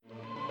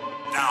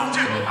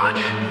much.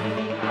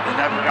 They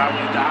never got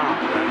me down,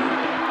 Freddy.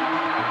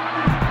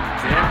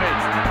 Damn it.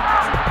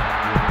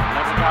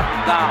 Never got me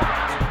down.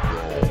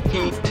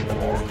 Heat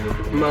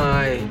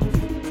my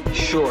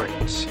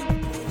shorts.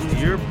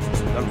 Your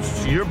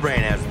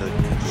brain has the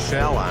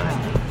shell on it.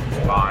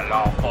 My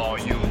love for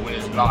you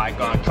is like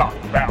a truck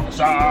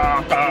bouncer.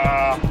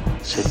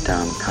 Sit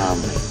down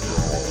calmly.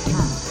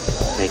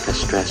 Take a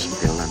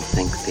stress pill and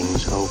think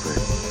things over.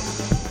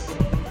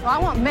 Well, I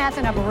want meth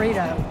and a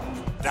burrito.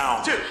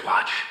 Down too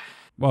much.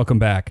 Welcome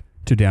back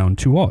to Down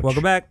to Watch.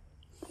 Welcome back.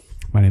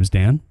 My name's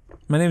Dan,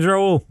 My name's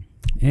Raul.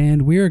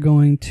 and we are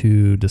going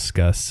to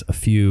discuss a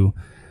few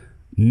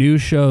new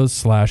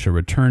shows / a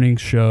returning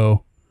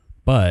show,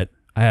 but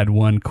I had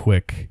one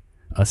quick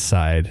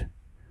aside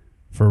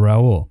for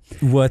Raul.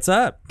 What's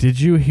up? Did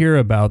you hear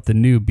about the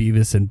new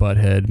Beavis and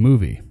Butthead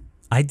movie?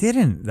 I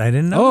didn't know.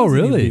 Oh,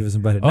 there was any really? Beavis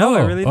and Butthead. No,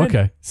 I really didn't.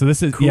 Okay. So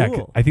this is,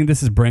 Cool. I think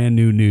this is brand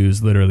new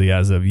news literally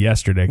as of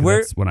yesterday,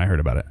 because that's when I heard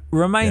about it.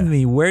 Remind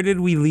me, where did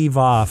we leave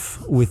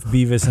off with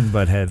Beavis and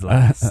Butthead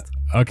last?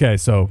 Okay,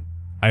 so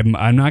I'm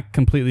not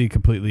completely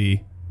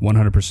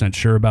 100%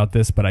 sure about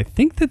this, but I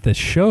think that the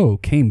show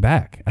came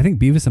back. I think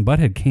Beavis and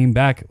Butthead came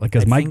back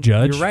as Mike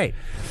Judge. You're right.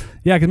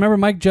 Yeah, because remember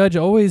Mike Judge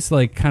always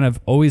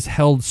always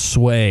held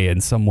sway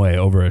in some way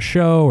over a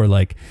show, or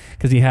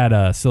because he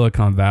had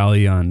Silicon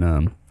Valley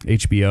on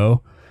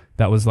HBO.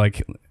 That was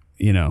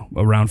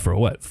around for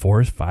what, 4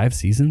 or 5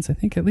 seasons? I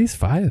think at least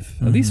 5.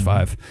 At least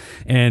 5.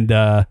 And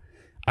I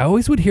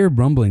always would hear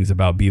rumblings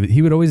about Beavis.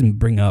 He would always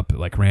bring up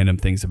random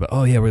things about,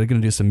 oh yeah, we're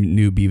going to do some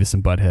new Beavis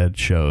and Butthead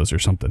shows or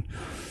something.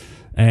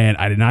 And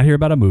I did not hear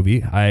about a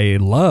movie. I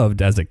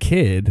loved, as a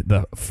kid,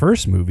 the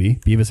first movie,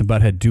 Beavis and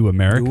Butthead Do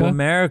America. Do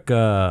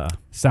America.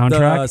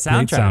 Soundtrack. Great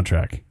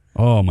soundtrack.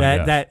 Oh my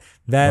god.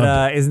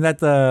 That isn't that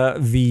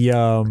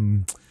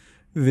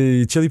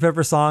the Chili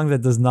Pepper song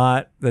that gets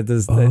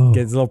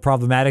a little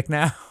problematic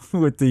now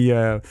with the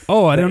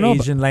I don't know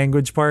Asian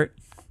language part.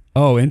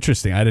 Oh,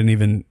 interesting. I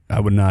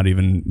would not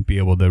even be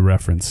able to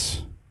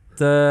reference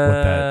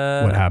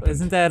what happened.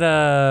 Isn't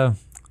that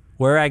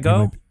Where I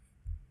Go?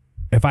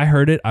 If I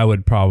heard it, I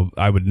would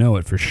know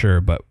it for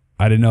sure, but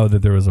I didn't know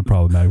that there was a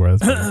problematic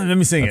word. Let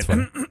me sing it.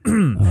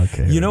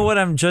 Okay. You know what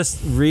I'm just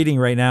reading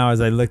right now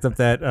as I looked up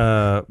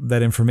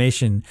that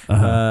information?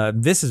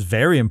 This is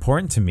very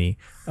important to me.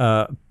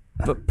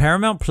 But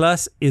Paramount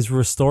Plus is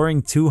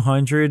restoring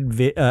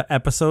 200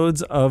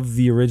 episodes of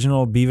the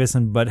original Beavis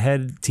and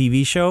Butthead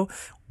TV show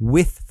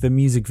with the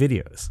music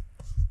videos.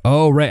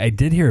 Oh, right. I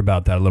did hear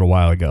about that a little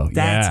while ago.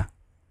 That's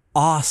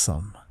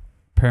awesome.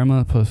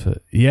 Paramount Plus.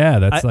 Yeah,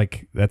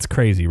 that's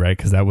crazy, right?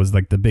 Because that was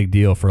the big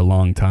deal for a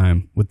long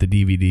time with the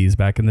DVDs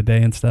back in the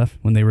day and stuff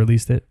when they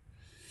released it.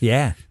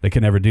 Yeah. They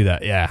could never do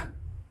that. Yeah.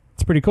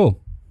 It's pretty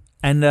cool.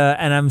 And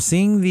I'm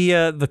seeing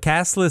the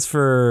cast list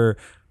for...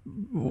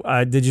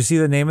 did you see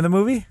the name of the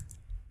movie?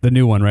 The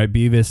new one, right?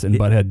 Beavis and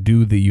Butthead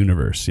Do the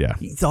Universe. Yeah.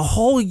 The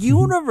whole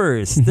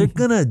universe. They're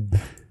gonna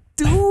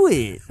do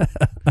it.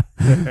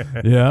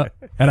 Yeah.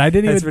 And I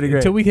didn't That's pretty great.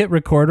 until we hit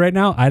record right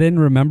now, I didn't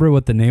remember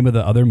what the name of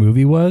the other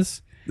movie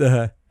was.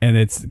 And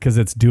it's because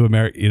it's Do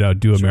America,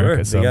 Do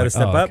America. So you gotta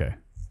step up. Okay.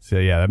 So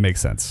yeah, that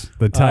makes sense.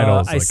 The title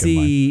is I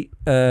see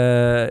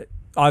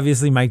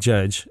obviously Mike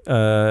Judge,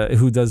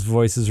 who does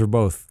voices for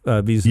both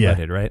Beavis and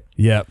Butthead, right?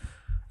 Yep.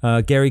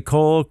 Gary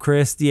Cole,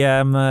 Chris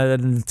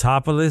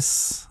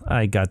Diamantopoulos,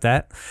 I got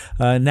that.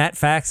 Nat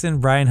Faxon,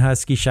 Brian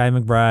Husky, Shai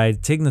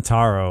McBride, Tig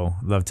Notaro,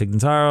 love Tig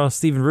Notaro,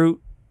 Stephen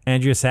Root,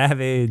 Andrea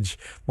Savage,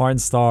 Martin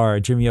Starr,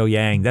 Jimmy O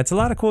Yang. That's a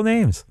lot of cool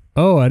names.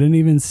 Oh, I didn't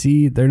even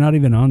see. They're not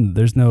even on.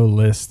 There's no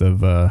list of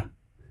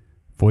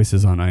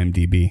voices on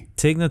IMDb.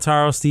 Tig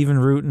Notaro, Stephen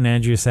Root, and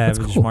Andrea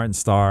Savage, cool. Martin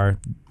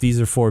Starr.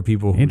 These are 4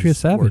 people who Andrea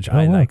Savage.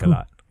 I like cool. a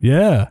lot.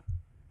 Yeah.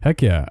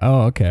 Heck yeah.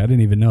 Oh, okay. I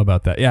didn't even know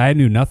about that. Yeah, I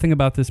knew nothing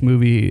about this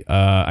movie.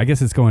 I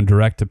guess it's going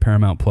direct to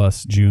Paramount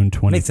Plus June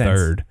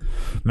 23rd.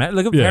 Man,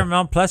 look at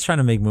Paramount Plus trying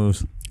to make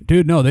moves.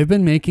 Dude, no, they've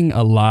been making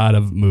a lot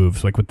of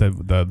moves, with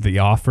the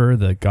Offer,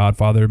 the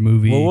Godfather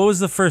movie. Well, what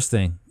was the first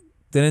thing?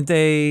 Didn't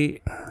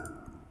they?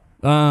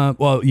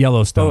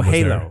 Yellowstone. Oh,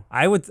 Halo. There.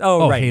 Right,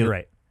 Halo. you're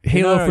right.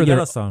 Halo for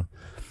Yellowstone.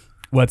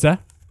 What's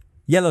that?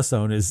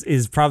 Yellowstone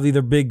is probably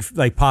their big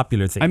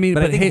popular thing. I mean,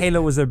 but I think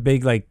Halo was their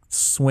big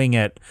swing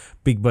at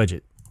big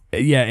budget.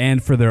 Yeah,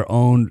 and for their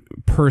own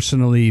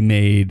personally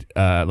made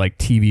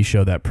TV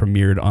show that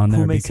premiered on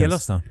there. Who makes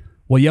Yellowstone?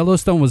 Well,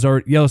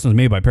 Yellowstone's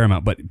made by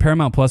Paramount, but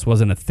Paramount Plus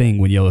wasn't a thing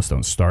when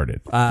Yellowstone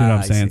started. You know what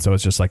I'm saying? So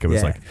it's just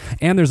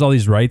and there's all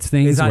these rights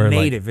things. It's not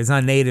native. It's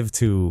not native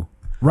to.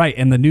 Right,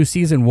 and the new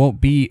season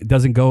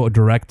doesn't go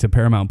direct to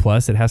Paramount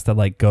Plus. It has to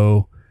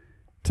go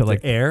to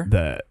air.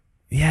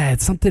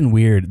 It's something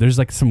weird. There's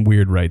some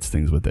weird rights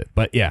things with it,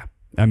 but yeah,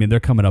 I mean they're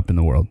coming up in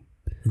the world.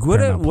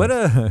 What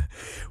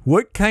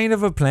kind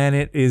of a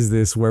planet is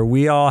this where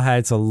we all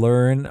had to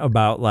learn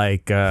about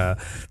the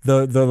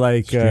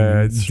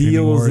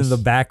deals wars. in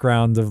the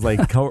background of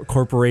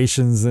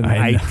corporations and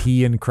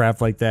IP and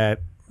crap like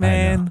that,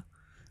 man?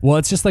 Well,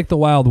 it's just the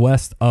Wild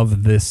West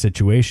of this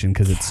situation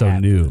because it's so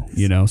new,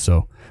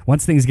 so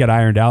once things get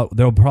ironed out,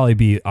 there'll probably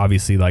be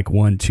obviously like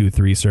 1, 2,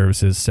 3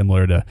 services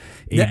similar to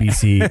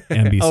ABC,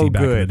 NBC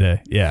back in the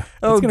day. Yeah.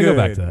 Oh, it's gonna good. go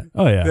back to that.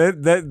 Oh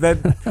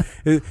yeah.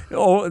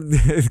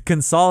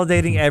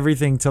 Consolidating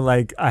everything to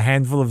like a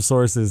handful of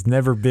sources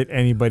never bit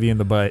anybody in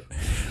the butt.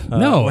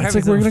 No, what it's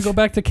like happens we're in- gonna go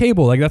back to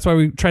cable. Like that's why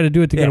we try to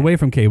do it to get Yeah. away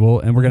from cable,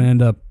 and we're gonna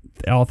end up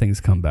all things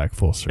come back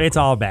full circle. It's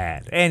all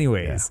bad.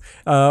 Anyways,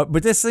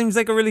 but this seems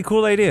like a really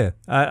cool idea.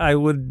 I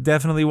would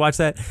definitely watch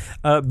that.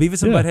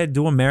 Beavis and Yeah. Butthead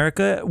Do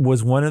America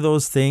was one of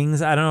those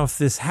things. I don't know if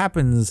this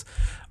happens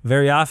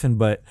very often,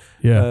 but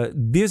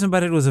Beavis and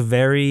Butthead was a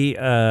very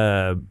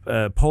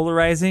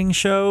polarizing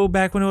show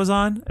back when it was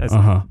on. It's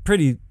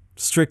pretty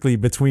strictly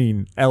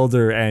between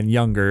elder and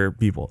younger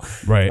people.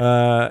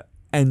 Right.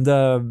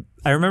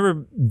 I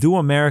remember Do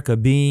America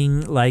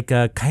being like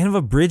a kind of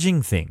a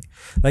bridging thing.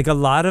 Like a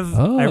lot of,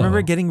 I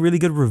remember getting really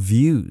good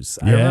reviews.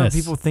 I remember Yes.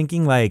 people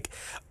thinking like,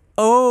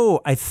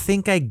 oh, I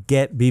think I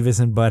get Beavis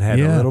and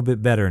Butthead a little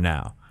bit better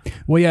now.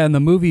 Well, yeah, and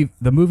the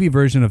movie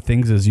version of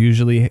things is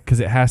usually because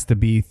it has to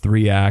be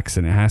 3 acts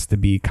and it has to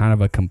be kind of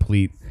a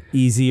complete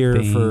Easier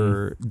thing.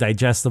 for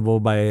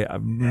digestible by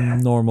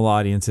normal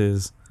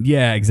audiences.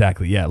 Yeah,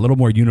 exactly. Yeah, a little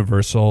more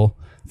universal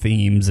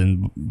themes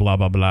and blah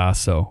blah blah.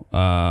 So,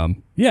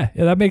 yeah,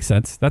 that makes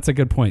sense. That's a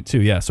good point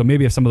too. Yeah, so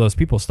maybe if some of those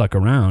people stuck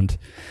around,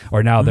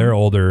 or now they're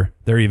older,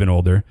 they're even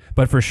older.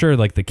 But for sure,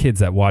 like the kids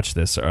that watch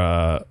this,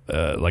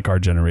 like our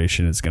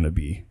generation is going to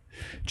be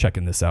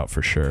checking this out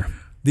for sure.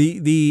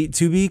 The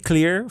to be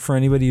clear for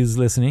anybody who's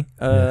listening,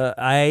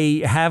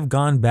 I have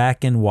gone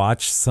back and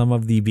watched some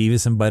of the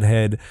Beavis and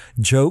Butthead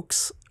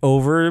jokes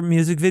over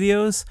music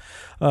videos.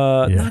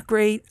 Not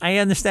great. I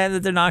understand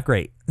that they're not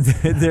great.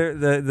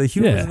 The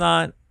humor is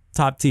not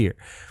top tier,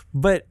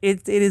 but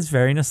it is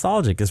very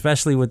nostalgic,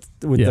 especially with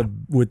the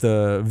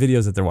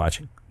videos that they're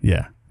watching.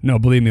 Yeah. No,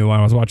 believe me, when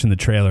I was watching the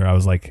trailer, I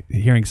was like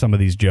hearing some of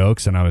these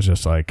jokes, and I was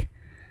just like,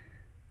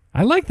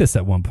 I like this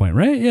at one point,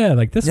 right? Yeah,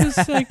 like this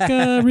was like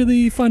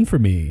really fun for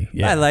me.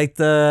 Yeah, I liked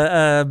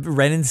the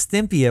Ren and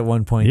Stimpy at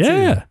one point.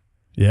 yeah, too.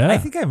 yeah. I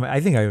think I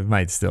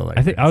might still like.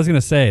 I think I was gonna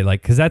say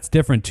like because that's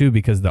different too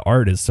because the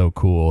art is so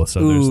cool.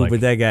 So there's like,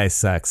 but that guy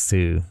sucks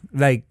too.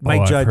 Like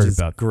Mike I've Judge heard is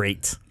about-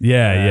 great.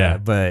 yeah.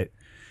 But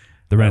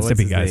The Ren and what's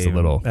Stimpy his guy's a name?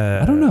 little.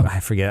 I don't know.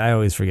 I forget. I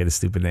always forget his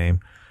stupid name.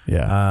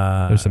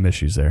 Yeah, there's some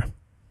issues there.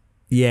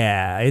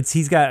 Yeah,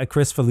 he's got a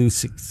Chris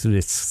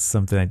Falusis,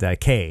 something like that.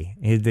 K.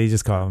 They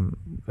just call him.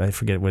 I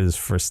forget what his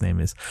first name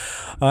is.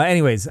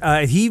 Anyways,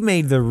 he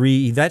made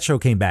that show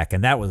came back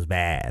and that was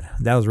bad.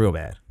 That was real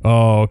bad.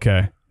 Oh,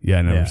 okay. Yeah,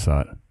 I never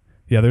saw it.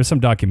 Yeah, there's some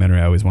documentary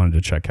I always wanted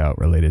to check out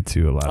related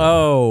to a lot.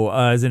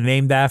 Of Is it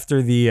named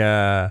after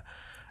the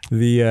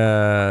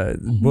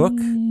book?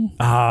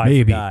 I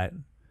Maybe. forgot.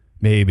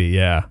 Maybe,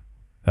 yeah.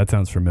 That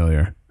sounds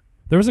familiar.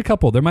 There was a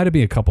couple. There might have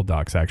been a couple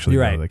docs actually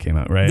You're right. that came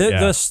out, right?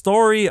 The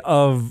story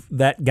of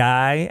that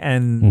guy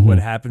and what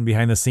happened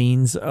behind the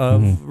scenes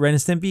of Ren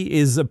and Stimpy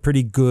is a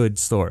pretty good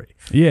story.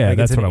 Yeah, Like,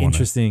 that's it's what I an want.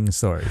 interesting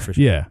story for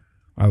sure. Yeah,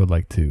 I would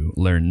like to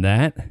learn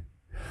that.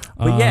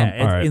 But yeah,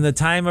 all right. in the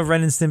time of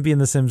Ren and Stimpy and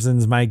The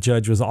Simpsons, Mike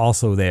Judge was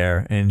also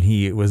there, and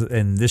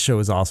this show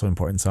is also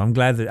important. So I'm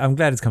glad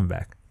it's coming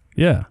back.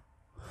 Yeah.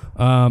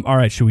 All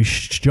right. Should we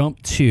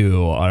jump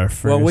to our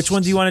first? Well, which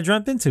one do you want to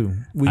jump into?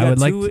 We I got would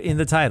like two in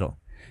the title.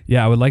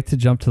 Yeah, I would like to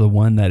jump to the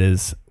one that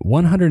is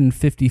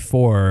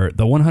 154,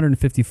 the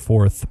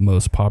 154th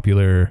most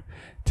popular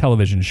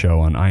television show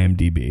on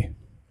IMDb.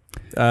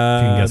 If you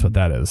can guess what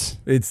that is.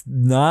 It's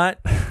not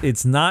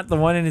the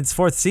one in its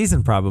 4th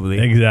season, probably.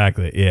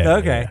 Exactly. Yeah.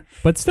 Okay. yeah.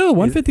 But still,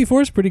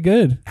 154 is pretty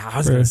good. I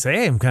was gonna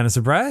say, I'm kind of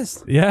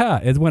surprised. Yeah,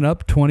 it went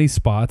up 20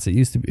 spots.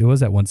 It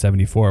was at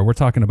 174. We're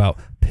talking about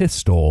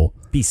Pistol,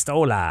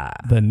 Pistola.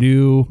 the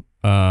new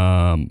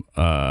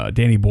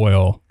Danny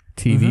Boyle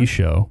TV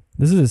show.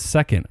 This is his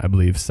second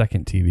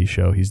TV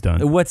show he's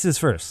done. What's his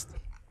first?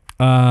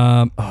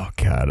 Oh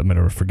God, I'm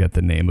gonna forget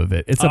the name of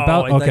it. It's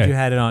about I thought you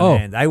had it on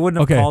hand. I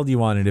wouldn't have called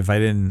you on it if I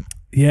didn't.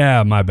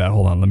 Yeah, my bad.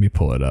 Hold on, let me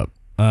pull it up.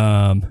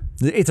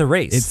 It's a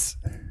race.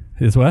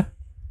 It's what?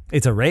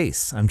 It's a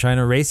race. I'm trying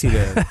to race you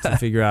to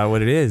figure out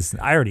what it is.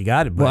 I already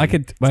got it. But Well, I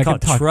could It's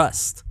called talk-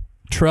 Trust.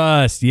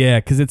 Trust, yeah,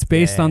 because it's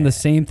based on the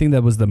same thing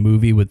that was the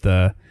movie with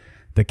the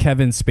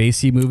Kevin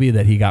Spacey movie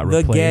that he got The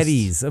replaced.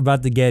 Gettys,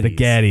 about the Gettys. The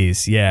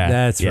Gettys, yeah.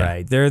 That's yeah.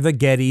 right. They're the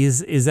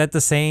Gettys. Is that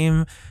the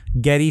same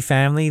Getty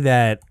family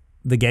that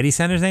the Getty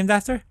Center's named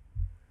after?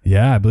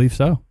 Yeah, I believe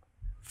so.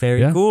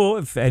 Very Yeah. cool.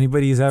 If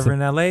anybody's ever in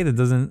LA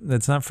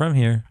that's not from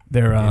here,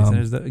 They're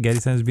Getty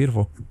Center's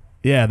beautiful.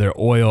 yeah, they're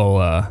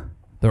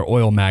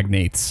oil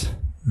magnates.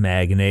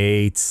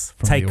 Magnates,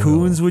 From the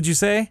tycoons. oil. Would you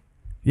say?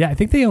 Yeah, I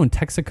think they own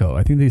Texaco.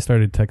 I think they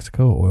started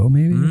Texaco Oil,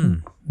 maybe.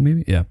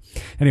 Maybe, yeah.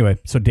 Anyway,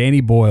 so Danny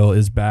Boyle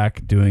is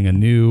back doing a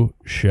new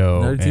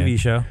show. Another TV and-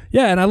 show.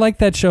 Yeah, and I like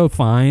that show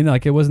fine.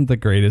 Like, it wasn't the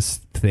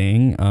greatest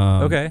thing.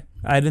 Okay,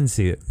 I didn't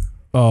see it.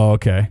 Oh,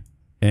 okay.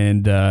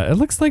 And it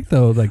looks like,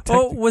 though, like...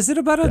 Was it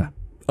about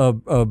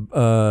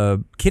a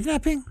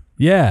kidnapping?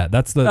 Yeah,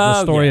 that's the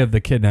Oh, story yeah. of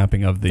the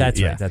kidnapping of the. That's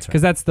yeah. right, that's right.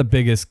 Because that's the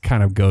biggest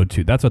kind of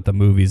go-to. That's what the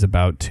movie's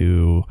about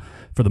too,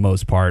 for the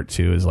most part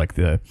too. Is like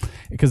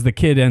because the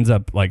kid ends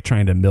up like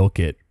trying to milk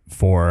it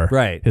for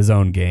Right. his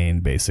own gain,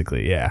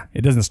 basically. Yeah,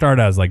 it doesn't start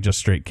as like just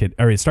straight kid,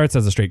 or it starts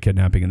as a straight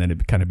kidnapping, and then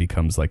it kind of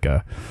becomes like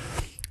a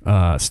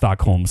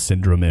Stockholm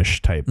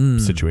syndrome-ish type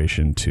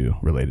situation too,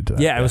 related to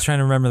that. Yeah, I was trying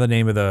to remember the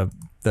name of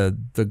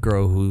the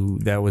girl who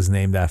that was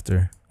named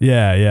after.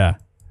 Yeah.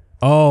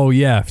 Oh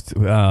yeah.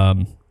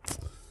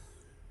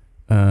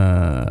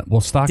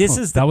 Well, Stockholm.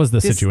 That was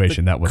the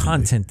situation. That was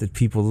content that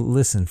people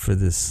listen for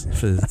this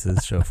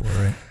show for,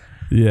 right?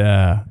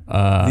 Yeah.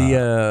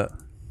 The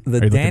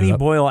looking Danny it up?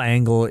 Boyle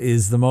angle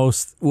was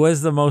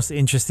the most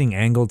interesting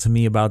angle to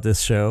me about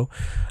this show,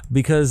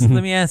 because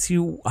let me ask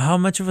you, how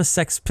much of a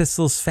Sex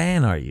Pistols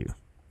fan are you?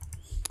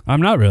 I'm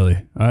not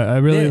really. I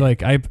really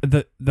Yeah.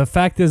 the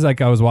fact is,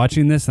 like, I was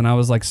watching this and I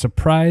was like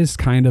surprised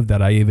kind of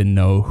that I even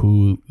know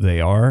who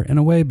they are in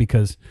a way,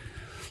 because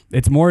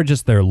it's more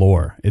just their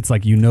lore. It's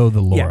like, the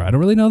lore. Yeah. I don't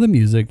really know the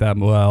music that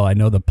well. I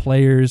know the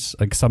players,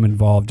 like some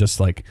involved just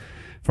like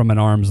from an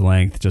arm's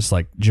length, just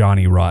like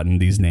Johnny Rotten,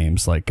 these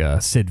names like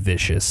Sid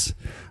Vicious.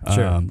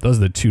 Sure. Those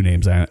are the two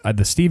names.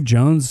 The Steve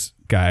Jones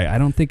guy, I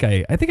think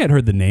I'd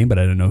heard the name, but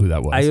I didn't know who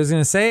that was. I was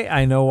going to say,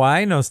 I know why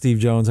I know Steve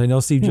Jones. I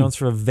know Steve Jones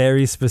for a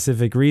very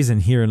specific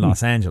reason here in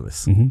Los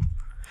Angeles.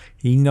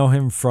 You know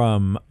him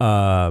from,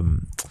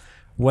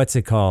 what's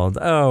it called?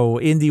 Oh,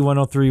 Indie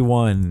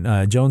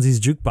 103.1,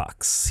 Jonesy's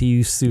Jukebox. He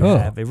used to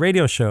have a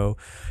radio show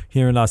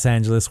here in Los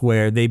Angeles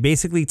where they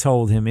basically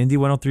told him, Indie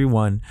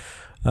 103.1,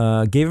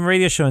 gave him a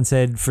radio show and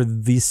said, for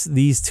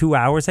these 2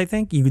 hours, I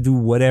think, you could do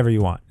whatever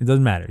you want. It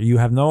doesn't matter. You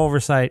have no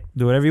oversight.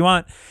 Do whatever you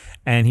want.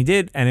 And he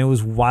did, and it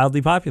was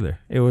wildly popular.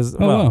 It was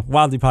wow.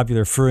 wildly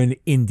popular for an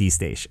indie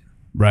station.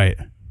 Right.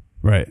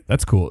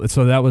 That's cool.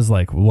 So that was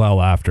like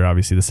well after,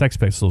 obviously, the Sex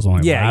Pistols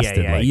only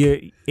lasted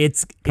like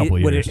it's couple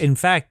years. In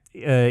fact,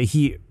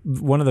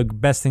 one of the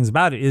best things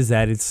about it is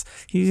that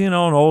he's an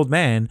old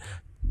man,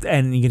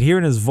 and you can hear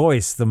in his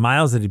voice the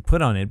miles that he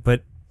put on it,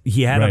 but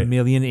he had a Right.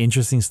 million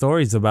interesting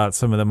stories about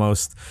some of the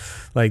most,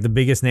 like, the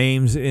biggest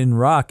names in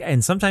rock,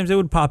 and sometimes it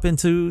would pop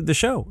into the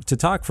show to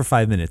talk for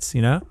 5 minutes,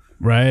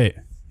 Right.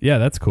 Yeah,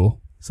 that's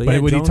cool. So But yeah,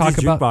 would he Jonesy's talk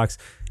about Jukebox.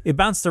 It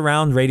bounced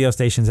around radio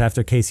stations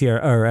after KCR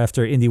or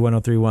after Indie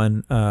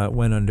 103.1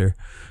 went under.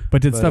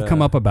 But did stuff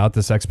come up about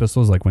the Sex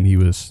Pistols, like when he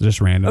was just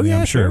randomly? Oh, yeah,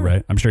 I'm sure, sure.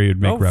 right? I'm sure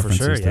you'd make Oh, for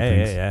references sure. to Yeah,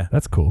 things. yeah.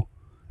 That's cool.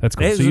 That's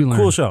cool. It was So a you cool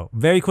learned. show,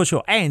 very cool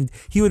show, and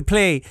he would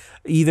play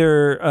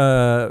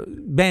either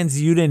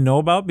bands you didn't know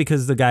about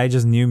because the guy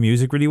just knew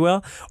music really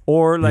well,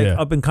 or like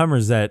Yeah. up and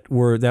comers that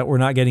were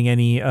not getting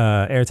any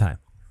airtime.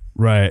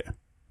 Right.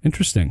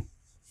 Interesting.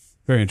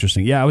 Very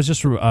interesting. Yeah, I was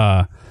just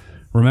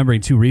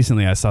remembering too.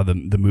 Recently, I saw the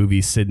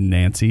movie Sid and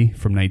Nancy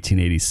from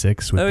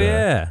 1986 with Oh,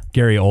 yeah.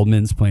 Gary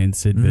Oldman's playing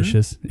Sid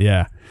Vicious.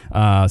 Yeah.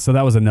 So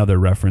that was another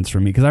reference for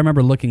me, because I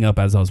remember looking up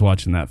as I was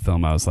watching that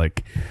film. I was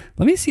like,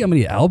 let me see how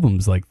many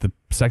albums like the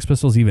Sex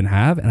Pistols even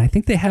have, and I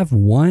think they have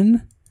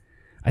one.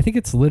 I think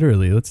it's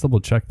literally. Let's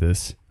double check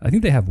this. I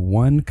think they have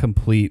one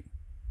complete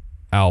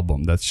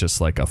album that's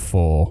just like a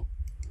full.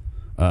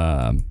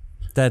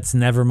 That's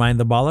Nevermind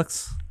the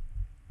Bollocks.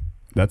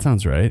 That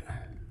sounds right.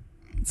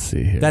 Let's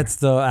see here. That's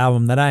the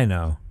album that I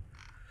know.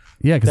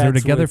 Yeah, because they were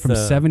That's together with, from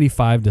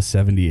 75 to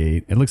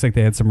 78. It looks like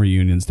they had some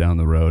reunions down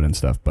the road and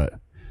stuff, but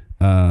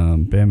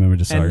band member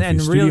discography. And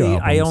studio really,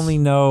 I albums. only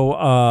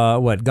know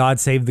what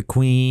God Save the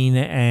Queen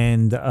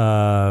and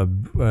the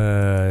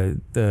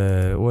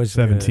what's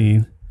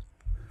 17.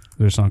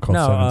 There's a song called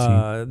no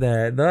 17.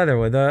 the other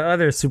one, the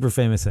other super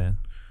famous one.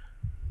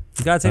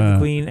 God Save the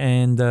Queen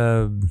and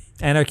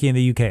Anarchy in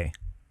the UK.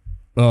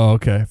 Oh,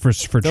 okay. For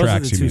Those tracks, are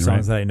the two you mean,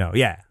 songs right? that I know.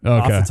 Yeah,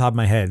 Okay. off the top of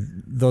my head,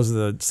 those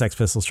are the Sex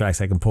Pistols tracks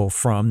I can pull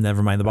from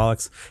Nevermind the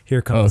Bollocks.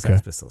 Here come the Okay.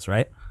 Sex Pistols,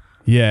 right?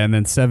 Yeah, and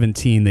then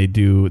 17,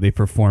 they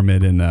perform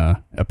it in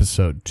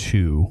episode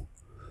 2.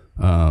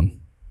 Oh,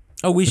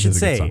 we should is a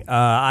good say song.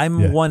 I'm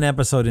Yeah. one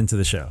episode into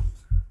the show.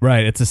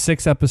 Right. It's a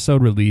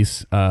 6-episode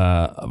release.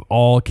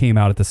 All came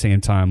out at the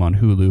same time on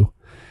Hulu.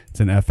 It's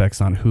an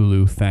FX on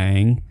Hulu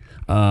thing.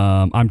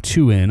 I'm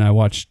 2 in. I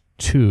watched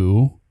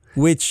 2.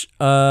 Which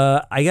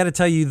I got to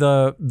tell you,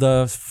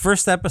 the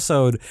first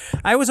episode,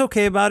 I was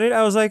okay about it.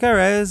 I was like, all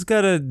right, it's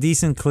got a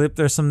decent clip.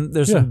 There's some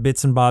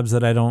bits and bobs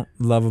that I don't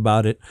love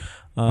about it.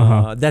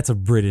 That's a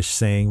British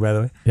saying, by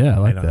the way. Yeah, I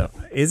like don't that.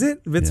 know. Is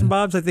it bits and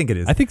bobs? I think it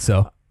is. I think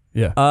so.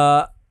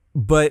 Yeah.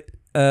 But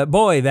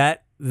boy,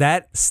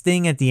 that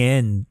sting at the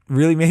end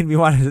really made me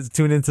want to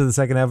tune into the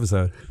second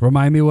episode.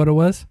 Remind me what it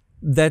was?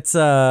 That's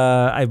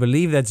I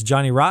believe that's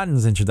Johnny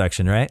Rotten's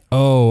introduction, right?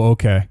 Oh,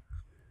 okay.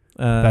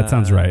 That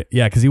sounds right.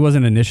 Yeah, because he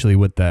wasn't initially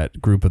with that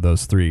group of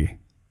those 3.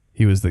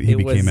 He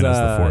became in as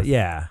the 4th.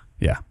 Yeah.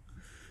 Yeah.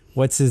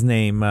 What's his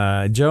name?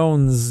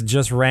 Jones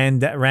just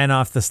ran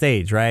off the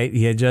stage, right?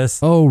 He had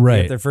just Oh, he right.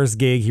 had their first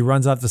gig. He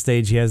runs off the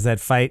stage. He has that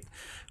fight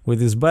with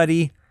his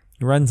buddy.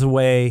 He runs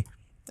away,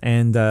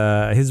 and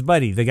his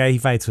buddy, the guy he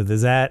fights with,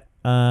 is that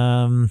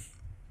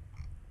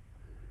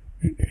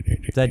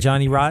Is that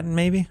Johnny Rotten,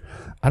 maybe?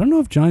 I don't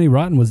know if Johnny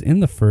Rotten was in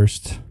the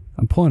first.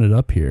 I'm pulling it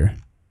up here.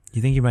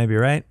 You think you might be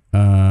right?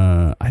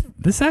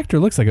 This actor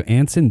looks like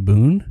Anson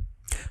Boone.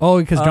 Oh,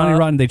 because Johnny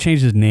Rotten, they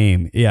changed his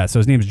name. Yeah, so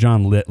his name is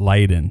John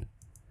Lydon.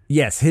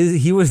 Yes,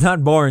 he was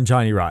not born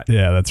Johnny Rotten.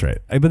 Yeah, that's right.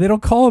 But they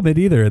don't call him it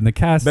either in the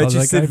cast. Bet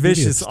you Sid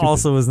Vicious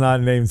also was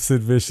not named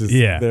Sid Vicious.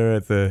 Yeah. There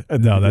at the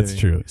No, that's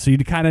true. So you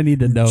kind of need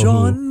to know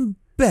John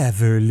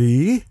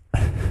Beverly.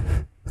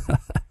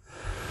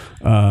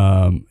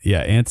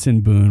 Yeah,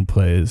 Anson Boone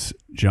plays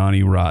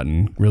Johnny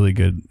Rotten. Really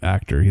good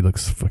actor. He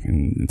looks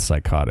fucking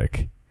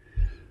psychotic.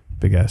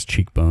 Big ass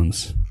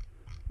cheekbones.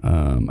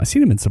 I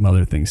seen him in some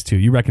other things too.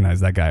 You recognize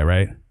that guy,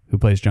 right? Who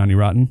plays Johnny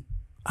Rotten?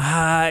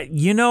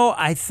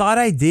 I thought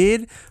I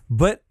did,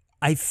 but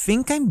I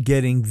think I'm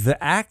getting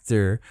the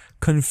actor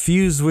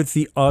confused with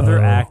the other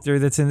actor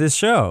that's in this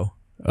show.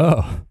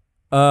 Oh.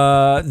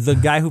 The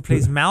guy who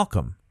plays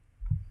Malcolm.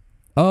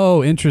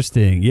 Oh,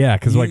 interesting. Yeah,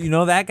 because you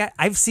know that guy?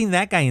 I've seen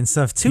that guy in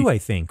stuff too, I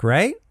think,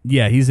 right?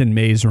 Yeah, he's in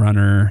Maze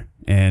Runner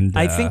and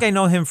I think I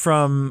know him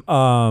from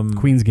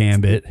Queen's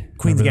Gambit.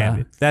 Queen's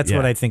Gambit. That's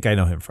what I think I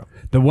know him from.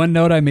 The one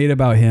note I made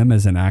about him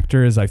as an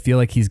actor is I feel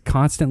like he's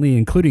constantly,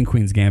 including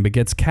Queen's Gambit,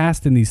 gets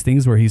cast in these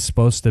things where he's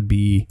supposed to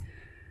be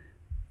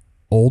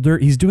older.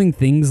 He's doing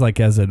things like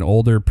as an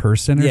older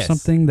person or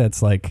something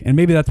that's like, and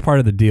maybe that's part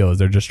of the deal is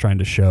they're just trying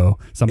to show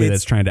somebody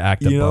that's trying to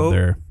act above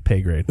their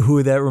pay grade.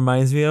 Who that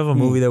reminds me of? A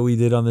movie that we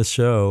did on this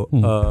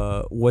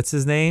show. What's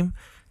his name?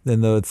 In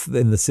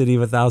the City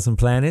of a Thousand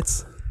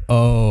Planets.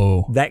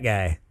 Oh, that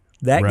guy.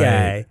 That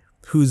guy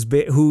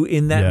who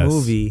in that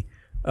movie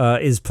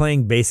is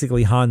playing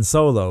basically Han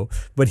Solo,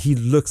 but he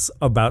looks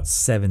about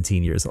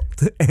 17 years old.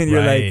 And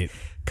you're like,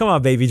 come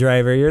on, Baby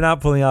Driver, you're not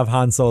pulling off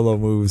Han Solo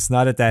moves,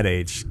 not at that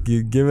age.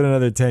 Give it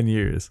another 10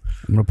 years.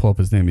 I'm going to pull up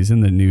his name. He's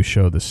in the new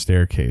show, The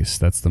Staircase.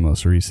 That's the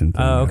most recent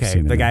thing I've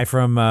seen. The guy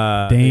from...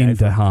 Dane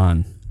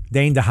DeHaan.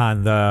 Dane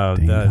DeHaan,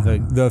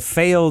 the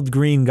failed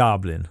Green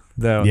Goblin.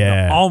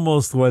 The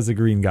almost was a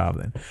Green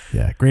Goblin.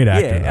 Yeah, great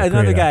actor. Yeah,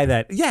 another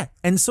guy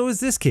and so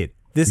is this kid.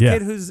 This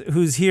kid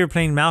who's here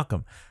playing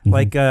Malcolm.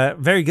 Like,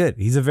 very good.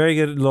 He's a very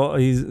good...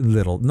 He's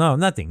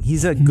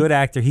good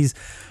actor. He's...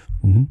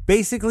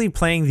 basically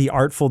playing the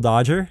Artful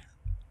Dodger,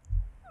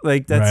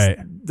 like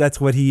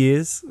that's what he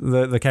is,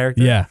 the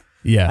character.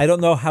 Yeah. I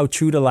don't know how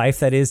true to life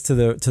that is to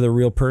the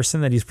real person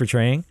that he's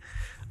portraying,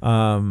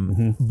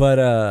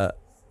 but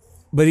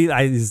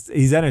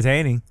he's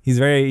entertaining. He's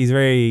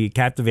very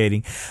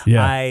captivating.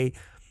 Yeah.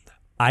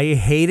 I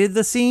hated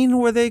the scene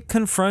where they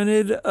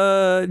confronted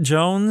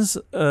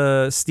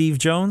Steve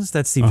Jones.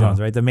 That's Steve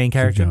Jones, right? The main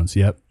character. Steve Jones.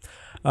 Yep.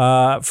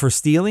 For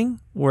stealing,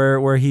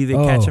 where they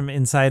catch him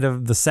inside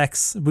of the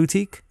sex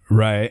boutique.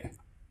 Right.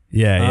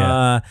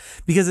 Yeah.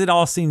 Because it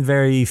all seemed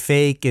very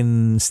fake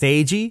and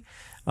stagey.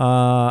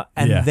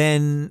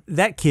 Then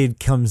that kid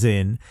comes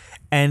in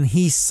and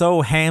he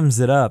so hams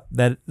it up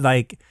that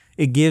like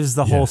it gives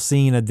the whole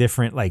scene a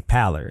different like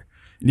pallor.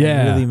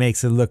 Yeah. It really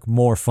makes it look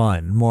more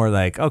fun, more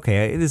like,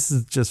 okay, this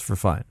is just for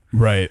fun.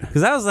 Right.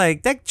 Because I was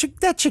like, that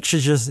chick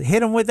should just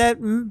hit him with that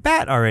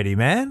bat already,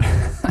 man.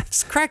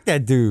 Just crack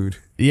that dude.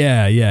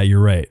 Yeah, you're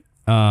right.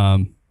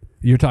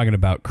 You're talking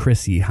about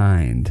Chrissy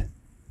Hind,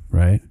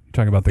 right? You're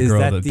talking about the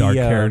girl, the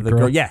dark-haired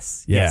girl?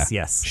 Yes.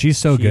 She's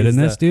so good in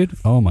this, dude.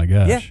 Oh, my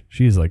gosh. Yeah.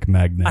 She's like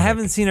magnetic. I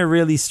haven't seen her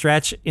really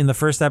stretch. In the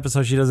first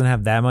episode, she doesn't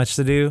have that much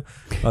to do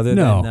other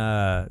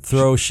than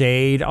throw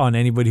shade on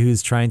anybody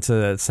who's trying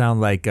to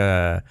sound like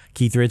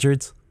Keith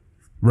Richards.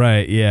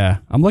 Right, yeah.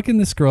 I'm looking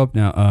this girl up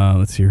now.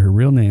 Let's see, her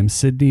real name,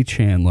 Sydney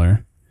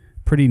Chandler.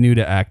 Pretty new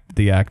to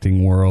the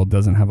acting world.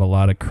 Doesn't have a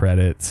lot of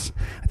credits.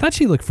 I thought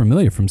she looked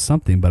familiar from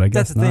something, but I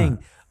guess that's the thing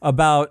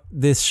about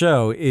this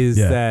show is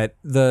that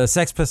the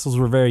Sex Pistols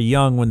were very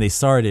young when they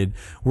started.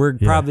 We're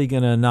probably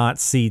gonna not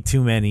see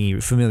too many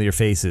familiar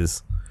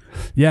faces.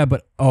 Yeah,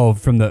 but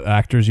from the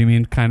actors, you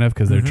mean, kind of,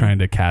 because they're trying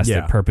to cast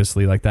it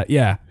purposely like that.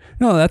 Yeah,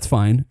 no, that's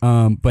fine.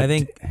 But I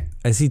think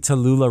I see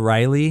Tallulah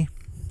Riley.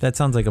 That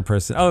sounds like a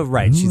person. Oh,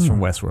 right, she's from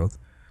Westworld.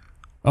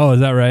 Oh, is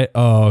that right?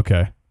 Oh,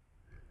 okay.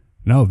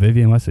 No,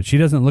 Vivian Westwood. She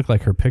doesn't look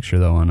like her picture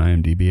though on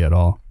IMDb at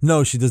all.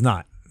 No, she does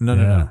not.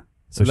 No.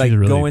 So like she's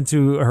really... go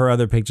into her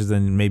other pictures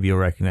and maybe you'll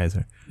recognize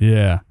her.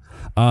 Yeah.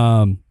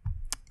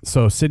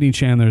 So Sydney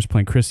Chandler is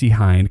playing Chrissy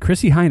Hind.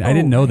 Chrissy Hind, I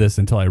didn't know this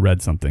until I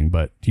read something,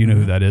 but do you know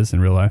who that is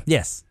in real life?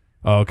 Yes.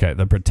 Oh, okay.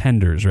 The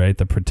Pretenders, right?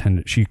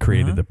 She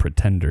created the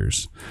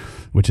Pretenders,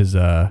 which is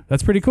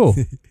that's pretty cool.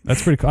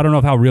 That's pretty cool. I don't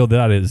know how real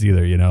that is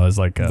either. You know, it's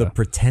like the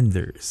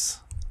Pretenders.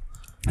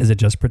 Is it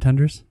just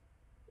Pretenders?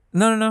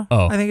 No.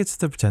 Oh. I think it's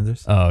the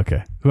Pretenders. Oh,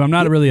 okay. Who I'm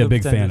not really a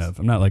big fan of.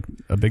 I'm not like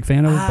a big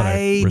fan of, but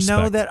I respect.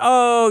 I know that.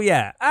 Oh,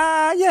 yeah.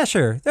 Yeah,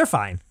 sure. They're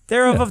fine.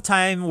 They're of a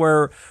time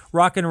where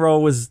rock and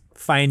roll was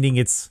finding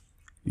its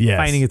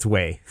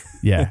way.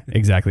 Yeah,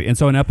 exactly. And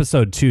so in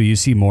episode 2, you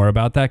see more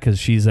about that because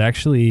she's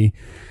actually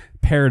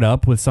paired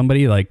up with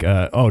somebody like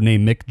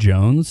named Mick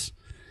Jones,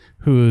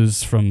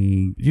 who's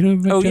from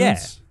Mick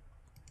Jones?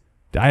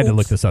 Yeah. I had to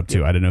look this up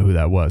too. I didn't know who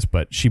that was,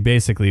 but she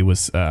basically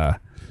was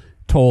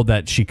told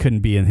that she couldn't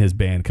be in his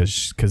band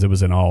because it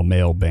was an all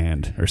male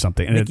band or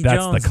something, and Mickey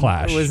that's Jones the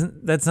Clash.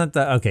 That's not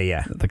the okay.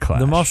 Yeah, The Clash.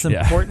 The most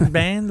yeah. important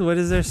band. What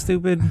is their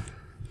stupid?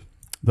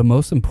 The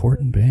most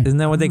important band. Isn't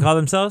that what they call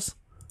themselves?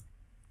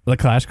 The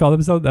Clash call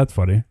themselves? That's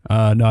funny.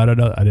 No, I don't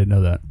know. I didn't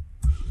know that.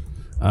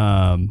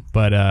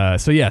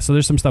 So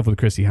there's some stuff with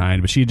Chrissie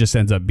Hynde, but she just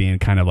ends up being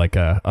kind of like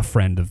a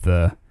friend of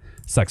the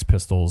Sex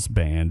Pistols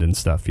band and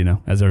stuff,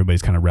 as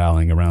everybody's kind of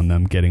rallying around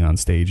them, getting on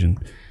stage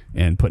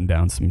and putting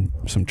down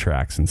some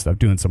tracks and stuff,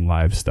 doing some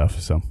live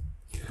stuff. So,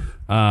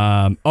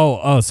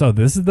 so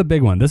this is the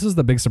big one. This is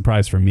the big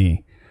surprise for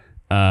me,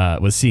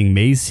 was seeing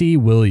Maisie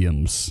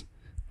Williams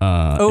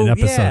in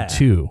episode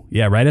 2.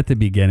 Yeah, right at the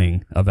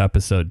beginning of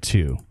episode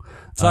 2.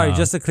 Sorry,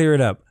 just to clear it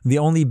up, the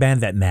only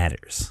band that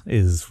matters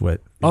is what.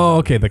 Oh,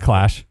 okay, the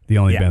Clash, the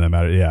only band that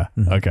mattered. Yeah,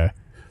 okay,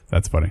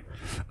 that's funny.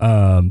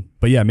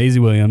 But yeah, Maisie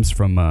Williams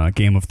from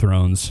Game of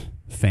Thrones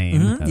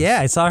fame.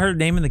 Yeah, I saw her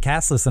name in the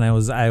cast list, and I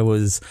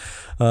was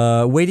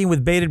waiting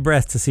with bated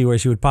breath to see where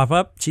she would pop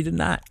up. She did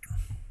not.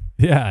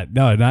 Yeah,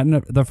 no, not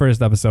in the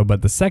first episode,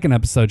 but the second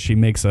episode, she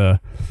makes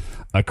a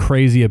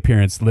crazy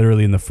appearance,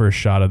 literally in the first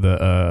shot of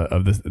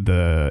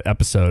the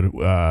episode,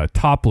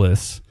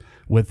 topless,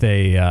 with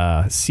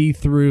a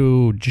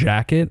see-through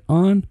jacket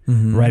on,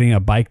 riding a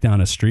bike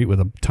down a street with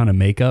a ton of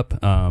makeup.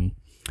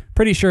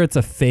 Pretty sure it's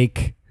a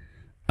fake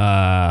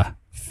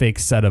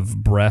set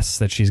of breasts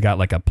that she's got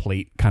like a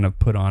plate kind of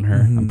put on her.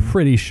 I'm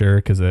pretty sure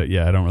because I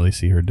don't really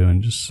see her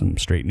doing just some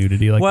straight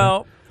nudity like that.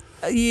 Well,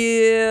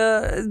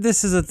 yeah,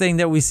 this is a thing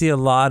that we see a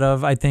lot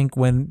of. I think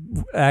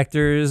when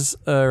actors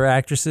or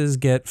actresses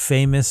get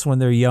famous when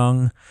they're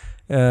young,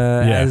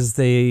 as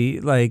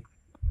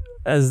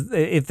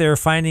if they're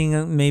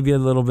finding maybe a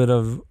little bit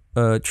of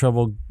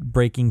trouble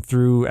breaking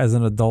through as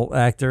an adult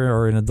actor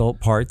or in adult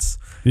parts,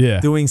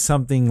 doing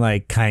something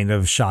like kind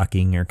of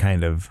shocking or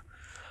kind of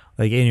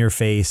like in your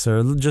face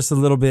or just a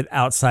little bit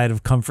outside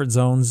of comfort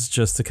zones,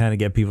 just to kind of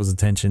get people's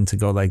attention to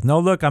go like, no,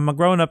 look, I'm a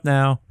grown up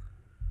now.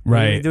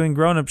 Right. Doing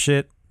grown up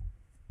shit.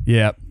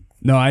 Yeah.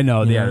 No, I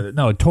know. Yeah.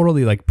 No,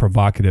 totally like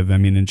provocative. I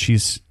mean, and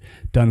she's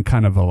done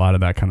kind of a lot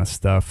of that kind of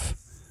stuff.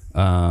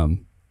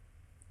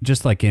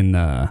 Just like in,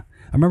 I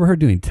remember her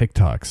doing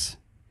TikToks.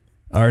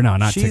 Or no,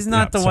 not She's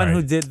not the one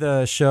who did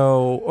the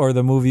show or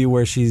the movie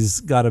where she's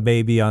got a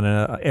baby on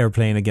an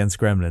airplane against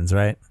gremlins,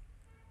 right?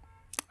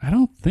 I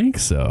don't think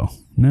so.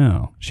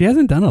 No. She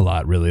hasn't done a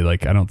lot really.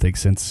 Like, I don't think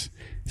since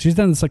she's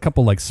done this a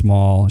couple like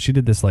small. She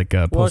did this like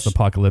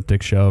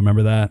post-apocalyptic show.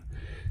 Remember that?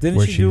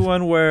 Didn't she do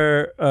one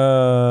where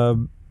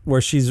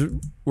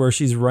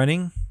she's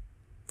running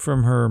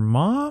from her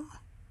mom?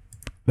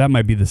 That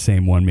might be the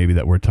same one maybe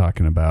that we're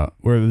talking about.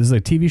 Where this is a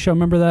TV show,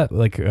 remember that?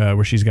 Like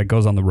where she's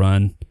goes on the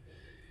run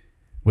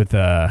with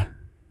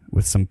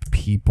some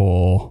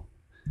people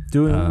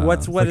doing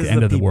what like is end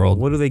the of the people? world.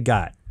 What do they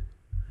got?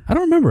 I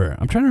don't remember.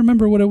 I'm trying to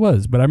remember what it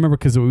was, but I remember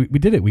because we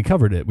did it. We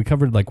covered it. We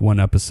covered like one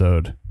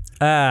episode.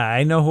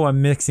 I know who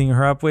I'm mixing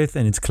her up with,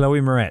 and it's Chloe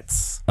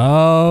Moretz.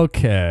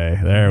 Okay,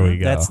 there we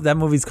go. That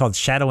movie's called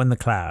Shadow in the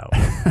Cloud.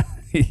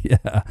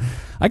 Yeah,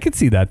 I could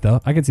see that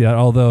though. I could see that.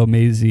 Although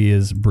Maisie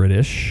is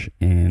British,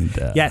 and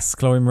yes,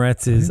 Chloe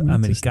Moretz is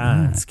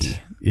Amerikanski.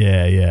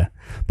 Yeah.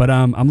 But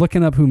I'm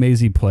looking up who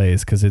Maisie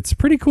plays because it's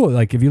pretty cool.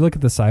 Like if you look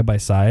at the side by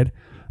side,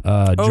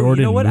 Jordan.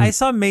 You know what? I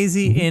saw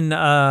Maisie in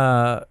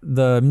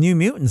the New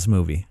Mutants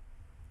movie.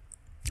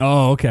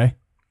 Oh, okay.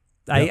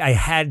 Yep. I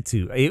had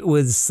to. It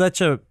was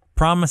such a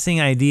promising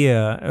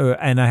idea,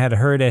 and I had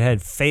heard it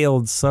had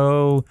failed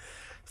so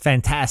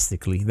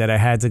fantastically that I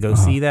had to go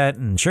see that.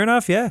 And sure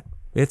enough,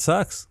 it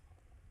sucks.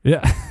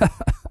 Yeah,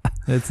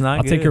 it's not.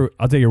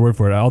 I'll take your word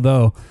for it.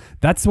 Although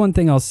that's one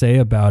thing I'll say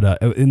about.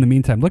 In the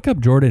meantime, look up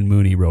Jordan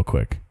Mooney real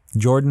quick.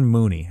 Jordan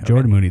Mooney. Okay.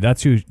 Jordan Mooney.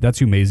 That's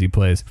who Maisie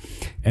plays,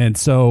 and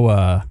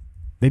so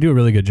they do a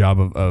really good job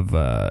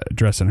of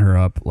dressing her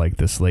up like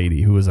this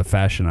lady who was a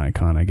fashion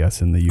icon, I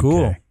guess, in the UK.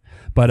 Cool.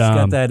 But she's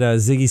got that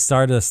Ziggy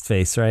Stardust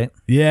face, right?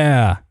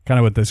 Yeah, kind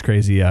of with this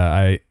crazy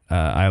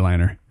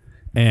eyeliner,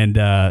 and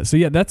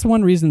that's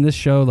one reason this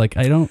show. Like,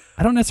 I don't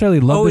necessarily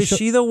love. Is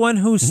she the one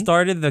who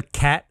started the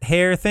cat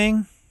hair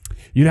thing?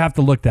 You'd have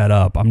to look that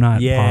up. I'm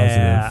not positive.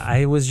 Yeah,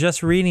 I was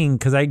just reading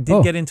because I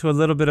did get into a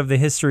little bit of the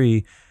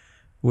history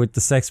with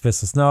the Sex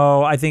Pistols.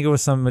 No, I think it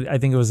was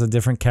a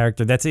different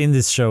character that's in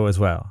this show as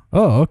well.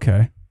 Oh,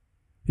 okay.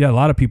 Yeah, a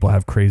lot of people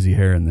have crazy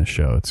hair in this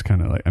show. It's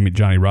kind of like, I mean,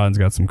 Johnny Rodden's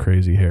got some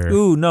crazy hair.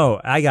 Ooh,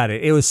 no, I got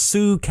it. It was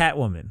Sue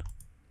Catwoman.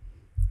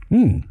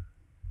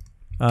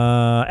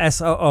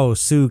 S-O-O,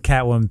 Sue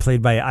Catwoman,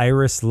 played by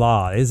Iris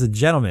Law, is a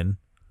gentleman.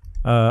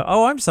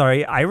 I'm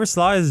sorry. Iris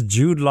Law is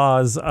Jude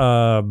Law's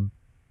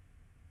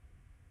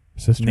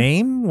sister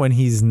name when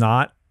he's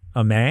not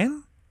a man?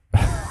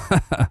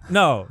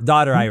 No,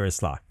 daughter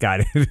Iris Law. Got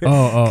it.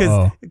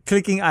 Because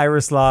clicking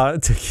Iris Law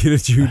took you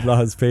to Jude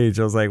Law's page.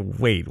 I was like,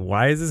 wait,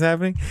 why is this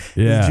happening?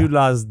 Yeah. It's Jude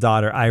Law's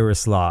daughter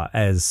Iris Law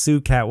as Sue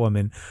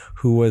Catwoman,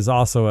 who was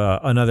also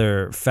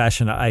another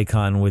fashion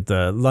icon with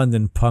the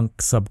London punk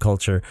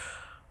subculture.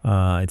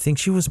 I think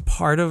she was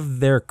part of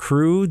their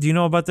crew. Do you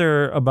know about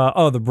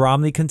the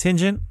Bromley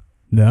contingent?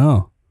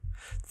 No.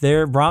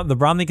 the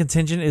Bromley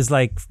contingent is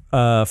like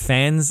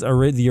fans,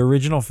 or the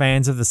original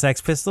fans of the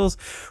Sex Pistols,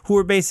 who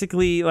were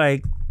basically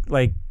like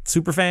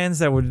super fans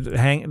that would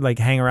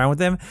hang around with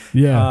them.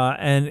 Yeah.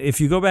 And if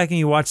you go back and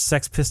you watch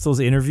Sex Pistols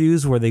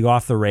interviews where they go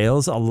off the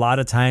rails, a lot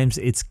of times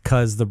it's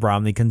because the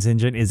Bromley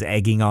contingent is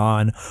egging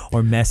on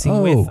or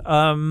messing with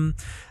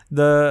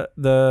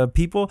the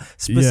people,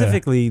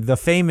 specifically the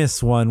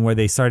famous one where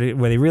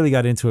they really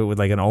got into it with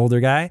like an older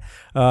guy,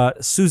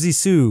 Susie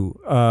Sue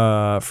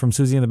from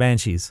Susie and the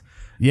Banshees.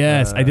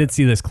 Yes, I did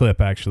see this clip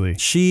actually.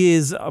 She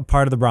is a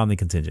part of the Bromley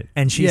contingent,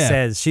 and she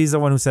says she's the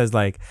one who says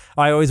like,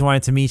 oh, I always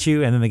wanted to meet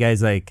you, and then the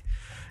guy's like,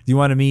 do you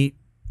want to meet?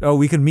 Oh,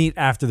 we can meet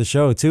after the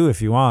show too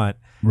if you want.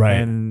 Right.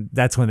 And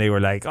that's when they were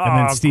like, oh,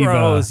 and then Steve,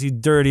 gross, you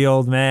dirty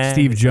old man.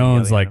 Steve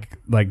Jones like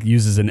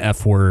uses an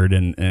F word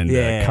and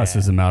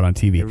cusses him out on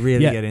TV. They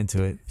really get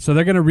into it. So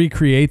they're going to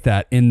recreate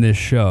that in this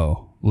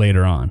show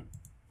later on.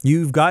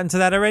 You've gotten to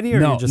that already? Or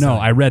No, you're just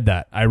I read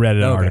that. I read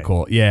an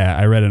article. Yeah,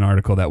 I read an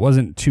article that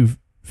wasn't too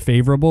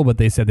favorable, but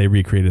they said they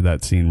recreated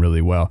that scene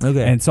really well.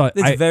 Okay. And so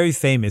it's very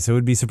famous. It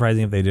would be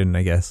surprising if they didn't,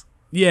 I guess.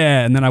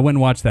 Yeah, and then I went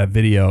and watched that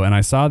video, and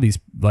I saw these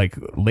like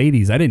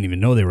ladies. I didn't even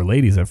know they were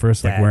ladies at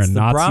first, like wearing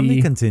Nazi.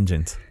 Bromley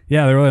contingent.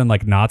 Yeah, they're wearing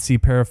like Nazi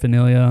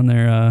paraphernalia on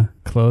their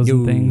clothes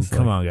and things.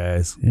 Come on,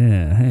 guys.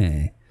 Yeah,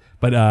 hey.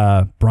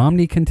 But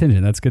Bromley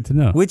contingent, that's good to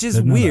know. Which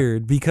is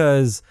weird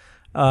because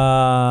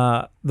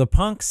the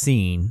punk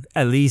scene,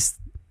 at least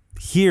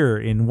here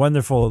in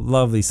wonderful,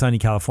 lovely, sunny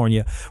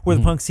California, where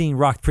the punk scene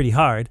rocked pretty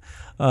hard,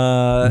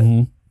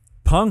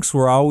 punks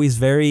were always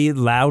very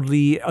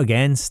loudly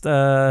against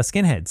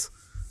skinheads.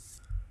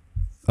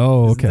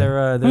 Oh, okay.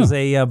 There's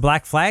a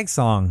Black Flag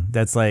song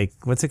that's like,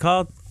 what's it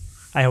called?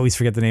 I always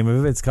forget the name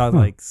of it. It's called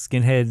like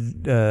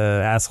Skinhead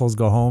Assholes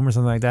Go Home or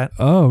something like that.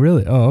 Oh,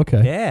 really? Oh,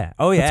 okay. Yeah.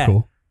 Oh, yeah. That's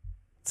cool.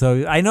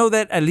 So I know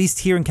that at least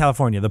here in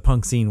California, the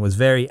punk scene was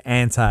very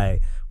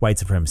anti-white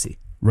supremacy.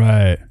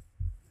 Right.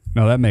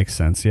 No, that makes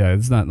sense. Yeah,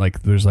 it's not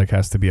like there's like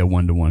has to be a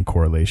 1-to-1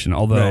 correlation.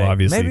 Although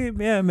obviously,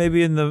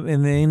 maybe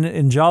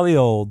in jolly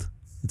old,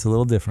 it's a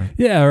little different.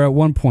 Yeah, or at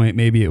one point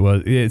maybe it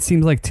was. It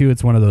seems like too,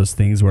 it's one of those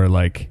things where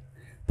like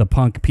the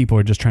punk people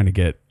are just trying to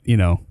get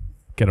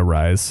a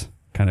rise,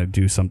 kind of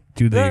do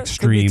the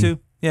extreme, could be too.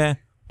 Yeah,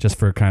 just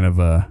for kind of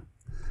a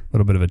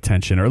little bit of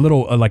attention or a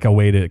little like a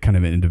way to kind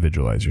of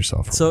individualize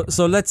yourself.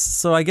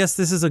 So I guess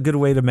this is a good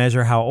way to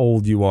measure how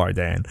old you are,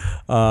 Dan.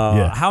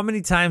 How many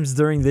times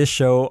during this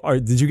show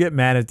did you get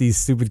mad at these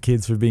stupid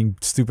kids for being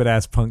stupid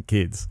ass punk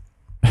kids?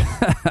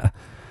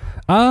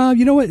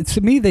 You know what?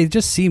 To me, they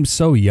just seem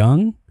so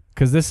young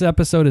because this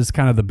episode is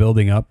kind of the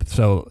building up.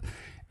 So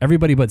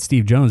everybody but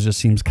Steve Jones just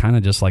seems kind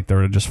of just like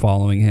they're just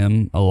following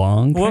him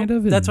along, kind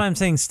of. That's why I'm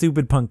saying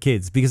stupid punk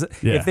kids, because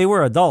if they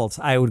were adults,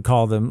 I would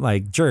call them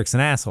like jerks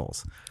and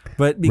assholes.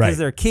 But because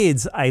they're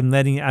kids, I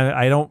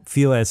don't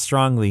feel as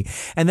strongly.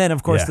 And then,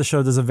 of course, the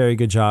show does a very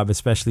good job,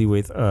 especially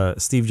with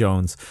Steve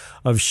Jones,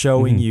 of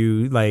showing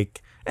you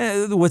like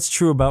what's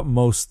true about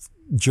most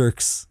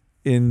jerks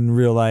in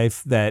real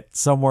life, that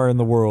somewhere in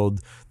the world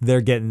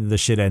they're getting the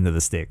shit end of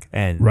the stick.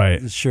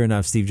 And sure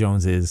enough, Steve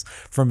Jones is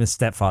from his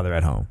stepfather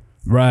at home.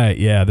 Right.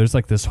 Yeah. There's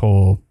like this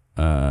whole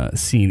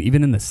scene,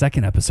 even in the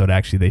second episode,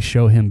 actually, they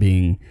show him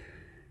being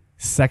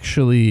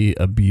sexually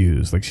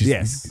abused. Like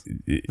she's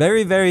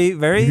very, very,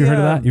 very. Have you heard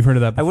of that? You've heard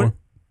of that before?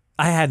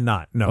 I had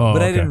not. No,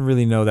 but I didn't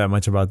really know that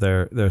much about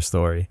their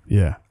story.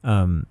 Yeah.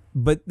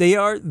 But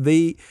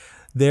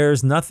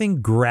there's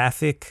nothing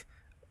graphic,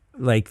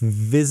 like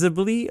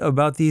visibly,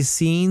 about these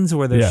scenes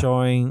where they're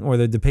showing or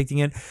they're depicting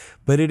it,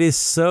 but it is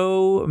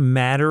so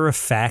matter of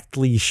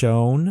factly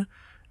shown.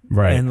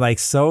 Right. And like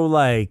so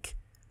like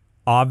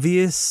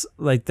obvious,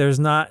 like there's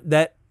not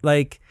that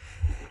like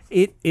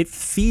it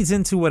feeds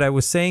into what I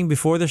was saying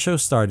before the show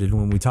started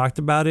when we talked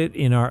about it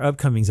in our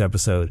upcomings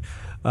episode.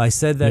 I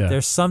said that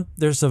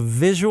there's a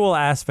visual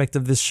aspect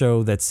of this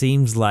show that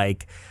seems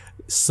like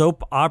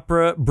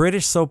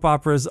British soap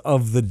operas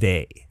of the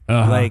day,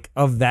 like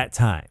of that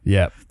time.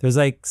 Yeah. There's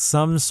like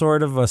some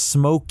sort of a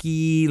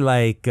smoky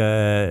like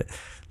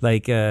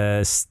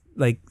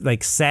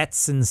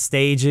sets and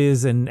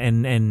stages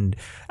and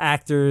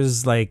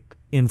actors like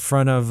in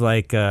front of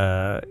like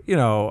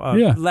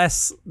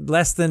less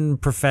than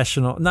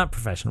professional, not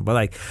professional, but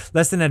like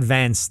less than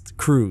advanced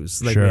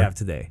crews like we have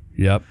today.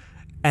 Yep.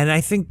 And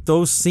I think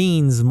those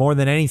scenes, more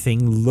than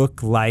anything,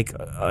 look like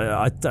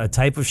a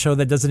type of show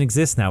that doesn't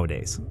exist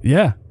nowadays.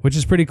 Yeah, which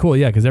is pretty cool.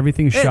 Yeah, because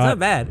everything's shot. It's not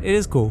bad. It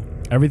is cool.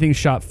 Everything's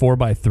shot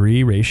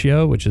 4:3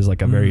 ratio, which is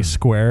like a very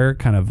square,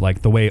 kind of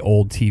like the way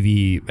all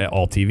TV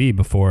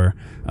before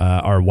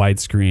our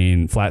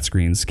widescreen flat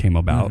screens came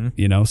about.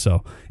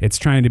 So it's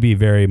trying to be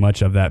very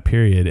much of that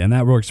period, and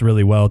that works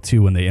really well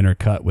too when they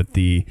intercut with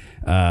the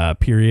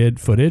period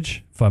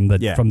footage from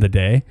the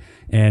day,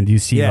 and you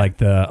see like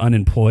the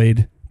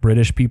unemployed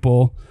British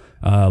people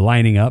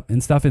lining up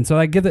and stuff, and so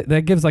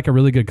that gives like a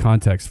really good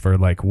context for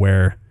like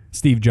where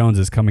Steve Jones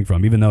is coming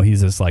from. Even though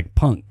he's this like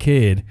punk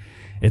kid,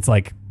 it's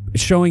like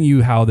showing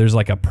you how there's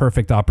like a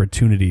perfect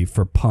opportunity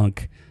for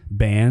punk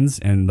bands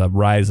and the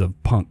rise of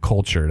punk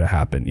culture to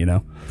happen, you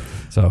know?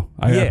 So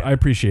I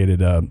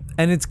appreciated and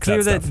it's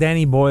clear that stuff.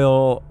 Danny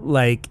Boyle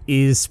like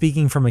is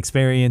speaking from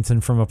experience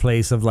and from a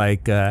place of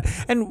like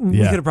and we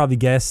Yeah. could have probably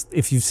guessed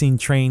if you've seen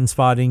Train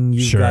Spotting,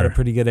 you've got a Sure.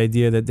 pretty good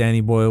idea that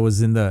Danny Boyle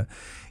was in the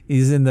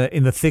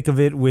thick of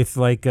it with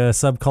like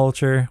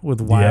subculture,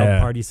 with wild Yeah.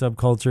 party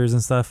subcultures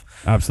and stuff.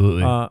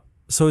 Absolutely.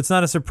 So it's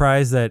not a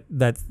surprise that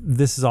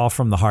this is all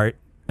from the heart,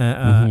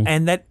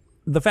 and that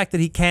the fact that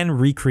he can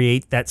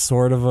recreate that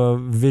sort of a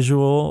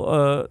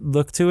visual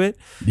look to it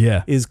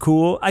yeah. is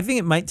cool. I think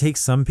it might take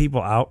some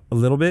people out a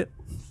little bit.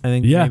 I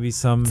think Yeah. maybe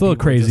some It's a little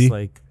people are just crazy.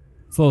 like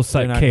It's a little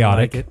they're not gonna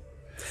chaotic. like it.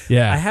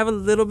 Yeah. I have a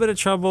little bit of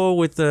trouble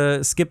with the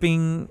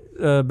skipping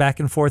back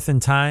and forth in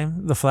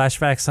time. The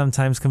flashbacks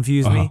sometimes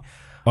confuse me.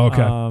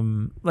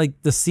 Okay.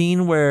 Like the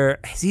scene where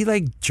is he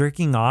like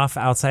jerking off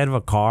outside of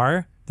a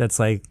car? That's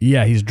like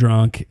Yeah, he's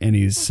drunk and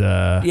he's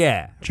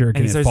yeah,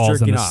 jerking and he and starts falls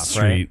in jerking the off,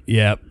 street. right?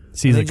 Yep.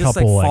 Sees And a then just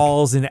couple like like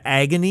falls in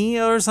agony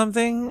or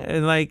something,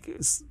 and like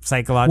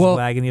psychological Well,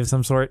 agony of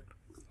some sort.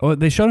 oh,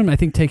 they showed him I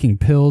think taking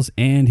pills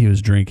and he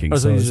was drinking. Oh,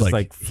 so so he's it's just, like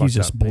like, he's fucked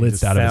just up. He blitzed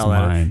just out of his fell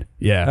out of- mind.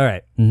 Yeah. All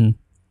right,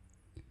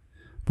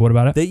 But what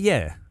about it?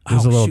 yeah, It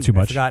was a little too I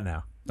much. forgot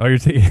now. Oh, you're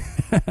thinking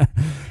because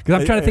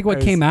I'm trying to think what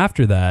came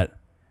after that.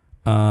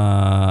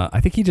 I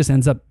think he just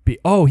ends up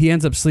he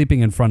ends up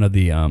sleeping in front of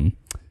the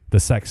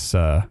sex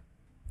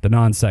the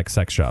non-sex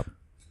sex shop.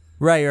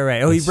 Right.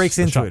 Oh, he breaks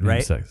The into shop it, named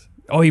right? Sex.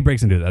 Oh, he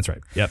breaks into it. That's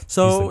right. Yep. He's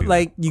So sleeping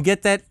like you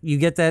get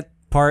that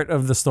part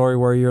of the story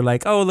where you're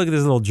like, oh, look at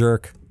this little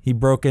jerk. He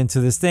broke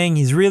into this thing.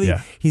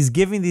 He's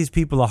giving these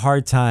people a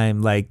hard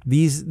time. Like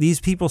these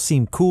people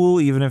seem cool,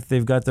 even if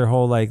they've got their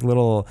whole like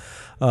little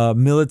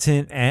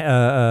militant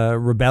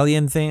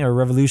rebellion thing or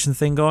revolution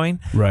thing going.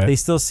 Right. They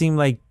still seem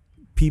like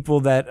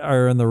people that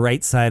are on the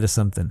right side of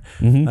something.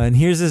 And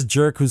here's this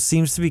jerk who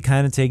seems to be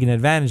kind of taking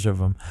advantage of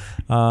him.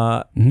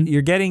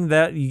 You're getting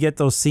that. You get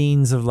those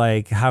scenes of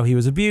like how he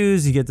was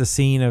abused. You get the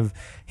scene of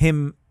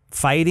him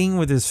fighting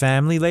with his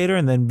family later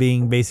and then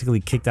being basically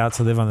kicked out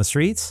to live on the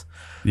streets.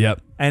 Yep.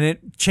 And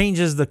it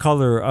changes the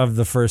color of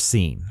the first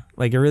scene.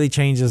 Like it really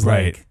changes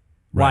Right. like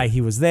why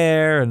he was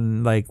there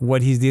and like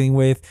what he's dealing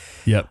with.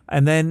 Yep.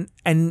 And then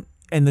and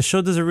the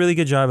show does a really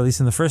good job, at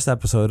least in the first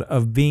episode,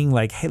 of being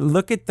like, hey,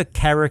 look at the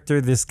character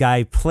this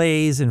guy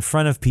plays in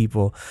front of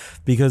people,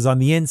 because on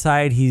the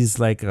inside he's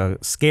like a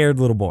scared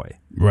little boy,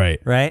 Right.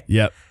 right?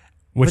 Yep.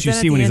 Which But you then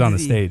at see the when he's end on of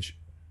the the- stage.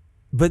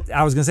 But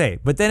I was gonna say,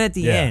 but then at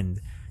the Yeah.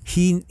 end,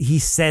 he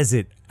says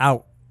it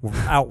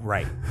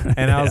outright,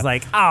 and I was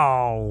like,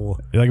 oh,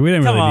 Like we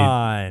didn't come really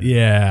on. need.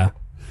 Yeah.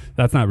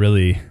 That's not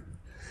really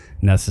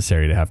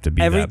necessary to have to be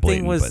that Everything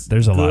blatant, was but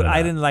there's a lot good. of that.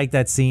 I didn't like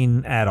that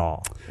scene at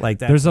all. Like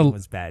that There's a- scene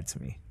was bad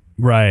to me.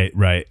 Right.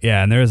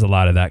 Yeah, and there is a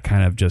lot of that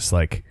kind of just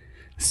like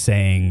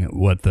saying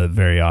what the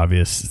very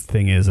obvious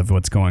thing is of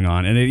what's going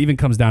on, and it even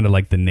comes down to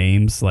like the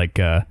names, like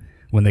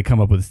when they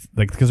come up with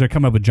like because they're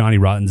coming up with Johnny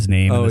Rotten's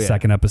name in the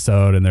second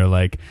episode, and they're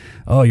like,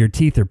 "Oh, your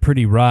teeth are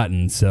pretty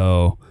rotten,"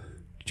 so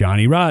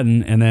Johnny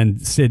Rotten, and then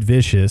Sid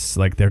Vicious,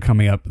 like they're trying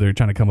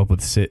to come up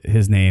with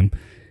his name,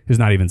 who's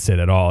not even Sid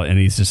at all, and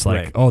he's just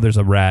like, Right. "Oh, there's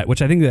a rat,"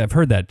 which I think that I've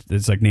heard that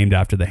it's like named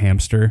after the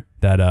hamster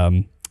that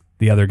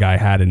the other guy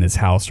had in his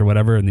house or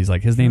whatever, and he's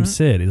like, his name's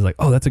Sid. He's like,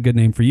 oh, that's a good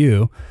name for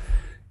you.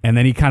 And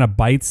then he kind of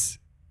bites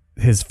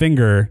his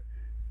finger,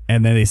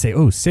 and then they say,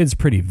 oh, Sid's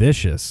pretty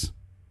vicious.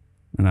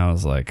 And I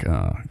was like,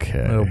 oh,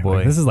 okay. Oh, boy.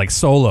 Like, this is like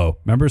Solo.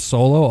 Remember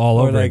Solo all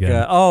Or over like,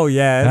 again? oh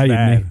yeah, How it's you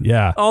bad.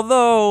 yeah.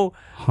 Although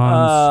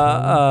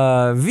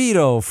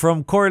Vito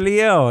from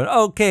Corleone,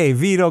 okay,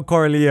 Vito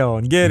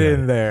Corleone, get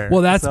in there.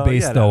 Well, that's So,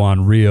 based yeah, though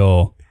on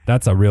real.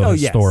 That's a real Oh,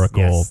 yes,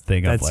 historical yes,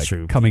 thing of that's like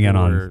true. coming in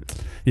People on. were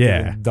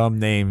Yeah. giving dumb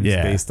names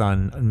Yeah. based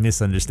on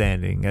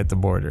misunderstanding at the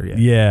border. Yeah.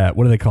 Yeah.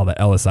 What do they call that?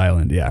 Ellis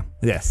Island. Yeah.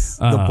 Yes,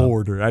 the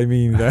border. I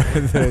mean,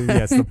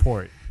 yes, the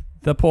port.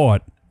 The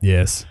port.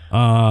 Yes.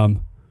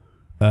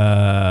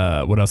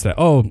 What else did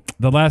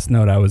the last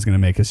note I was going to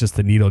make is just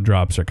the needle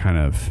drops are kind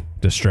of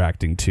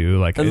distracting too.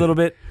 Like A little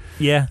bit.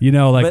 Yeah. You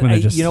know, like But when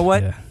it just. you know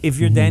what? Yeah. If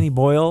you're Danny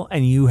Boyle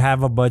and you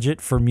have a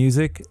budget for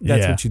music,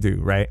 that's Yeah. what you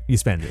do, right? You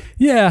spend it.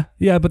 Yeah.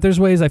 But there's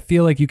ways I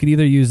feel like you could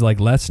either use like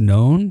less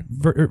known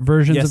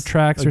versions Yes, of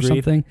tracks or agreed.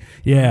 something.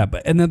 Yeah.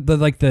 But, and then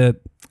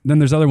then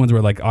there's other ones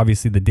where like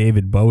obviously the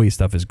David Bowie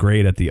stuff is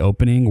great at the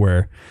opening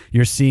where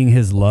you're seeing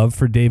his love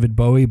for David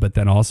Bowie, but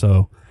then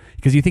also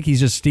because you think he's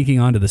just sneaking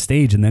onto the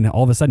stage and then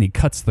all of a sudden he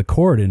cuts the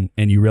cord and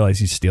you realize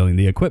he's stealing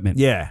the equipment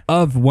Yeah.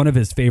 of one of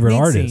his favorite Neat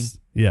artists. scene.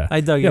 Yeah.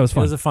 I dug it. Yeah, it was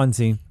fun. It was a fun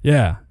scene.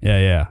 Yeah.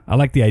 I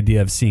like the idea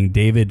of seeing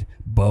David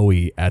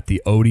Bowie at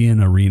the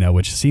Odeon Arena,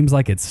 which seems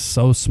like it's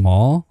so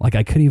small. Like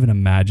I couldn't even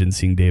imagine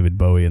seeing David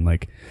Bowie in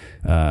like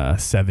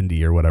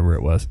 70 or whatever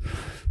it was.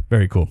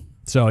 Very cool.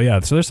 So yeah,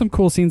 so there's some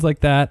cool scenes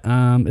like that.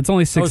 It's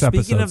only 6 speaking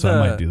episodes, of so I the-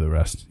 might do the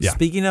rest. Yeah.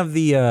 Speaking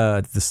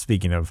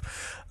of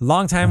a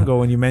long time ago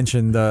when you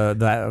mentioned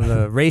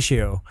the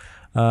ratio,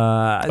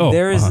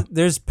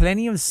 There's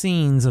plenty of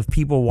scenes of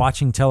people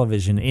watching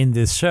television in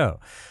this show.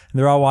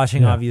 They're all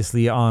watching,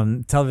 obviously,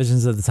 on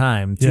televisions at the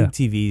time, tube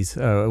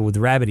TVs with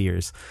rabbit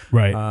ears.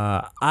 Right.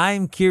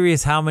 I'm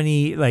curious how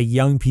many like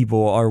young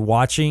people are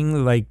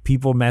watching like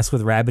people mess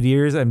with rabbit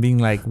ears and being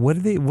like,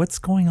 what's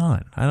going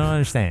on? I don't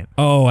understand.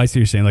 Oh, I see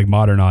what you're saying. Like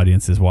modern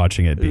audiences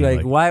watching it, being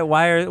like,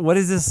 what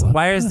is this?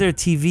 Why is there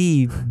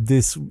TV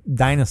this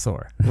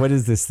dinosaur? What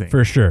is this thing?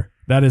 For sure,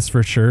 that is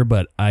for sure.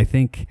 But I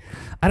think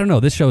I don't know.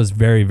 This show is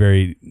very,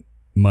 very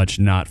much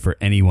not for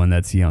anyone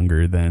that's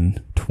younger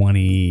than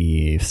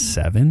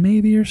 27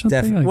 maybe or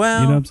something. Like,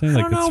 well, you know what I'm saying?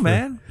 I don't know,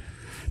 man.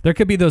 There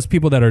could be those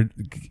people that are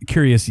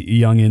curious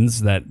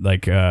youngins that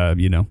like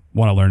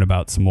want to learn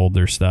about some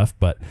older stuff,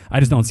 but I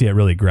just don't see it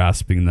really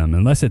grasping them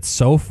unless it's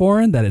so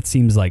foreign that it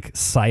seems like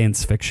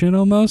science fiction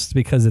almost,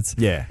 because it's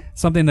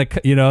something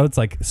that it's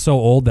like so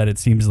old that it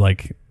seems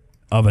like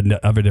of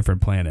a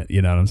different planet.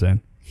 You know what I'm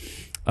saying?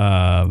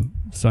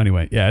 So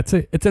anyway, it's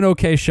an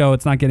okay show.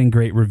 It's not getting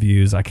great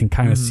reviews. I can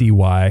kind of see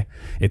why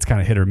it's kind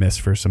of hit or miss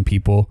for some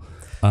people.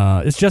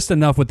 It's just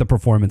enough with the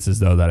performances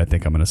though that I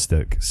think I'm gonna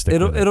stick with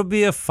it. It'll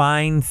be a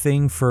fine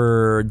thing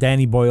for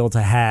Danny Boyle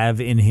to have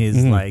in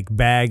his like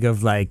bag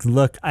of like,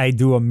 look, I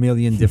do a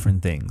million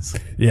different things.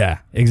 Yeah,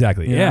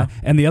 exactly. Yeah.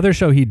 And the other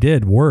show he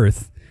did,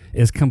 Worth,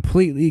 is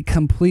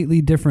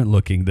completely different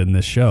looking than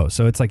this show.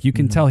 So it's like you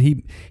can tell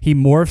he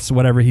morphs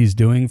whatever he's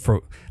doing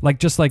for like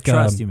just like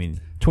Trust, you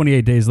mean?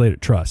 28 Days Later.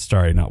 Trust,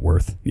 sorry, not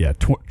Worth. Yeah,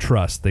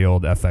 Trust, the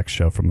old FX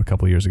show from a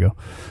couple years ago.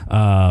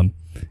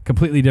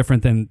 Completely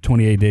different than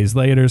 28 Days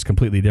Later. Is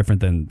completely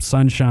different than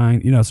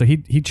Sunshine. So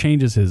he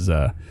changes his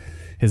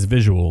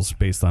visuals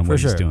based on what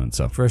he's doing.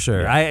 So for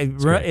sure,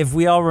 if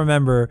we all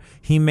remember,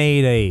 he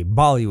made a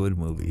Bollywood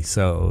movie.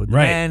 So the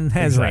man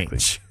has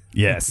range.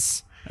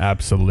 Yes,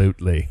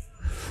 absolutely.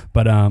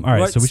 But all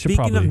right, so we should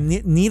probably speaking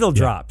of needle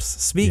drops.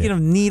 Speaking of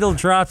needle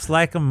drops,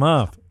 like 'em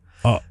up.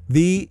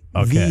 The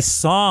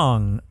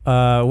song,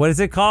 what is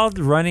it called?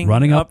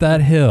 Running Up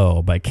That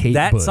Hill by Kate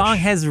Bush. That song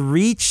has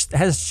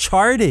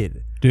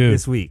charted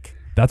this week.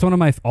 That's one of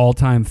my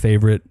all-time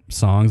favorite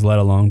songs, let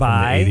alone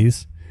from the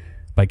 80s,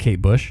 by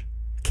Kate Bush.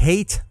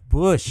 Kate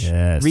Bush,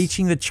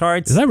 reaching the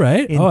charts. Is that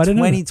right? In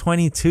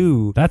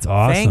 2022. That's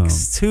awesome.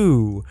 Thanks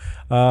to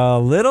a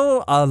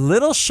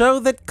little show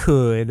that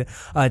could,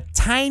 a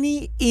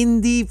tiny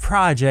indie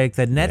project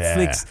that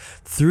Netflix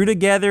threw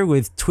together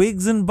with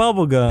twigs and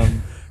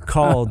bubblegum.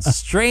 Called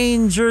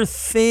Stranger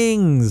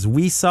Things.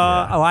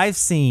 I've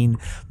seen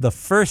the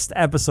first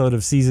episode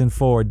of season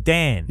 4.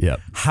 Dan,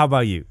 how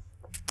about you?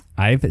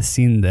 I've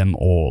seen them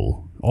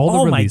all the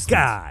release. Oh my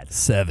God.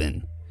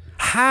 7.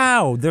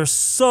 How? They're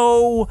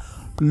so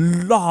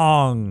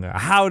long.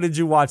 How did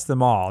you watch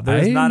them all?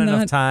 There's not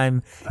enough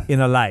time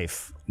in a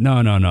life.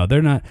 No,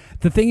 they're not.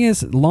 The thing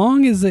is,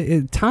 long is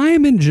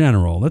time in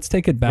general. Let's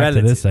take it back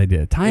to this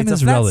idea. Time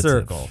is relative. It's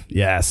a flat circle.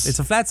 Yes. It's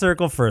a flat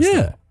circle first.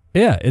 Yeah.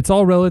 Yeah, it's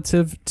all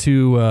relative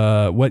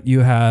to what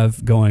you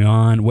have going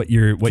on, what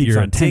your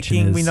intention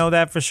ticking, is. We know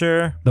that for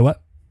sure. The what?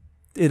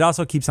 It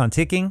also keeps on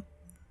ticking.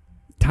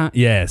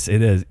 Yes,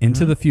 it is.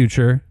 Into the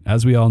future,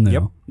 as we all know.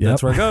 Yep.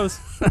 That's where it goes.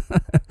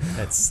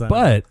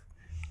 But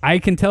I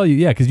can tell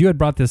you, because you had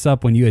brought this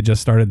up when you had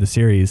just started the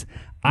series.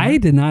 I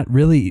did not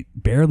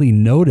barely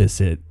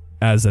notice it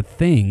as a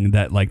thing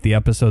that like the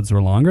episodes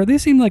were longer. They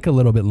seem like a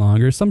little bit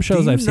longer. Some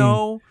shows I've seen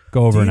go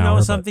over an hour. Do you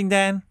know something,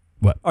 Dan?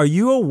 What? Are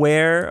you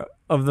aware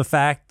of the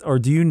fact, or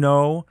do you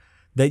know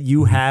that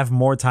you have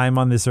more time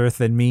on this earth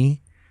than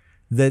me?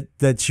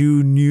 That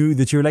you knew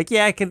that you're like,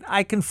 I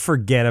can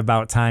forget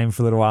about time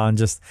for a little while and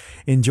just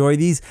enjoy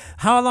these.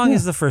 How long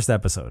is the first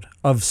episode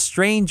of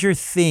Stranger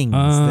Things,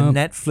 the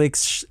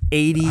Netflix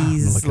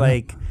 80s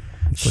like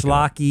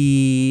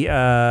schlocky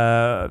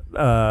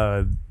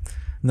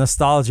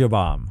nostalgia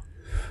bomb?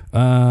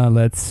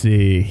 Let's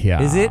see.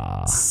 Yeah. Is it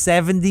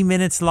 70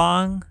 minutes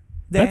long?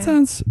 Dan?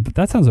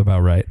 That sounds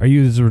about right. Are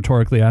you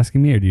rhetorically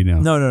asking me, or do you know?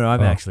 No.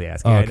 I'm actually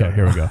asking. Okay,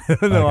 here we go. I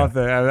don't know off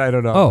the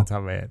top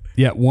of my head.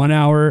 Yeah, 1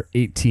 hour,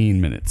 18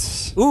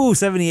 minutes. Ooh,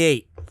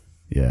 78.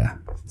 Yeah,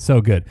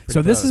 so good. Pretty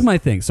so this close. is my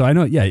thing. So I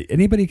know,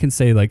 anybody can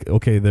say like,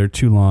 okay, they're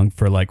too long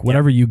for like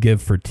whatever you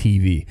give for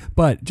TV.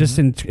 But just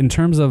in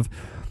terms of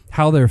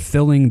how they're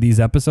filling these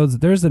episodes,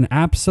 there's an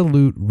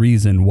absolute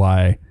reason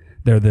why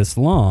they're this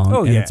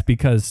long. It's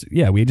because,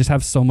 we just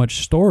have so much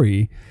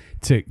story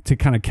to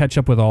kind of catch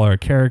up with all our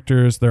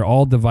characters. They're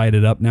all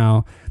divided up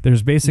now.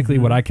 There's basically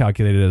what I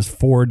calculated as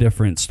 4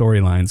 different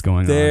storylines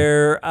going on.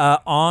 They're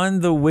on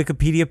the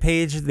Wikipedia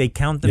page. They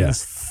count them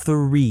as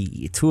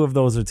 3. 2 of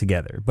those are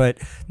together. But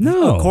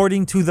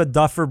according to the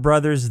Duffer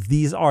Brothers,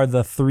 these are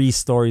the 3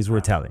 stories we're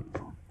telling.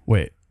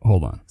 Wait,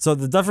 hold on. So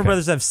the Duffer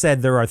Brothers have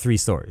said there are 3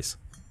 stories.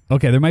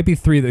 Okay, there might be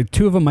 3.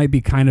 2 of them might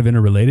be kind of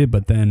interrelated,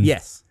 but then...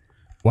 Yes.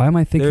 Why am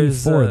I thinking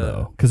 4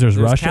 though? Because there's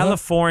Russia?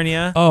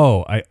 California.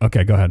 Oh,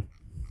 okay, go ahead.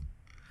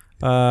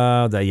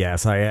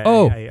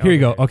 Sorry. Here you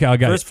go. Okay, I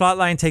got First it. plot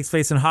line takes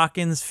place in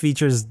Hawkins,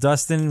 features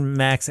Dustin,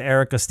 Max,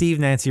 Erica, Steve,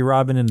 Nancy,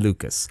 Robin, and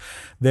Lucas.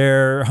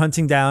 They're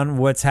hunting down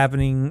what's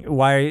happening,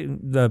 why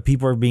the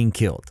people are being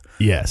killed.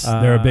 Yes,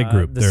 they're a big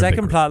group. The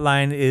second plot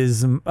line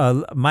is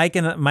Mike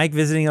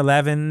visiting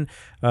 11.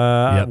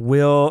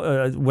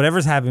 Will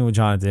whatever's happening with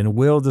Jonathan.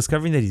 Will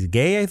discovering that he's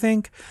gay. I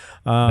think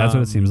That's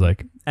what it seems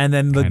like. And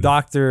then the Kinda.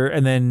 doctor,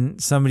 and then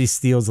somebody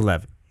steals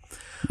 11.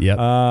 Yep.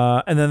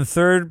 And then the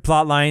third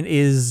plot line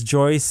is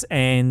Joyce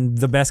and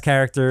the best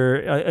character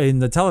in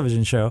the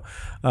television show,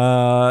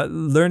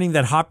 learning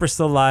that Hopper's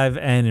still alive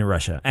and in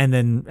Russia, and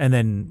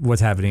then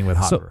what's happening with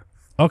Hopper.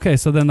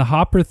 So then the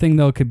Hopper thing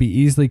though could be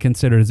easily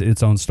considered as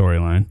its own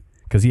storyline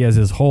because he has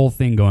his whole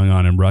thing going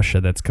on in Russia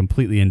that's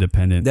completely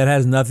independent. That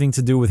has nothing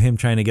to do with him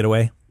trying to get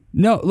away.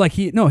 No,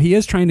 he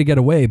is trying to get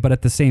away, but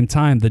at the same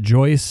time, the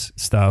Joyce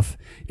stuff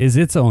is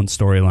its own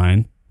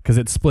storyline because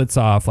it splits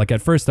off. Like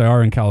at first they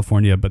are in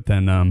California, but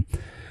then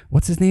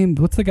what's his name?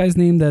 What's the guy's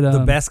name that The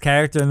best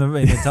character in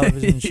the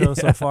television show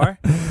so far.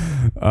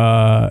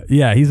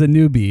 He's a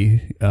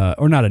newbie,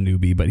 or not a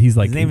newbie, but he's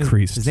like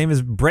increased. His name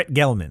is Brett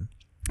Gelman.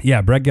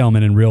 Yeah, Brett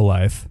Gelman in real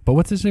life. But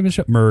what's his name in the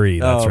show? Murray.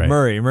 That's right.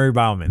 Murray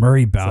Bauman.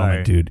 Murray Bauman,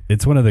 Sorry. dude.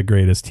 It's one of the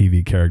greatest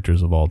TV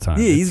characters of all time.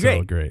 Yeah, he's so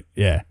great. great.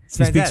 Yeah. It's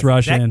He speaks fantastic.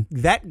 Russian.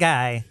 That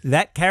guy,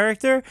 that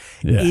character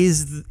Yeah.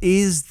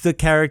 is the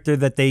character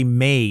that they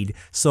made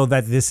so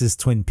that this is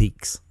Twin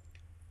Peaks.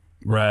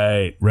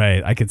 Right.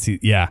 I could see.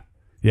 Yeah.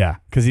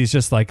 Because he's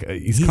just like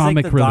he's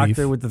comic like the relief.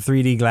 doctor with the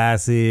 3D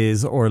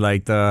glasses, or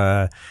like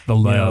the the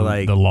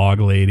log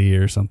lady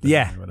or something.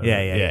 Yeah. or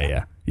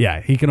whatever.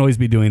 Yeah. He can always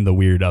be doing the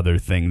weird other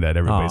thing that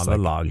everybody's the like.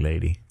 log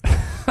lady.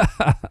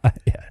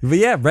 But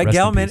yeah, Brett Rest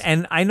in Gelman, peace.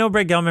 and I know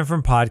Brett Gelman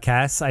from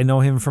podcasts. I know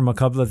him from a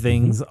couple of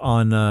things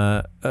on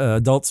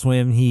Adult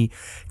Swim. He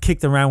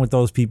kicked around with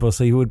those people,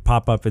 so he would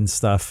pop up and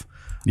stuff.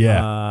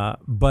 Yeah.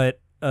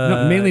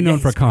 Mainly known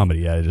for comedy.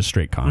 Yeah, just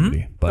straight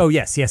comedy. But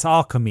yes,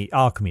 all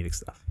comedic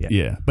stuff.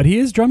 Yeah. But he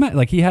is dramatic.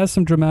 Like he has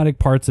some dramatic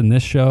parts in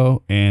this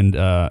show, and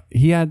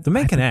he had The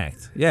man can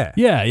act. Yeah.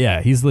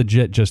 Yeah, he's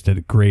legit just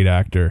a great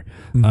actor.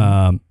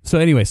 So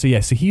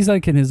he's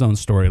like in his own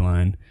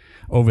storyline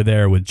over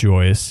there with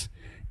Joyce,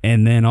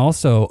 and then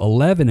also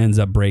 11 ends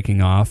up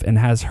breaking off and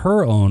has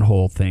her own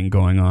whole thing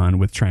going on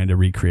with trying to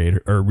recreate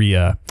or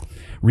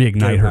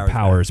reignite her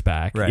powers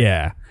back. Right.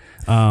 Yeah.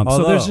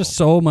 So there's just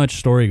so much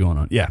story going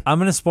on. Yeah. I'm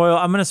gonna spoil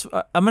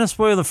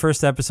the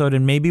first episode,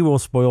 and maybe we'll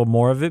spoil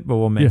more of it, but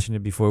we'll mention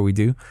it before we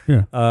do.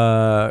 Yeah.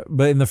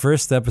 But in the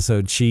first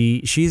episode,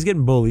 she's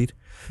getting bullied.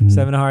 She's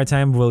having a hard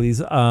time with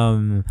bullies.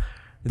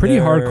 Pretty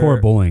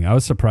hardcore bullying. I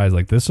was surprised.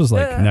 Like this was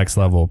like next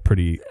level,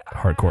 pretty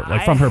hardcore.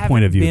 Like from her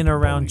point of view. Been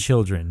around bullying.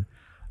 children.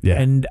 Yeah.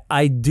 And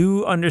I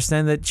do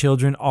understand that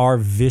children are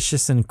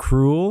vicious and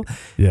cruel.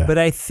 Yeah. But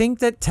I think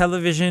that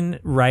television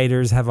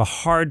writers have a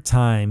hard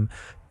time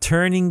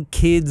turning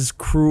kids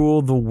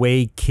cruel the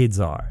way kids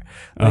are.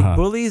 Like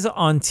bullies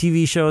on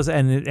TV shows,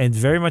 and it's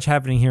very much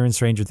happening here in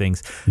Stranger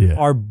Things,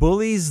 are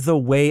bullies the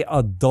way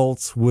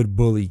adults would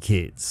bully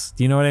kids.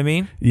 Do you know what I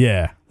mean?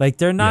 Yeah. Like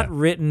they're not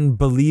written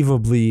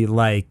believably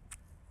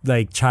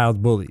like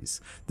child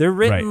bullies. They're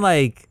written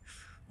like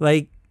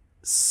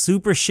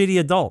super shitty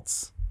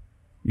adults.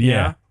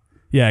 Yeah.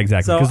 Yeah,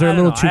 exactly. So Because they're a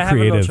little too I have a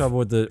little creative. trouble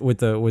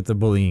with the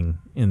bullying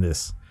in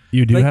this.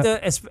 You do Like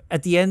have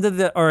at the end of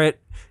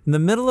in the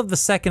middle of the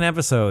second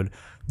episode,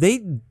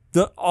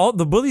 all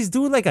the bullies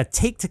do like a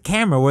take to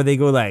camera where they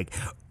go like,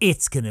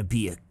 "It's gonna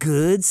be a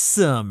good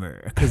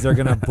summer," because they're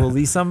gonna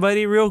bully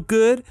somebody real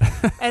good,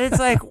 and it's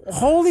like,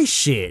 holy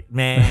shit,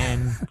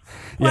 man.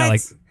 Yeah, What?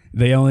 like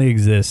they only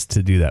exist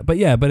to do that. But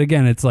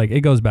again, it's like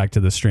it goes back to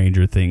the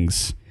Stranger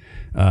Things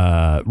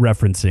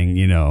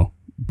referencing,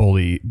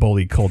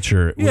 bully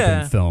culture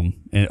within film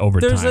and over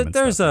time.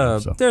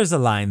 There's a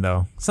line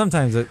though.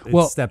 Sometimes it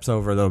steps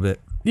over a little bit.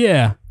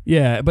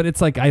 Yeah, but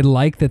it's like I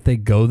like that they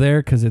go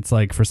there because it's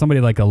like for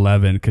somebody like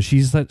 11, because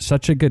she's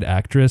such a good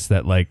actress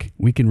that like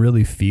we can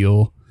really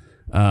feel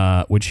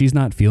when she's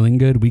not feeling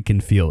good, we can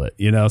feel it,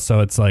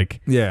 So it's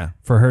like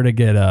for her to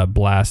get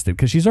blasted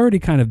because she's already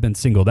kind of been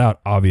singled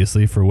out,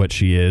 obviously, for what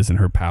she is and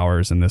her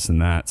powers and this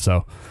and that.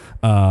 So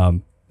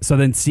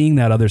then seeing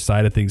that other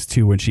side of things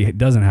too, when she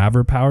doesn't have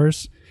her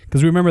powers,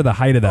 because remember the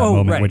height of that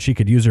moment when she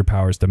could use her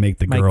powers to make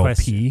the girl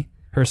pee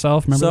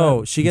herself. Remember So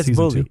that? she In gets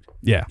season bullied. 2?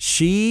 Yeah.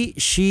 She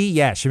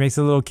makes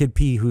a little kid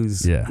pee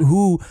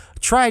who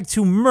tried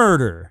to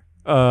murder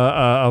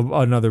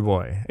another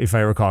boy, if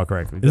I recall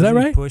correctly. Is that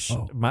Doesn't he right? push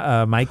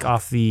Mike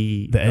off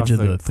the edge of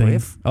the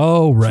cliff? thing.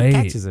 Oh, right.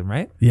 She catches him,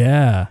 right?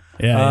 Yeah.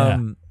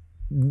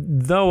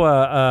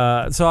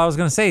 Though, so I was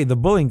gonna say the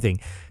bullying thing.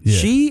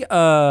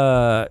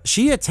 Yeah.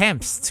 She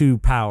attempts to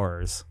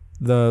powers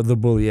the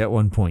bully at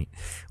one point.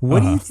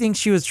 What do you think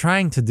she was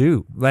trying to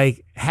do?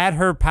 Like, had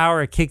her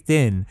power kicked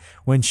in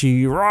when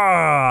she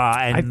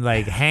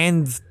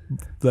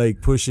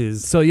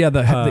pushes? So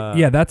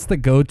that's the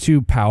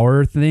go-to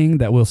power thing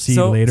that we'll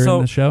see later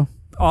in the show.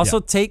 Also,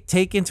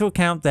 take into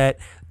account that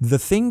the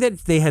thing that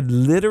they had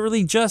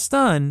literally just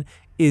done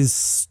is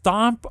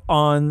stomp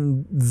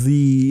on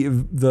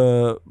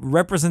the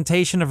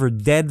representation of her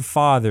dead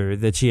father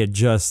that she had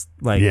just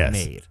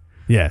made.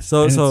 Yes.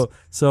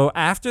 So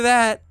after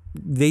that,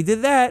 they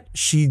did that.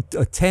 She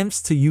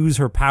attempts to use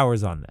her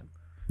powers on them.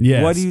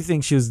 Yes. What do you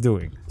think she was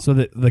doing? So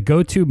the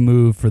go-to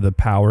move for the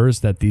powers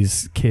that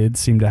these kids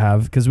seem to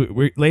have, because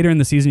we later in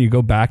the season you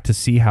go back to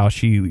see how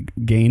she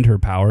gained her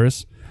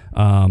powers.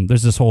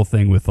 There's this whole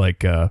thing with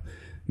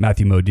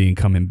Matthew Modine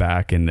coming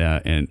back and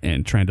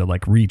trying to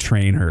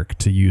retrain her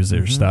to use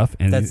their stuff.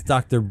 And that's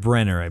Dr.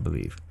 Brenner, I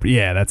believe.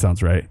 Yeah, that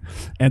sounds right.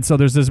 And so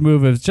there's this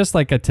move. It's just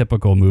like a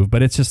typical move,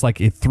 but it's just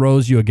it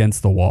throws you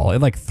against the wall.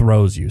 It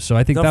throws you. So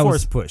I think that force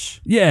was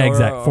push. Yeah,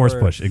 exactly. Force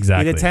push.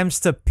 Exactly. It attempts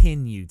to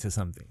pin you to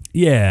something.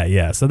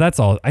 Yeah. So that's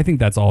all. I think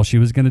that's all she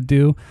was gonna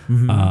do.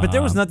 But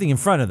there was nothing in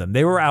front of them.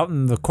 They were out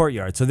in the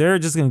courtyard, so they're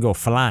just gonna go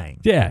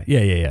flying. Yeah.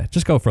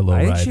 Just go for a little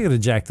I ride. think she could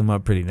have jacked them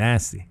up pretty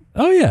nasty.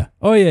 Oh yeah.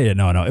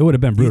 No. It would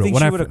have been brutal. You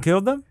think she would have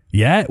killed them?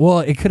 Yeah. Well,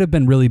 it could have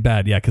been really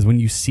bad. Yeah, because when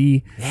you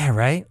see. Yeah.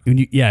 Right.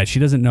 She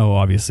doesn't know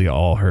obviously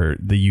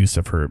the use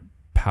of her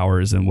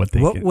powers and what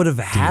would have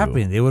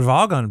happened? It would have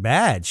all gone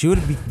bad. She would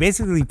have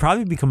basically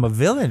probably become a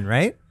villain,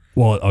 right?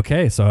 Well,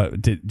 okay. So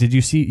did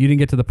you see? You didn't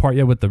get to the part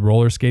yet with the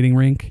roller skating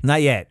rink?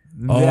 Not yet.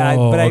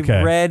 Oh, but okay.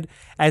 I read,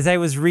 as I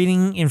was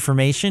reading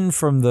information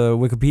from the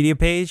Wikipedia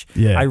page,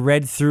 I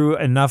read through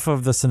enough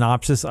of the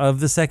synopsis of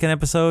the second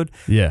episode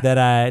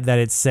that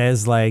it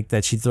says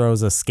that she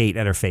throws a skate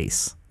at her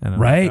face.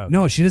 Right?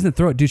 No, she doesn't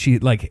throw it. Dude, she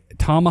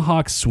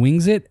tomahawk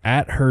swings it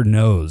at her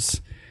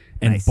nose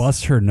and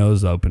busts her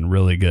nose open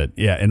really good.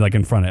 Yeah, and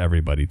in front of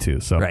everybody too.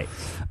 So right.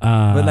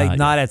 But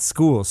not at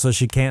school, so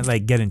she can't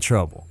get in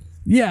trouble.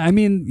 Yeah, I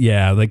mean,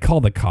 they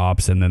call the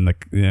cops, and then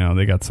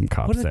they got some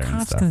cops there. What are the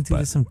cops going to do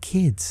to some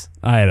kids?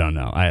 I don't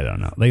know.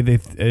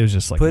 It was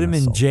just put them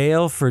in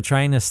jail for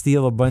trying to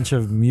steal a bunch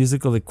of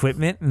musical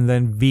equipment and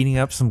then beating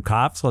up some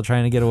cops while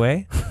trying to get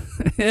away.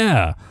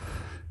 Yeah,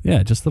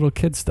 just little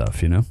kid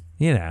stuff, No,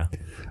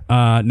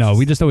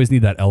 we just always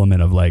need that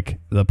element of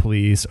the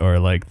police or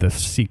the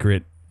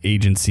secret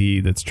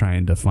agency that's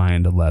trying to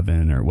find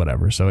 11 or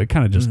whatever. So it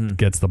kind of just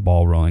gets the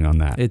ball rolling on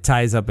that. It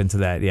ties up into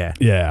that. Yeah.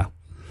 Yeah.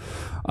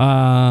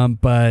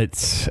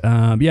 Based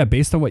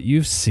on what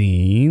you've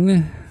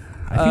seen,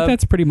 I think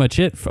that's pretty much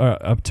it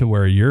up to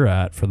where you're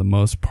at for the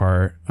most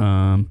part.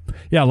 A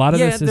lot of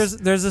this is...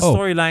 there's the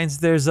storylines.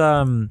 There's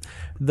I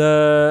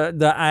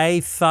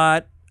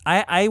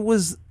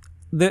was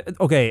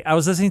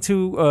listening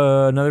to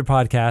another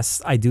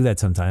podcast. I do that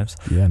sometimes.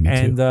 Yeah, me too.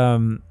 And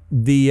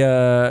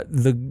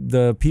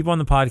the people on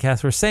the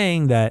podcast were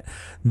saying that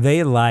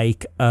they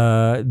like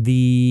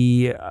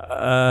the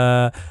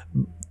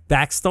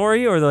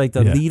backstory or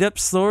lead up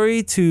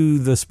story to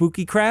the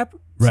spooky crap.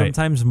 Right.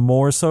 Sometimes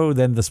more so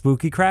than the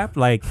spooky crap.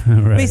 Right.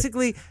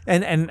 Basically,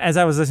 and as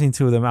I was listening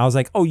to them, I was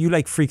like, "Oh, you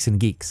like freaks and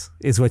geeks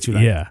is what you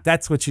like. Yeah,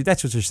 that's what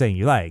you're saying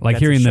you like. Like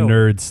that's hearing the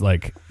nerds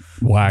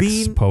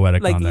wax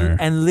poetic on there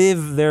and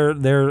live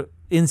their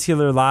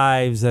insular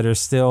lives that are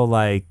still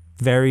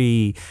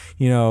very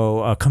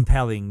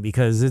compelling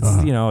because it's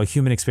a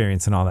human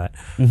experience and all that.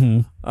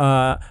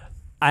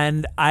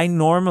 And I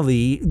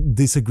normally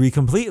disagree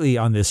completely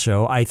on this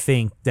show. I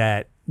think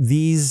that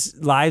these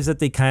lives that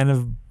they kind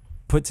of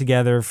put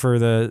together for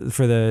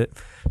the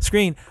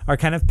screen are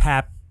kind of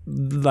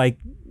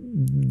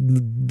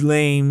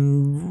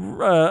lame.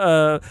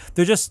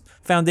 They're just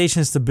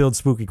foundations to build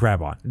spooky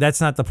crap on. That's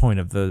not the point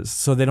of those.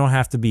 So they don't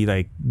have to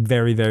be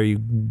very, very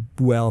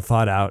well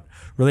thought out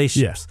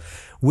relationships.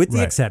 With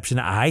the exception,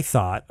 I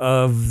thought,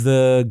 of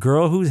the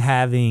girl who's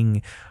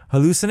having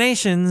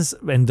hallucinations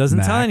and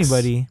doesn't tell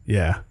anybody.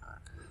 Yeah.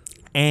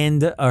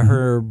 And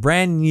her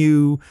brand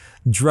new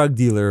drug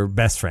dealer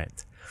best friend.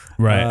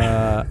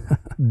 Right.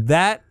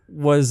 That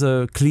was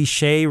a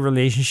cliche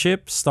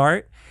relationship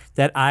start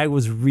that I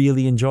was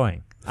really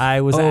enjoying.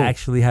 I was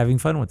actually having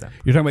fun with them.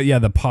 You're talking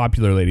about, the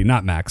popular lady,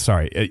 not Max.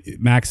 Sorry.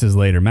 Max is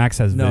later. Max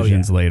has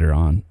visions later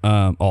on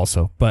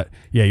also. But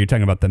yeah, you're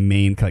talking about the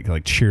main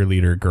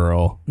cheerleader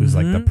girl who's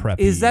the preppy.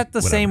 Is that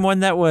the same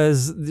one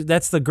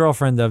that's the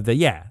girlfriend of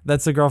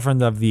that's the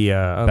girlfriend of the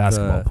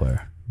basketball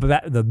player.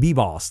 The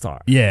b-ball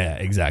star. Yeah,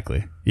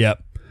 exactly.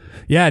 Yep.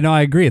 Yeah, no,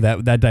 I agree.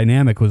 That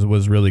dynamic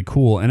was really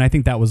cool. And I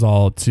think that was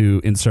all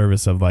in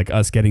service of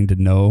us getting to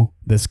know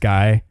this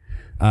guy.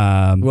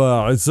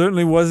 Well, it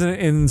certainly wasn't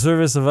in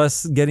service of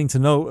us getting to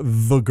know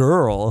the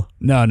girl.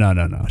 No.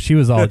 She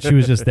was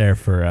just there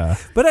for.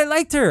 But I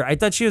liked her. I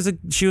thought she was a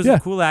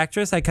cool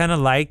actress. I kind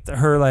of liked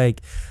her.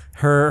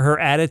 Her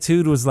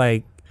attitude was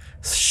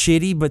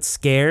shitty but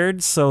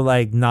scared. So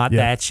not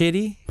that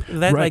shitty.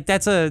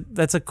 That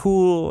that's a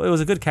cool. It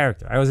was a good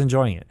character. I was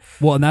enjoying it.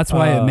 Well, and that's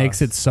why it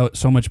makes it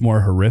so much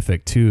more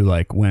horrific too.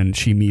 When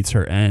she meets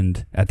her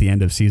end at the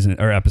end of season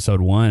or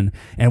episode 1,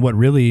 and what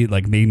really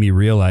made me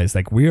realize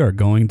we are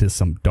going to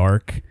some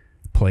dark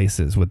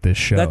places with this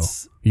show.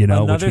 That's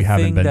which we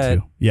haven't been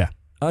to. Yeah.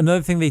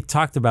 Another thing they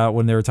talked about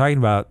when they were talking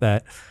about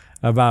that,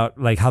 about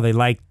how they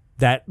liked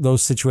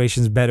those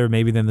situations better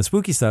maybe than the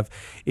spooky stuff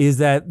is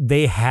that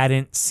they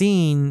hadn't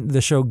seen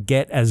the show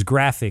get as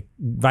graphic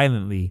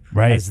violently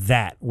Right. as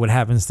what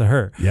happens to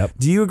her. Yep.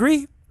 Do you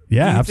agree?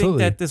 Yeah, Do you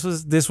absolutely. think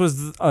that this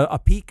was a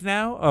peak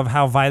now of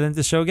how violent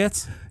the show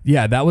gets?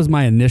 Yeah, that was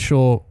my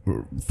initial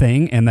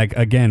thing, and like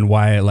again,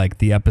 why like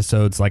the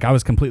episodes, like I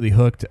was completely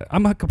hooked.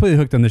 I'm completely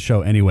hooked on the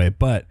show anyway,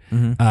 but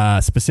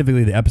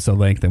specifically the episode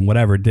length and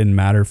whatever didn't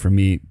matter for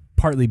me.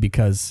 Partly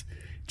because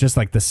just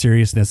like the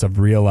seriousness of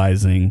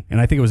realizing,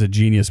 and I think it was a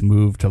genius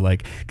move to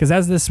like, because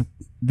as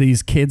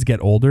these kids get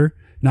older,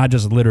 not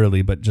just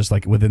literally, but just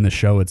like within the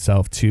show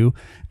itself too,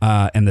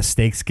 and the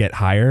stakes get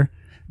higher.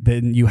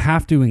 Then you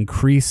have to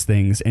increase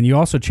things, and you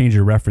also change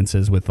your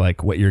references with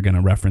like what you're going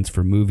to reference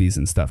for movies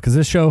and stuff. Because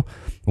this show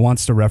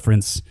wants to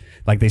reference,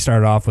 like they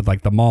started off with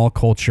like the mall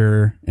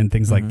culture and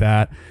things like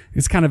that.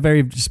 It's kind of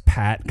very just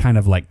pat, kind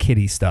of like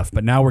kiddie stuff.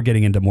 But now we're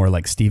getting into more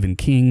like Stephen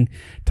King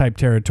type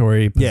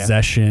territory,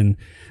 possession,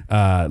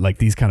 like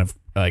these kind of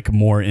like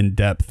more in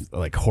depth,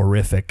 like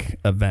horrific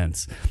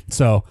events.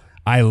 So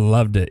I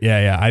loved it.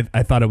 Yeah.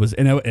 I thought it was,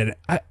 and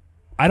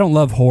I don't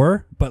love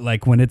horror, but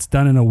like when it's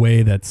done in a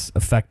way that's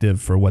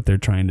effective for what they're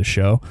trying to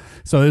show.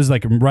 So it was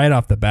like right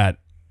off the bat,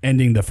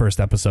 ending the first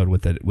episode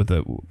with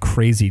a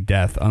crazy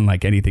death,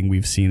 unlike anything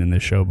we've seen in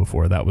this show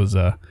before. That was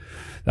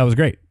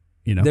great.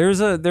 You know, there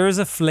is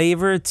a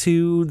flavor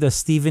to the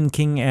Stephen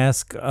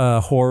King-esque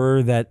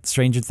horror that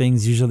Stranger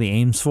Things usually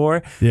aims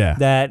for. Yeah.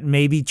 That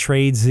maybe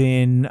trades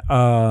in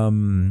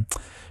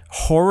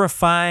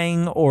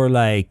horrifying or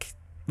like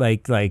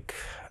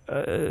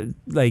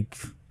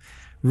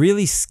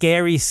really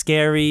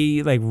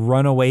scary, like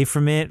run away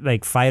from it,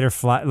 like fight or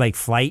flight, like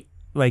flight,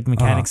 like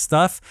mechanic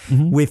stuff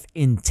with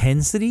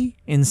intensity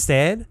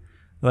instead.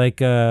 Like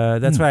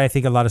that's why I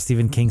think a lot of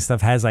Stephen King stuff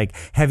has like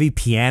heavy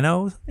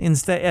piano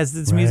instead as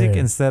its music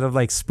instead of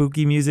like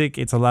spooky music.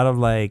 It's a lot of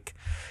like,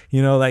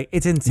 you know, like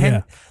it's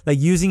like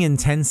using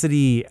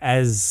intensity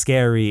as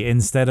scary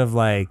instead of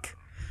like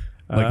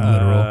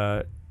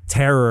literal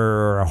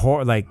terror or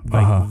horror, like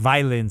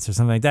violence or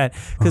something like that.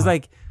 Because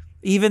like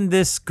even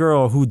this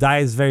girl who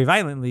dies very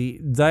violently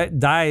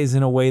dies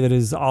in a way that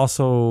is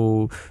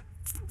also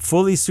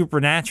fully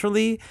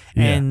supernaturally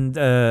and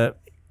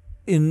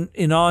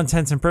in all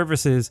intents and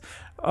purposes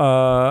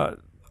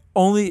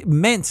only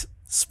meant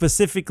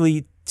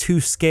specifically to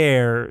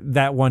scare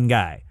that one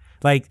guy.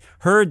 Like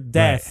her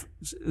death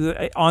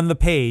on the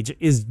page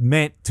is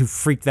meant to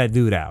freak that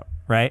dude out,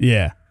 right?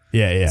 Yeah.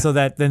 So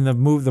that then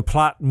the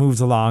plot moves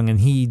along and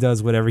he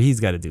does whatever he's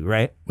got to do,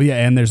 right? Well,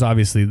 yeah, and there's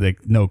obviously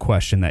like no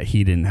question that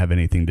he didn't have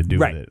anything to do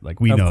with it. Like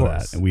we know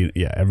course. that, and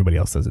everybody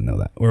else doesn't know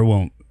that or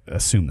won't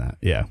assume that.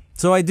 Yeah.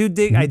 So I do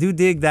dig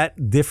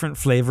that different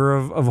flavor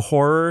of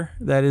horror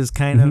that is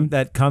kind of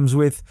that comes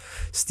with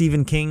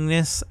Stephen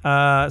Kingness.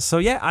 So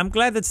yeah, I'm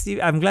glad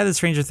that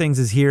Stranger Things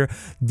is here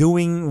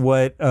doing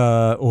what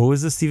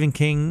was the Stephen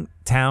King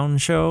Town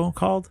show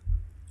called?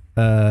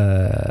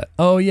 Castle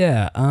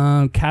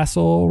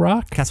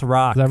Rock. Castle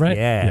Rock. Is that right?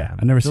 Yeah.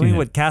 I've never seen doing it.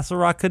 what Castle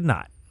Rock could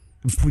not.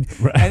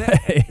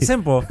 Right.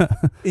 Simple.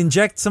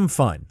 Inject some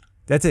fun.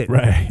 That's it.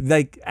 Right.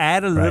 Like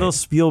add a little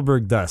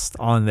Spielberg dust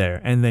on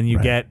there, and then you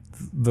get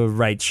the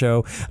right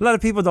show. A lot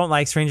of people don't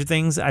like Stranger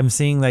Things. I'm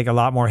seeing like a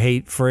lot more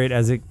hate for it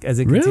as it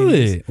continues.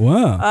 Really?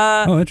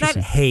 Wow.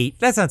 Interesting. Not hate.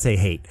 Let's not say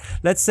hate.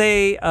 Let's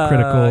say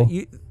critical.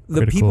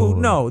 The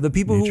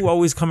people who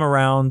always come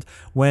around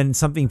when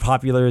something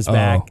popular is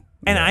back.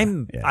 And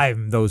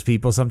I'm those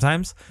people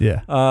sometimes.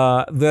 Yeah.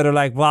 That are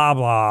like blah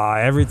blah.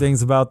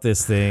 Everything's about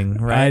this thing,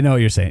 right? I know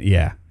what you're saying.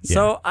 Yeah.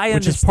 So I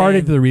Which is part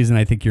of the reason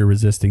I think you're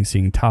resisting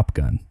seeing Top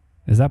Gun.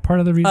 Is that part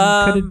of the reason?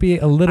 Could it be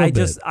a little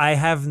bit?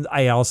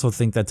 I also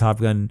think that Top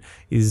Gun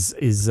is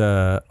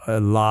a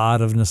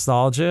lot of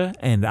nostalgia,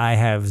 and I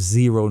have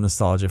zero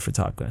nostalgia for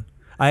Top Gun.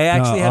 I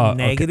actually have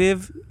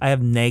negative. Okay. I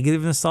have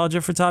negative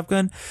nostalgia for Top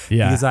Gun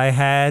because I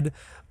had.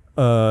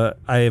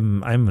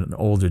 I'm an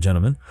older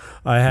gentleman.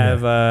 I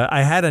had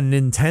a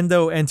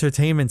Nintendo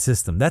Entertainment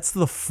System. That's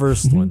the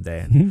first one,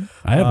 Dan.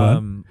 I had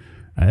one.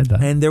 I had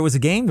that. And there was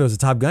a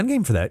Top Gun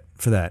game for that.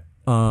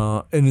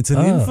 And it's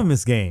an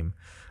infamous game.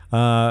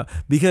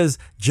 Because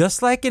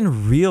just like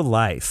in real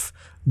life,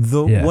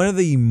 one of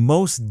the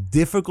most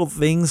difficult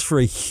things for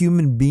a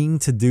human being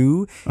to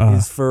do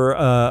is for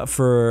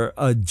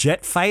a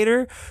jet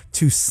fighter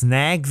to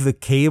snag the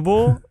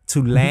cable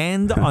to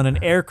land on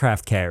an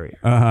aircraft carrier.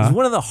 It's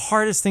one of the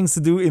hardest things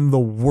to do in the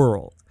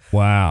world.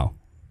 Wow.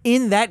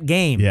 In that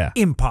game,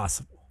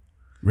 impossible.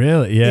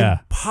 Really? Yeah.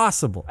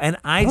 Impossible. And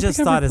I just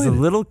thought as a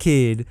little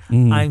kid,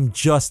 I'm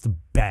just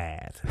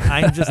bad.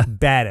 I'm just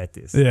bad at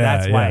this.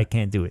 That's why I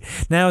can't do it.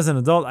 Now as an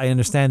adult, I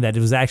understand that it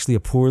was actually a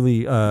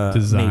poorly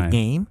made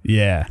game.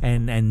 Yeah.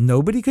 And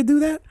nobody could do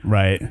that.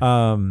 Right.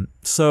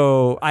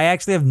 So I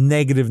actually have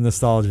negative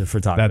nostalgia for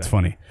Top Gun. That's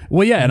funny.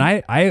 Well, yeah, and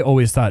I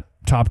always thought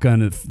Top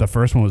Gun, the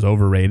first one, was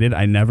overrated.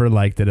 I never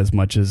liked it as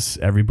much as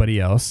everybody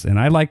else. And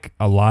I like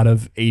a lot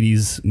of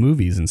 80s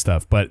movies and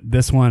stuff. But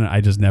this one,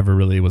 I just never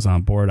really was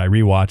on board. I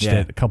rewatched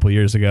it a couple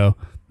years ago.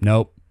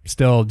 Nope.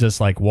 Still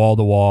just like wall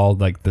to wall,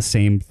 like the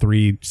same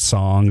 3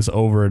 songs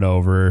over and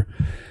over.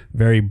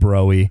 Very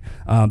bro-y.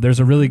 There's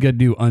a really good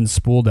new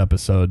Unspooled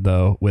episode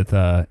though with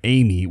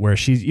Amy, where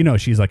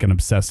she's like an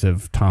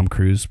obsessive Tom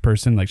Cruise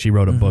person. Like she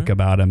wrote a book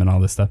about him and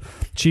all this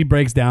stuff. She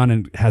breaks down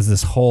and has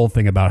this whole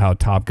thing about how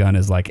Top Gun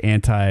is like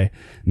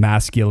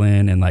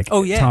anti-masculine and like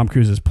Tom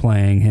Cruise is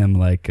playing him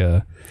like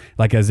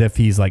as if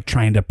he's like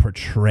trying to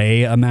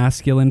portray a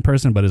masculine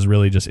person, but is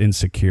really just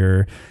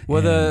insecure.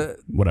 Well, so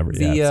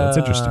it's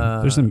interesting.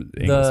 There's some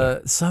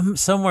angles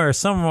there.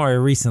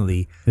 somewhere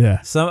recently.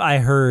 Yeah. I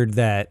heard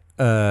that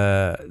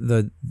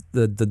the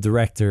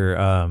director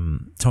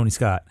Tony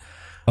Scott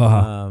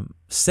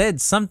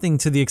said something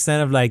to the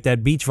extent of like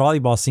that beach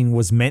volleyball scene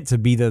was meant to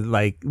be the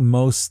like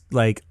most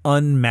like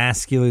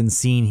unmasculine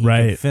scene he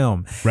could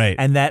film, right?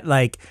 And that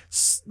like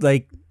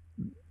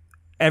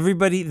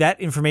everybody, that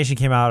information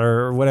came out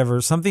or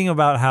whatever, something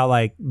about how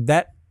like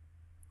that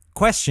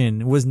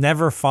question was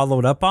never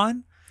followed up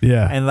on,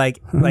 and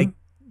like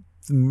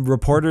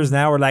reporters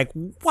now are like,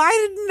 why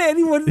didn't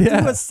anyone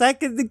do a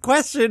second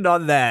question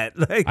on that?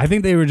 Like, I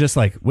think they were just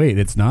like, wait,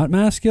 it's not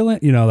masculine,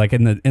 like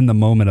in the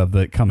moment of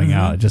the coming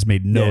out, it just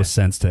made no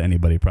sense to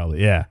anybody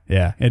probably. Yeah,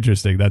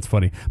 interesting. That's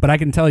funny. But I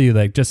can tell you,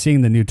 like, just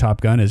seeing the new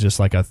Top Gun is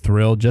just like a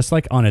thrill, just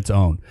like on its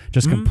own,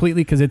 just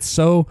completely, because it's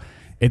so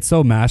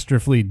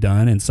masterfully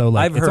done, and so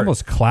like it's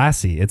almost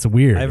classy. It's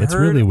weird. It's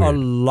really weird. A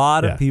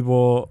lot of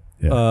people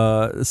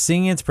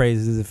sing its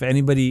praises. If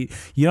anybody,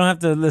 you don't have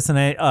to listen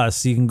to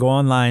us. You can go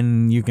online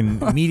and you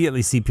can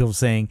immediately see people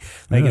saying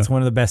like it's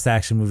one of the best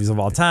action movies of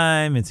all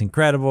time. It's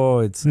incredible.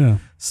 It's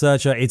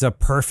it's a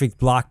perfect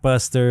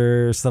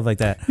blockbuster, stuff like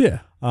that. Yeah.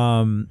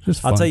 I'll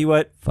tell you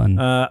what. Fun.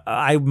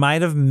 I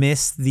might have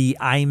missed the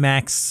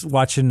IMAX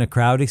watching the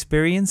crowd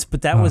experience,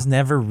 but that was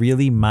never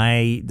really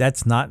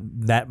that's not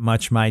that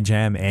much my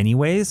jam,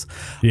 anyways.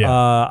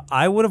 Yeah.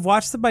 I would have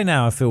watched it by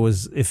now if it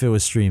was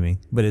streaming,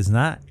 but it's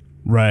not.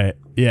 Right.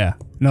 Yeah.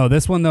 No,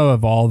 this one though,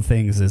 of all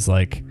things, is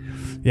like,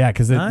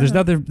 because there's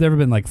never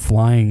been like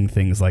flying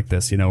things like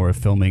this, where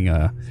filming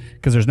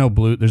because there's no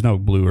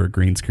blue or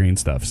green screen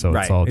stuff, so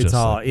it's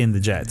all in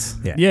the jets.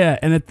 Yeah,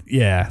 and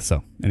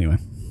so anyway,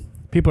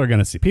 people are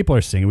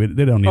singing.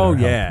 They don't need our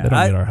help. They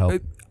don't need our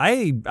help.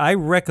 I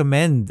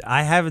recommend.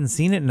 I haven't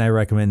seen it, and I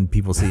recommend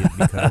people see it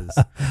because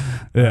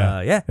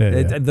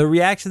the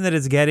reaction that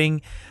it's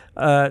getting.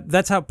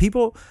 That's how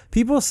people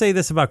say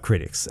this about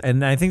critics,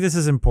 and I think this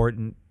is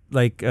important.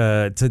 Like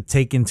to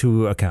take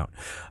into account,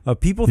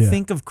 people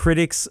think of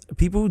critics.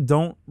 People who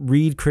don't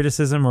read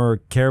criticism or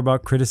care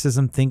about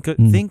criticism think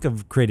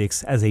of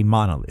critics as a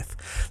monolith.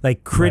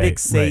 Like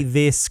critics say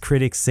this,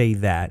 critics say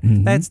that.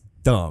 That's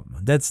dumb.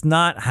 That's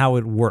not how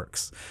it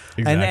works.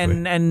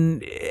 Exactly.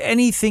 And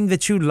anything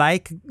that you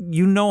like,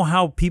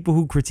 how people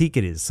who critique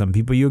it is. Some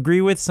people you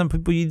agree with, some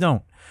people you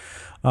don't.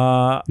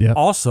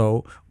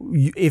 Also,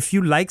 if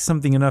you like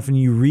something enough and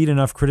you read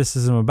enough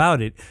criticism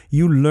about it,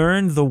 you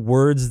learn the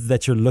words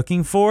that you're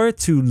looking for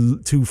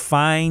to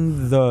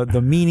find the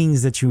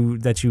meanings that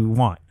you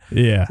want.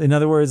 Yeah. In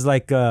other words,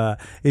 like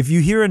if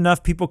you hear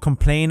enough people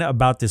complain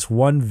about this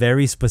one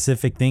very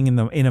specific thing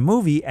in a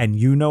movie, and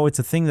it's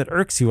a thing that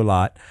irks you a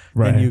lot,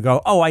 then you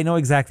go, "Oh, I know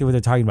exactly what they're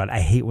talking about."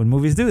 I hate when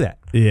movies do that.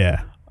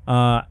 Yeah.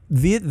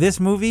 This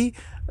movie.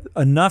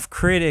 Enough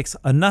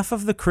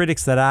of the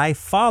critics that I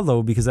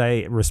follow, because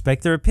I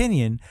respect their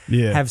opinion,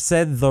 have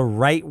said the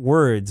right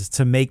words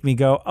to make me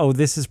go, oh,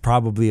 this is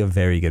probably a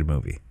very good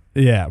movie.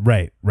 Yeah,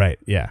 right,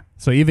 yeah.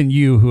 So even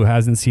you, who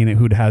hasn't seen it,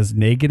 who has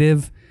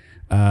negative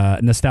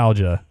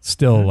nostalgia,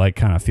 still like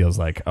kind of feels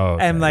like, oh,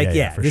 okay, I'm like,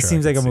 this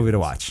seems like a movie to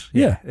this. watch.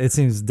 Yeah, it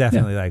seems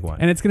definitely like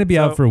one. And it's going to be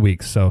out for a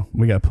week, so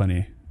we got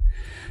plenty.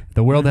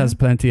 The world has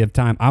plenty of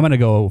time. I'm going to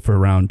go for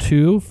round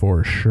 2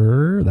 for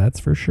sure. That's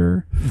for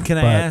sure. Can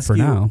I ask for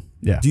you? Now,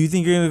 do you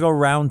think you're going to go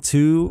round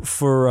 2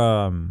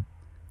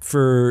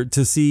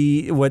 to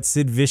see what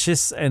Sid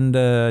Vicious and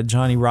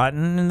Johnny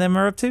Rotten and them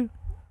are up to?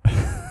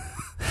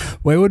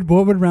 Wait,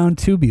 what would round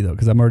 2 be though?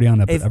 Because I'm already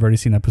on. I've already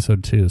seen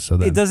episode 2, so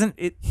then it doesn't.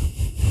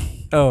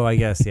 Oh, I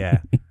guess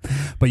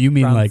But you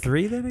mean round like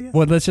 3 then? I guess?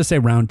 Well, let's just say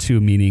round 2,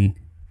 meaning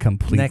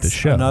complete the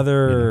show.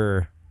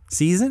 Another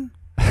season.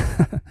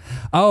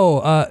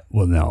 Well,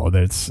 no,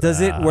 that's.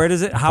 Where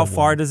does it? How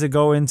far does it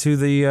go into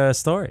the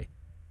story?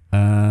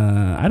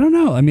 I don't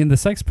know. I mean, the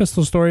Sex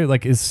Pistols story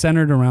is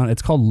centered around.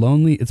 It's called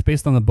Lonely. It's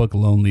based on the book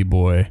Lonely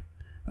Boy,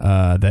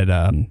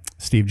 that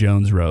Steve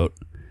Jones wrote.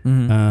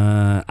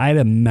 I'd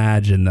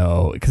imagine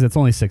though, because it's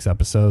only 6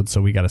 episodes,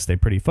 so we got to stay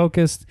pretty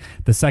focused.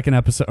 The second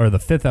episode, or the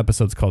 5th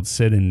episode, is called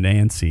Sid and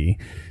Nancy,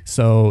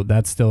 so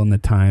that's still in the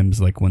times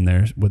when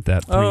they're with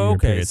that 3-year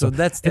period. So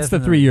that's it's the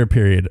 3-year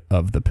period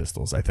of the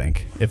Pistols, I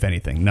think. If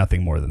anything,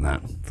 nothing more than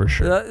that for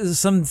sure.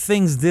 Some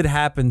things did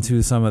happen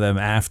to some of them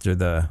after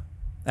the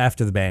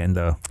band,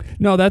 though.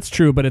 No, that's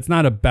true, but it's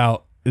not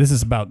about. This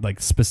is about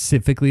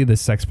specifically the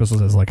Sex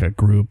Pistols as a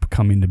group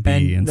coming to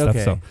be and stuff.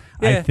 So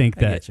I think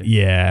that,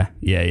 yeah.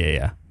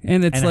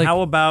 And it's and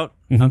how about?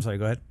 I'm sorry.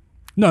 Go ahead.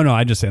 No,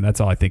 I just saying that's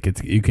all I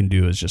think you can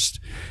do is just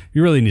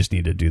you really just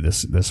need to do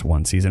this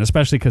one season,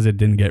 especially because it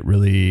didn't get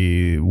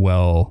really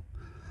well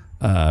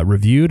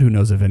reviewed. Who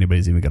knows if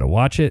anybody's even going to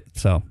watch it?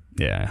 So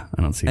yeah,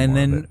 I don't see. And more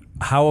then of it.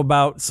 how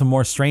about some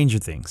more Stranger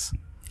Things?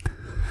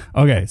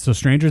 Okay, so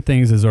Stranger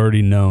Things is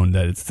already known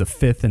that it's the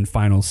 5th and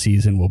final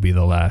season will be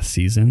the last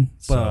season.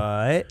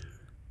 So,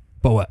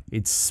 but what?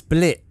 It's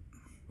split.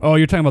 Oh,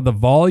 you're talking about the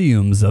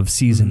volumes of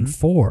season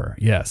 4.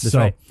 Yes. That's so,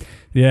 right.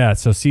 Yeah,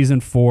 so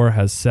season 4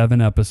 has 7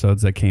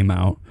 episodes that came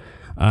out,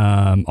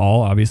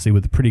 all obviously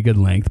with a pretty good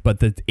length, but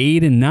the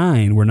 8 and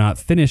 9 were not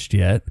finished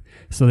yet,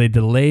 so they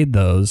delayed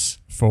those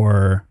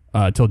for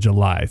till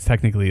July.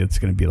 Technically, it's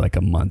going to be like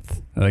a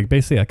month,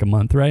 basically like a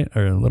month, right?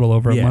 Or a little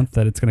over a month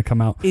that it's going to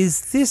come out.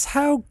 Is this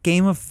how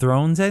Game of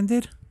Thrones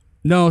ended?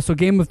 No, so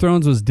Game of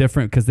Thrones was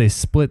different because they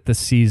split the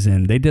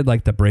season. They did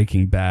like the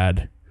Breaking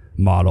Bad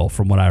model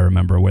from what I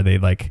remember, where they're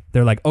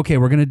like, okay,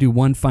 we're gonna do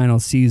one final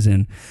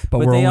season, but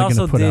we're only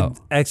gonna put out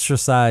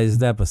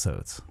extra-sized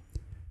episodes.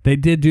 They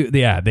did do,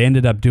 they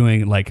ended up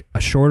doing like a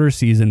shorter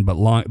season,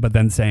 but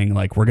then saying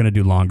like we're gonna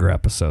do longer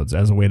episodes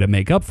as a way to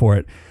make up for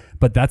it.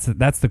 But that's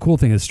the cool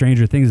thing is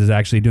Stranger Things is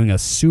actually doing a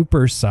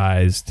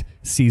super-sized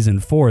season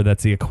 4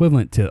 that's the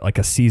equivalent to like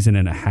a season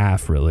and a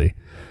half, really,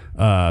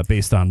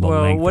 based on the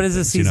length. What is a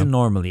things, season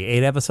normally?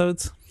 8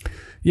 episodes?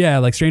 Yeah,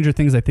 like Stranger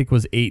Things, I think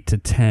was 8 to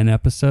 10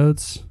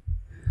 episodes.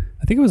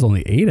 I think it was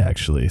only 8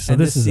 actually. So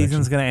and this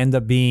season's going to end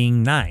up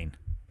being 9.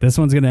 This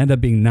one's going to end up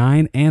being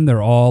 9, and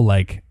they're all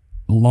like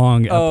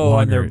long.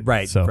 Longer,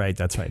 right.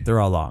 That's right. They're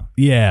all long.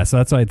 Yeah, so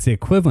that's why it's the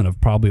equivalent of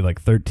probably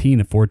like 13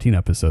 to 14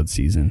 episode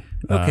season.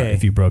 Okay,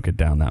 if you broke it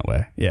down that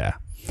way, yeah.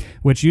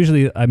 Which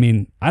usually, I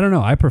mean, I don't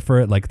know. I prefer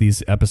it like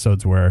these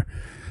episodes where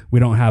we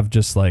don't have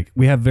just like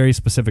we have very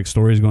specific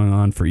stories going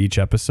on for each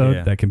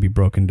episode that can be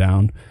broken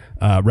down.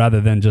 Rather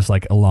than just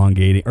like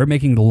elongating or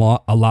making a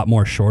lot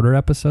more shorter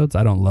episodes.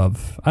 I don't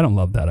love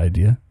that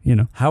idea, you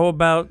know. How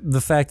about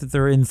the fact that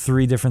they're in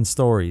 3 different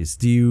stories?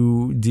 Do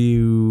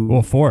you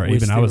Well, 4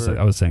 even. I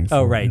was saying 4.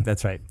 Oh, right,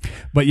 that's right.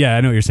 But yeah,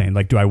 I know what you're saying.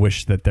 Like, do I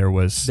wish that they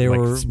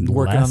were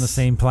working on the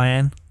same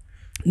plan?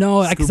 No,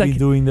 Scooby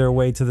doing their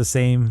way to the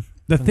same.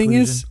 The thing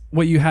is,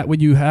 what you have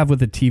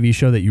with a TV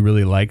show that you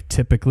really like,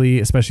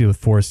 typically, especially with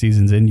 4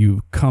 seasons in,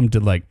 you come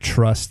to like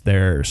trust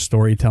their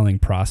storytelling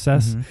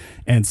process.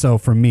 And so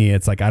for me,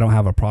 it's like I don't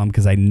have a problem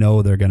because I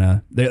know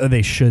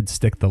they should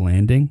stick the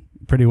landing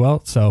pretty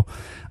well. So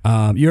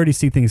you already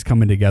see things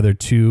coming together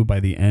too by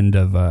the end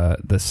of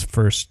this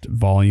first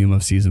volume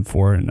of season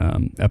 4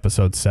 and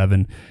episode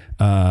 7.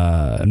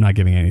 I'm not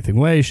giving anything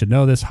away. You should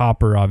know this.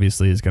 Hopper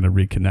obviously is going to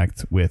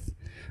reconnect with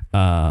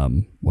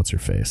what's her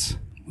face?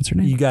 What's her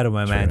name? You got to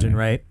imagine,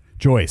 right?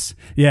 Joyce.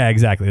 Yeah,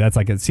 exactly. That's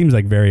like, it seems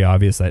like very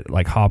obvious that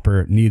like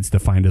Hopper needs to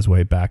find his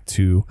way back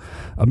to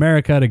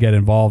America to get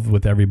involved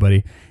with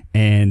everybody.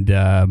 And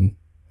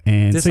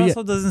this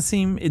also doesn't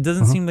seem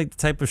like the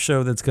type of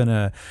show that's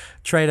gonna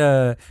try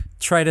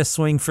to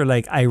swing for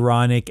like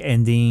ironic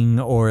ending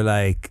or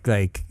like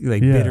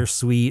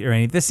bittersweet or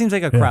anything. This seems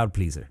like a crowd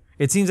pleaser.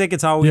 It seems like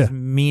it's always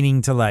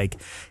meaning to like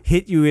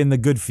hit you in the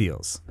good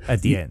feels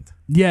at the end.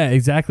 Yeah,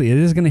 exactly. It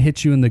is going to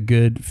hit you in the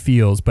good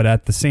feels, but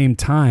at the same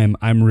time,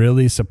 I'm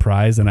really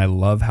surprised, and I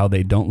love how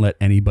they don't let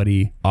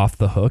anybody off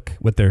the hook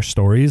with their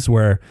stories,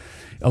 where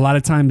a lot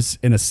of times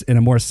in a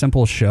more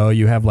simple show,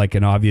 you have like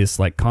an obvious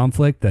like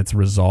conflict that's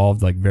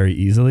resolved like very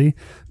easily.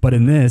 But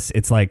in this,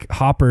 it's like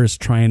Hopper's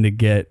trying to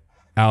get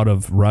out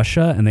of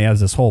Russia, and they have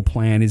this whole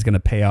plan. He's going to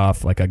pay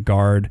off like a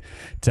guard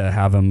to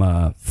have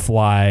him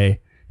fly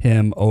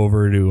him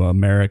over to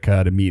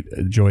America to meet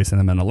Joyce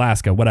and them in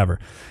Alaska, whatever.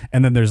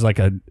 And then there's like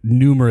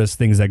numerous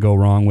things that go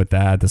wrong with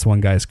that. This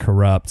one guy's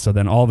corrupt. So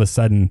then all of a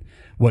sudden,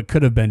 what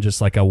could have been just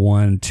like a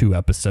 1-2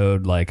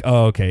 episode, like,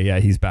 oh, okay, yeah,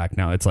 he's back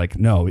now. It's like,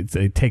 no,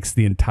 it takes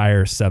the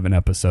entire 7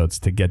 episodes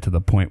to get to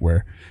the point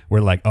where we're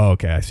like, oh,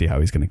 okay, I see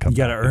how he's going to come. You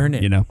got to earn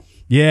it. You know?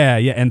 Yeah.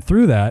 And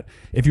through that,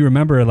 if you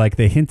remember, like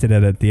they hinted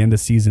at the end of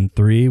season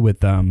 3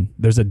 with,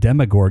 there's a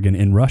Demogorgon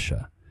in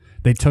Russia.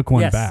 They took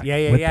one back.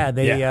 Yeah.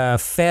 They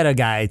fed a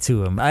guy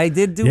to him. I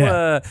did do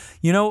I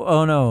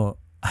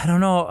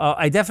don't know.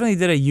 I definitely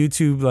did a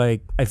YouTube,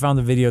 like I found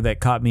a video that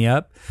caught me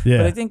up. Yeah.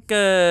 But I think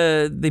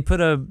they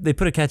put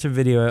a catch-up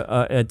video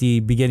at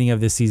the beginning of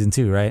this season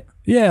too, right?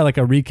 Yeah, like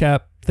a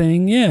recap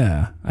thing.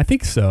 Yeah, I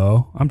think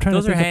so. I'm trying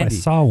to think if I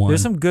saw one.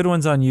 There's some good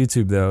ones on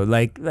YouTube though,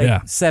 like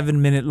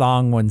 7-minute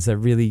long ones that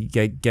really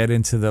get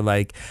into the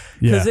like.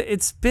 Because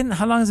it's been,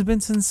 how long has it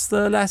been since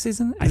the last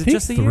season? Is it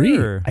just a 3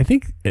 year? I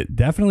think it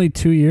definitely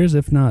 2 years,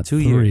 if not 2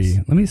 years.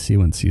 Let me see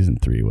when season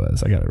 3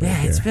 was. I got it right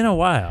here. It's been a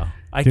while.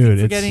 I keep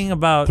forgetting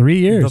about 3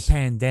 years. The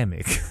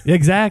pandemic.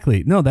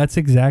 Exactly. No, that's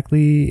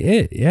exactly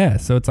it. Yeah.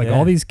 So it's like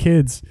all these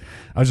kids.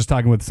 I was just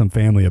talking with some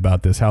family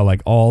about this, how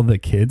like all the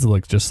kids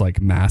look just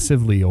like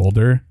massively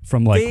older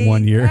from like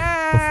 1 year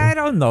before. I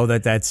don't know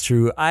that that's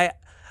true. I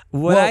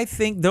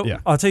think,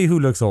 I'll tell you who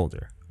looks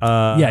older.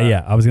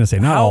 Yeah. I was gonna say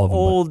not How all of them.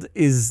 old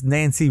is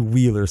Nancy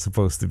Wheeler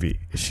supposed to be?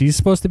 But she's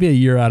supposed to be a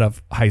year out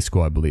of high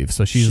school, I believe.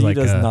 So she's She like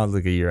does not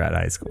look a year out of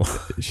high school.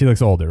 she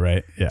looks older,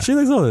 right? Yeah. She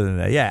looks older than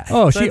that, yeah.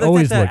 Oh, So she I looked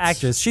always at the looks-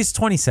 actress. She's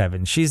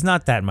 27. She's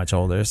not that much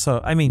older.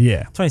 So I mean,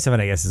 Yeah. 27,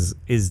 I guess,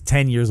 is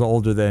 10 years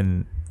older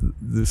than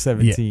the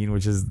 17,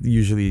 which is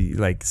usually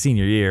like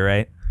senior year,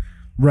 right?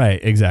 Right.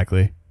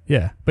 Exactly.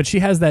 Yeah. But she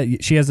has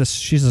that. She's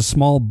a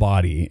small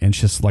body and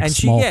she's like And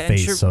small and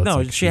face. So it's no,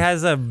 like she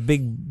has a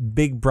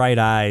big bright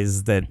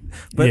eyes that,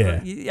 but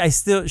Yeah.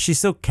 she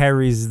still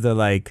carries the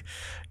like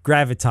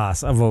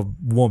gravitas of a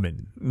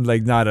woman,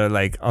 like not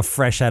a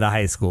fresh out of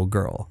high school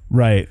girl.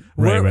 Right.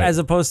 Right. As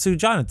opposed to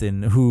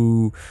Jonathan,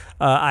 who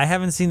I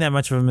haven't seen that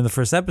much of him in the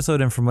first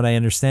episode, and from what I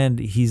understand,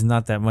 he's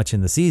not that much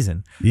in the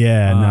season.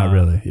 Yeah. Not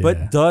really. Yeah.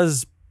 But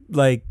does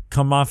like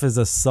come off as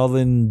a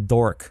sullen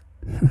dork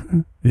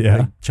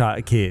yeah.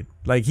 kid.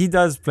 Like he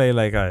does play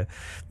like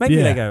maybe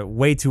Yeah. like a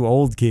way too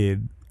old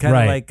kid, kind of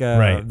Right, like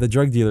right. the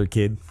drug dealer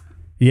kid.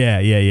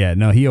 Yeah.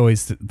 No, he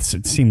always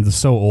seemed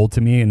so old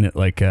to me, and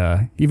like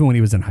even when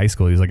he was in high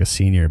school, he was like a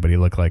senior, but he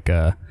looked like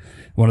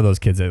one of those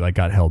kids that like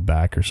got held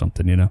back or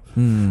something, you know.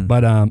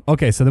 But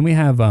okay, so then we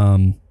have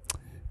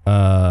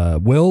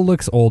Will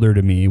looks older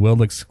to me. Will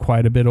looks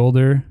quite a bit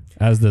older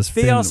as this.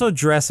 They Finn. also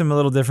dress him a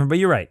little different, but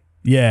you're right.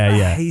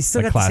 Yeah. He's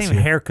still like got the same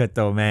classier. haircut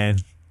though, man.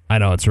 I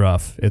know it's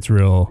rough. It's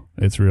real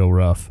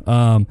rough.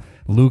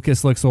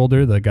 Lucas looks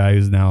older. The guy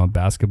who's now in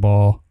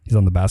basketball. He's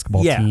on the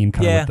basketball team,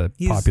 kind of with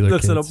the popular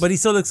looks kids. but he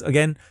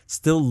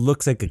still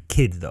looks like a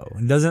kid though.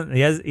 He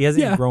hasn't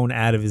Yeah. grown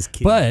out of his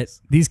kid. But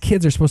these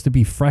kids are supposed to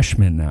be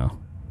freshmen now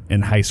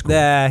in high school.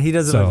 yeah, he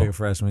doesn't look So, like a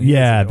freshman. He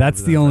yeah, looks like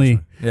that's older the than a only.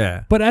 freshman.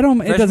 Yeah, But it doesn't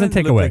Freshmen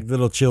take look away. like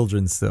little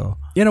children still.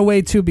 In a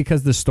way too,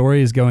 because the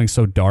story is going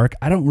so dark,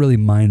 I don't really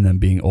mind them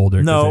being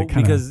older. No, it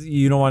kinda- because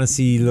you don't want to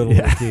see little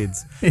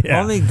kids. Yeah.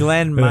 Only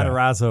Glenn Yeah.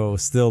 Matarazzo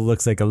still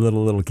looks like a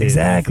little kid.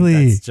 Exactly.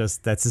 I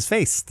think that's his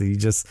face.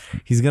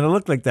 He's gonna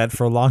look like that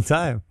for a long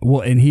time. well,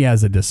 and he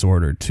has a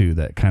disorder too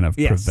that kind of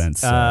Yes.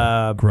 prevents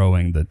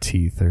growing the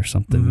teeth or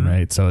something,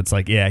 right? So it's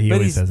like, yeah, he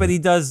always has. He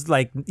does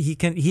like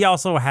he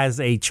also has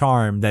a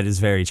charm that is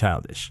very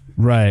childish.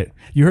 Right.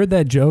 You heard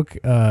that joke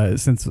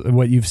since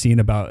what you've seen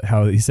about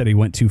how he said he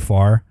went too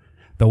far.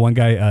 The one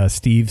guy,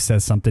 Steve,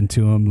 says something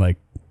to him like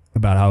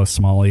about how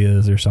small he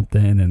is or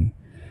something, and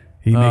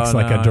he makes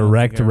like no, I a don't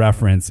direct think I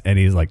reference, and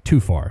he's like too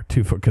far,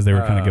 because they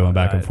were kind of going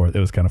back and forth. It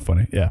was kind of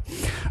funny. Yeah.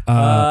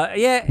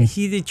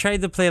 He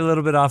tried to play a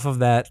little bit off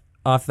that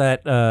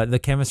the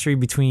chemistry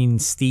between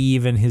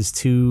Steve and his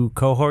two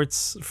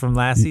cohorts from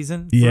last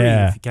season. Three,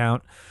 Yeah. if you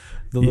count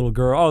the little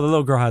girl. Oh, the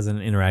little girl hasn't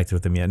interacted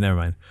with him yet. Never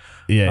mind.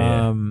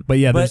 Yeah. But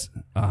yeah, there's.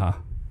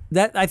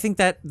 That I think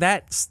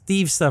that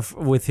Steve stuff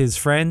with his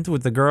friend,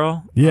 with the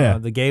girl, Yeah.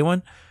 the gay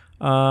one,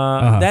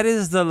 that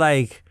is the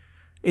like.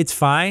 It's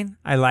fine.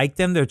 I like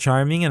them. They're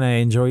charming, and I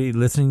enjoy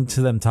listening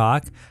to them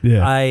talk.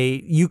 Yeah.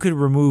 You could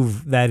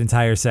remove that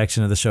entire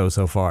section of the show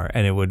so far,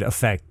 and it would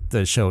affect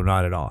the show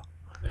not at all.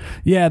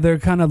 Yeah, they're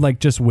kind of like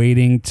just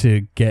waiting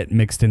to get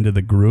mixed into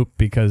the group,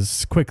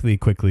 because quickly,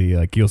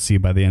 like you'll see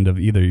by the end of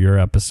either your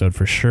episode,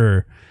 for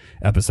sure,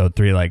 episode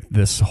 3, like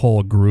this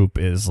whole group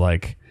is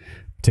like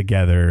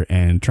together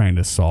and trying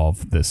to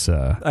solve this.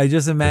 I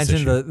just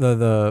imagine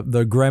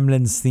the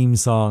Gremlins theme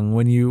song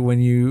when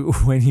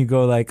you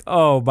go like,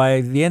 oh,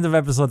 by the end of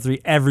episode 3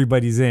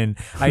 everybody's in.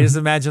 I just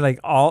imagine like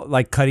all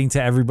like cutting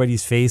to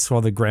everybody's face while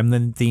the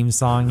Gremlin theme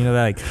song, you know,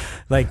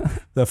 like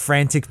the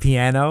frantic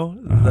piano,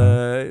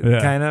 the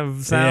kind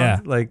of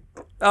sound, like,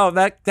 oh,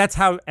 that's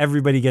how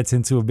everybody gets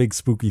into a big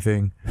spooky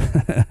thing.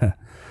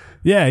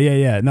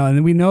 Yeah. No,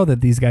 and we know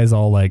that these guys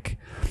all like.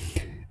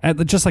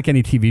 Just like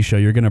any TV show,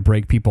 you're going to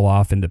break people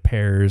off into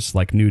pairs,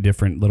 like new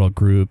different little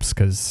groups,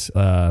 because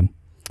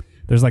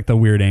there's like the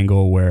weird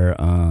angle where,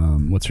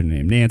 what's her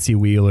name? Nancy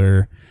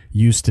Wheeler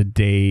used to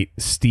date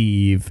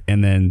Steve,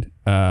 and then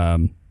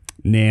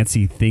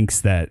Nancy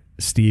thinks that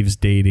Steve's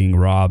dating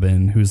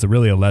Robin, who's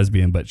really a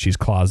lesbian, but she's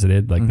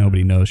closeted. Like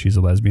nobody knows she's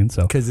a lesbian.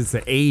 So Because it's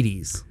the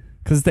 80s.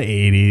 Because it's the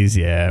 80s,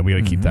 yeah, we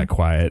gotta keep that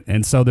quiet.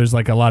 And so there's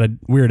like a lot of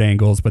weird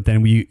angles, but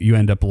then you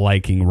end up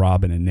liking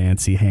Robin and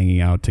Nancy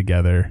hanging out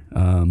together.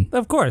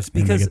 Of course, and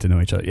they because get to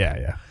know each other.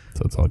 Yeah.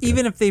 So it's all good.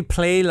 even if they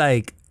play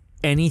like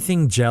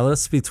anything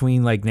jealous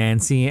between like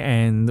Nancy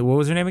and what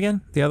was her name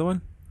again? The other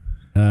one?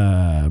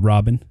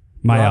 Robin.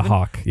 Maya Robin?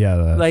 Hawke. Yeah.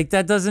 Like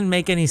that doesn't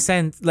make any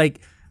sense.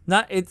 Like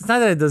it's not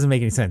that it doesn't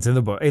make any sense in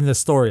the book, in the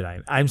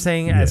storyline. I'm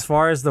saying as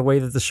far as the way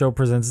that the show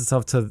presents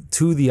itself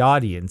to the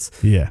audience.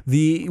 Yeah.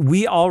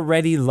 We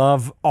already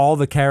love all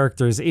the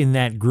characters in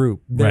that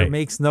group. There Right.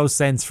 makes no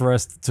sense for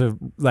us to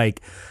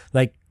like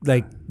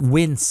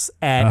wince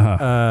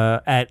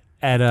at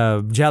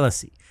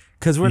jealousy.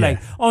 Because we're like,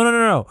 oh,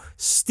 no.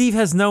 Steve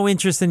has no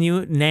interest in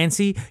you,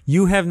 Nancy.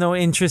 You have no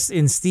interest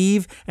in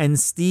Steve. And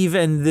Steve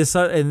and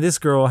this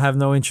girl have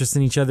no interest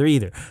in each other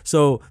either.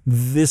 So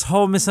this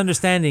whole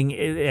misunderstanding,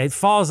 it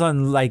falls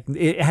on, like,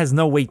 it has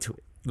no weight to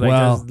it. Like,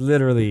 Well- there's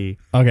literally.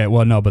 Okay,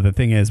 well, no, but the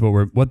thing is,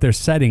 what they're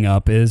setting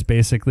up is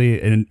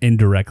basically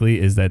indirectly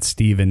is that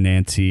Steve and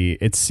Nancy,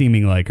 it's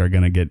seeming like are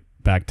gonna get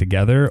back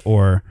together,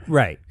 or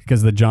Right.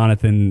 because the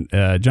Jonathan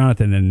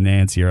and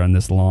Nancy are on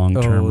this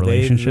long-term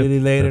relationship. They really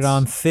laid it That's-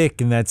 on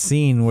thick in that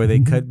scene where they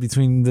cut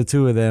between the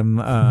two of them,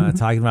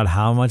 talking about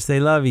how much they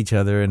love each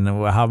other and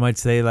how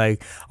much they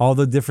like all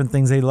the different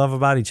things they love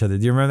about each other.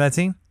 Do you remember that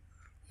scene?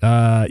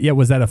 Yeah,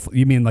 was that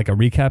you mean like a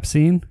recap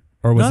scene,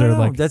 or was No, there no, no.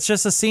 like? That's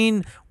just a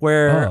scene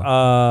where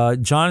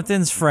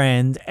Jonathan's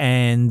friend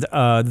and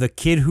the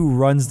kid who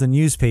runs the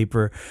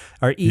newspaper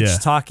are each Yeah.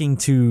 talking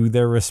to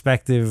their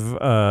respective.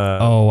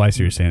 Oh, I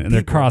see what you're saying. And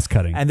they're people.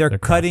 cross-cutting. And they're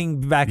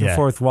cutting back and Yeah.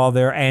 forth while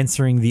they're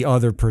answering the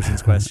other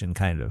person's question,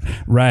 kind of.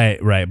 Right.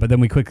 But then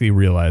we quickly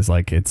realize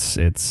like it's.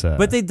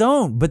 But they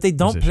don't. But they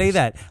don't play issues.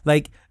 that.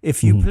 Like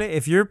if you play,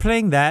 if you're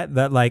playing that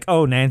like,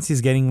 oh,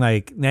 Nancy's getting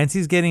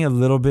a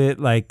little bit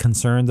like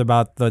concerned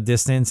about the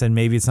distance and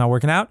maybe it's not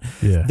working out.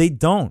 Yeah. They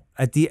don't.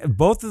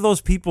 Both of those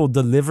people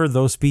deliver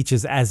those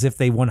speeches as if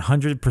they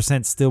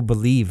 100% still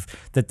believe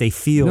that they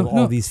feel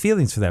all these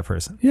feelings for that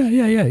person. Yeah.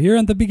 You're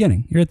at the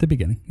beginning.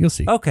 You'll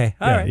see. Okay.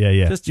 All right.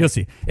 Yeah. Just You'll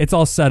see. It's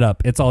all set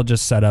up. It's all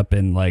just set up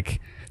in like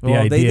the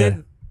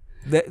idea.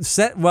 They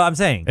did. Well, I'm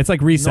saying It's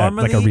like reset,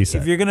 normally, like a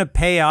reset. if you're gonna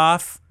pay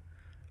off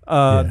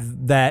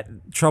that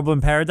Trouble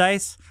in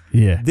Paradise,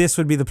 Yeah. this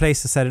would be the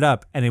place to set it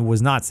up, and it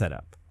was not set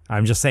up.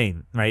 I'm just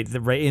saying, right?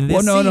 Right in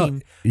this Well, no.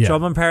 scene, Yeah.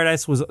 Trouble in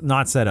Paradise was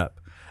not set up,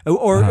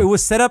 or it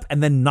was set up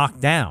and then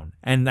knocked down,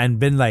 and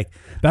been like.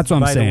 That's what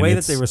I'm by saying. the way that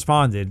It's- they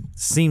responded,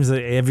 seems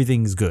that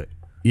everything's good.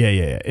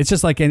 Yeah. It's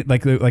just like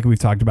we've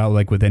talked about,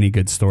 like with any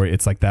good story,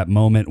 it's like that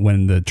moment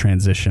when the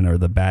transition or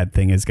the bad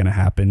thing is going to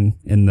happen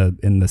in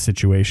the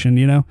situation,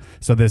 you know.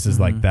 So this is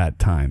like that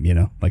time, you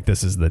know, like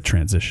this is the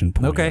transition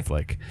point Okay. of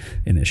like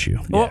an issue.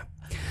 Well,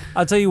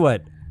 I'll tell you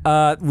what.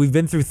 We've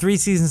been through 3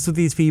 seasons with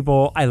these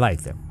people. I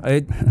like them.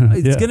 It's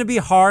Yeah. going to be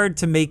hard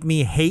to make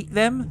me hate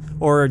them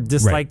or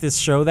dislike this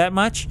show that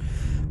much,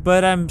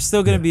 but I'm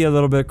still going to be a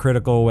little bit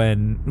critical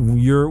when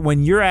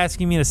you're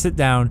asking me to sit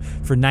down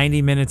for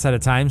 90 minutes at a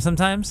time.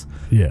 Sometimes,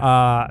 Yeah.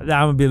 I'm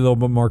gonna be a little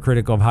bit more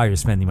critical of how you're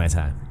spending my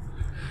time.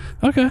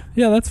 Okay,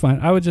 yeah, that's fine.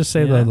 I would just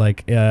say Yeah. that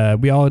like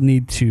we're only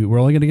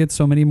going to get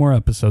so many more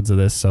episodes of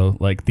this. So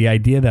like the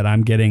idea that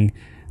I'm getting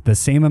the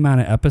same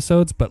amount of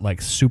episodes but like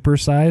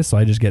supersized, so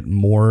I just get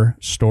more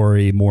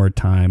story, more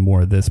time,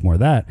 more this, more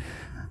that.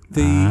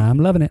 I'm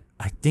loving it.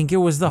 I think it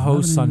was the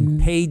hosts on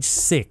Page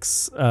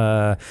 6,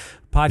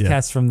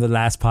 podcast from the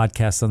last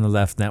podcast on the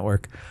Left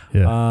Network,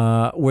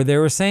 where they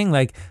were saying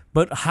like,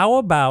 but how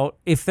about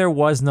if there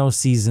was no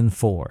season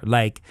 4?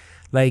 Like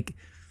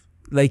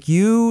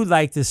you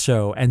like this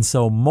show, and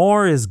so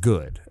more is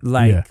good,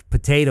 like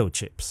potato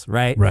chips,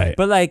 right? Right.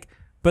 But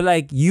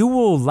like you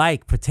will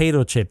like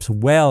potato chips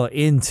well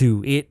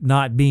into it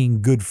not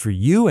being good for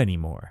you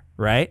anymore,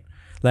 right?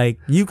 Like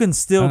you can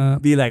still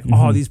be like,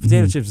 oh, these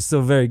potato chips are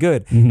still very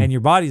good, and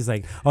your body's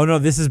like, oh no,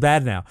 this is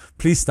bad now.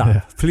 Please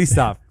stop.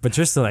 But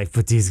you're still like,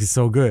 but these are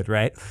so good,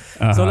 right?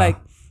 So like,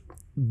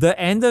 the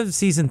end of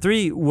season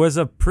 3 was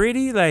a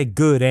pretty like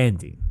good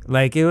ending.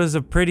 Like it was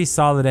a pretty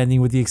solid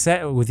ending, with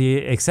the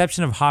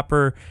exception of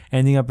Hopper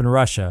ending up in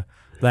Russia.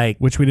 Like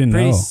Which we didn't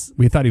know.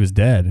 We thought he was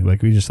dead.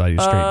 Like we just thought he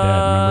was straight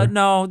dead. Remember?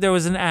 No, there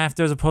was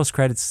a post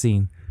credits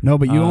scene. No,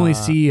 but you only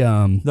see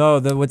No,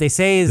 what they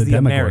say is the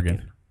Demogorgon.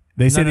 American.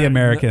 They say the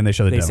American, and they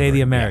show the. They say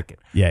the American.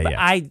 Yeah. But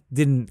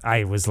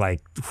I was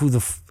like, who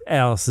the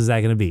else is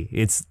that going to be?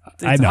 It's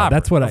I know, Hopper.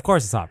 that's what Of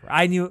course, it's Hopper.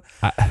 I knew,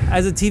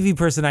 as a TV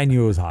person, I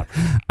knew it was Hopper.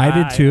 I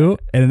did too,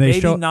 and they maybe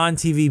show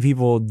non-TV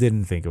people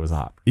didn't think it was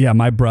Hopper. Yeah,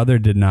 my brother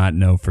did not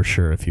know for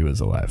sure if he was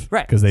alive.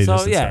 Right. Because they so,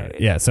 just decided.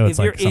 Yeah. So it's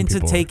if like you're into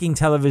some people, taking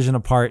television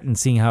apart and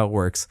seeing how it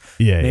works,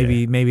 Yeah,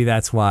 maybe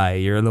that's why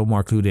you're a little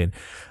more clued in.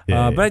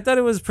 Yeah, But I thought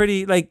it was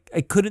pretty, like,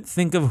 I couldn't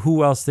think of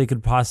who else they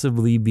could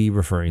possibly be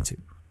referring to.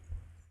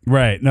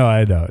 Right. No,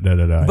 I don't.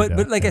 No.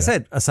 But like I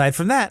said, aside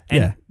from that,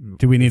 and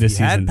Do we need a if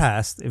you had season?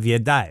 passed, if you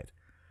had died,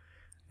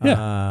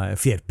 Yeah.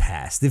 if you had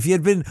passed, if you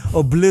had been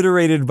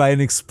obliterated by an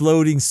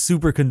exploding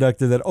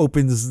superconductor that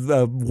opens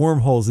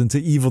wormholes into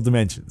evil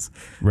dimensions,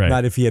 Right.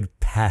 not if he had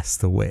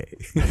passed away.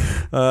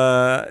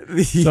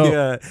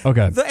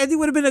 Okay. The ending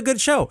would have been a good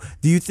show.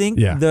 Do you think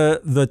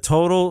the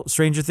total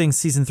Stranger Things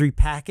season 3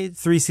 package,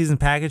 3-season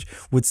package,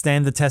 would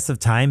stand the test of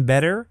time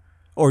better?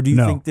 Or do you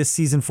think this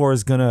season 4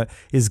 is gonna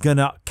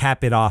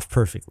cap it off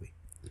perfectly?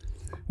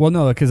 Well,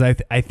 no, because I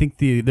think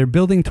they're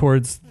building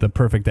towards the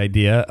perfect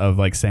idea of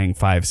like saying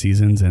 5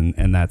 seasons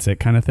and that's it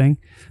kind of thing.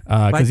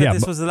 I thought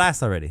this was the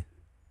last already.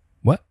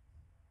 What?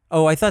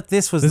 Oh, I thought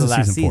this was the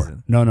last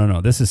season.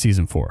 No. This is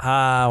season 4.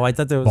 Oh, I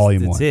thought there was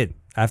Volume that's 1. it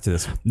after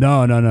this one.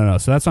 No.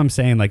 So that's what I'm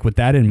saying. Like with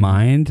that in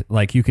mind,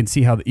 like you can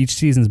see how each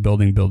season's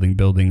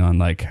building on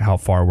like how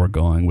far we're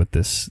going with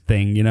this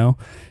thing, you know?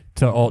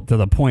 to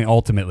the point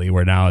ultimately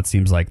where now it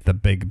seems like the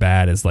big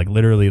bad is like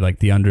literally like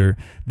the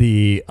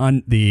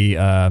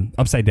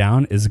upside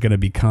down is going to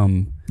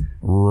become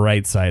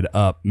right side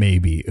up.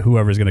 Maybe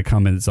whoever's going to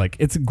come in,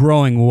 it's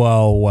growing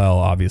well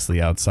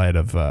obviously outside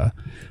of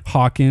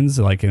Hawkins,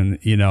 like in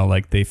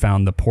like they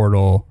found the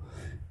portal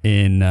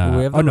in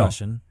we have the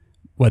Russian.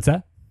 What's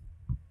that?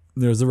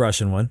 There's the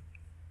Russian one.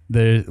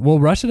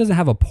 Russia doesn't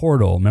have a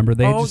portal. Remember,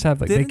 they just have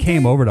they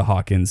came over to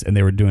Hawkins and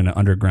they were doing an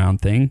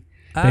underground thing.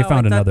 They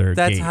found another.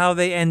 That's gate. how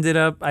they ended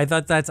up. I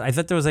thought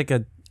there was like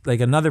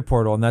another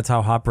portal, and that's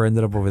how Hopper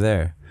ended up over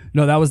there.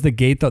 No, that was the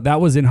gate. That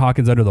was in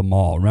Hawkins under the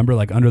mall. Remember,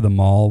 like under the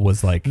mall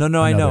was like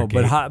no, I know,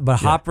 gate. but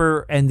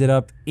Hopper ended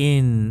up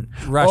in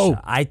Russia.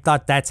 Oh. I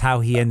thought that's how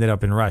he ended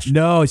up in Russia.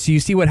 No, so you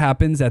see what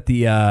happens at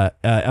the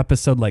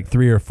episode like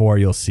 3 or 4.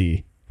 You'll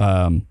see.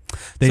 I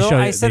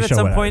said at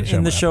some point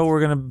in the show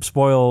we're gonna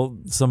spoil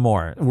some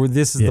more.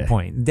 This is the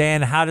point.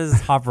 Dan, how does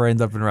Hopper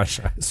end up in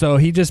Russia? So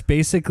he just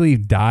basically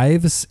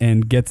dives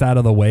and gets out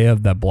of the way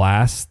of the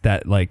blast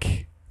that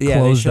like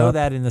they show up.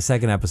 that in the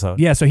second episode.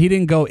 Yeah, so he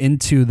didn't go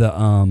into the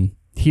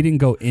He didn't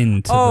go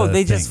into. Oh, the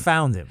they thing. just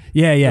found him.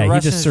 Yeah, The he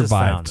Russians just survived.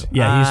 found him.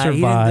 Yeah, he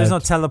survived. There's no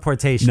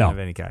teleportation No. of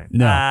any kind.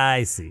 No.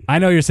 I see. I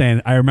know what you're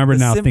saying. I remember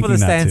now thinking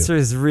simplest that answer too.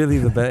 is really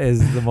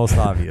is the most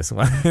obvious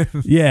one.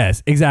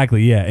 Yes,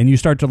 exactly. Yeah, and you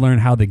start to learn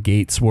how the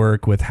gates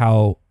work with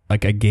how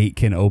like a gate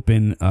can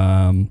open.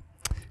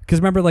 Because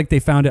remember, like they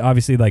found it.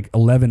 Obviously, like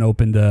 11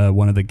 opened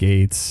one of the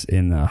gates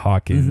in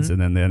Hawkins, and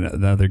then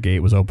the other gate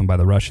was opened by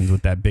the Russians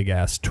with that big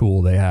ass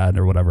tool they had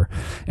or whatever.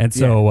 And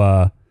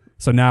so,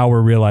 so now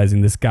we're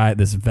realizing this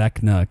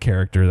Vecna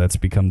character that's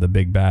become the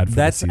big bad. For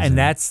the season.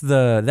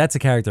 That's a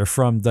character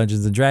from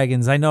Dungeons and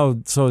Dragons. I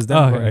know, so is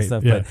Denver and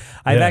stuff. Yeah. But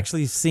I've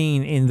actually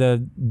seen in the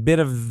bit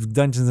of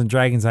Dungeons and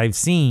Dragons I've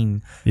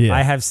seen,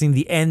 I have seen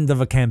the end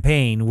of a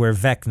campaign where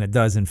Vecna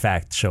does in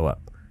fact show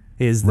up.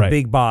 Is the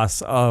big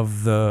boss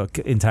of the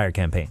entire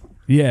campaign.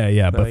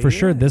 Yeah, but for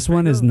sure this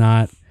one is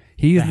not.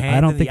 The hand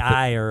I don't think the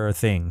eye are a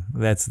thing.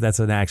 That's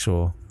an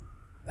actual.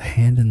 The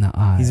hand in the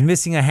eye. He's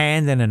missing a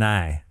hand and an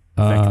eye.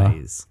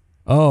 Vecna is.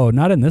 Oh,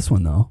 not in this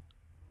one though.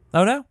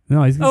 Oh no.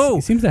 No,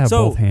 he seems to have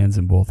both hands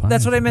and both eyes.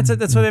 That's what I meant.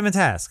 That's what I meant to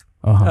ask.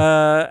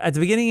 At the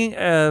beginning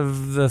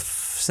of the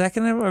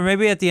second, or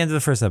maybe at the end of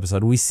the first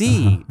episode, we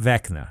see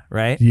Vecna,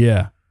 right?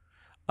 Yeah.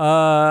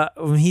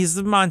 He's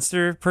the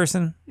monster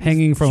person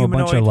hanging from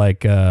humanoid. a bunch of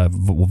like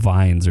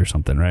vines or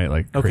something, right?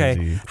 Like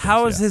crazy things,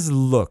 how is his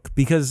look?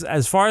 Because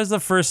as far as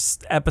the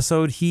first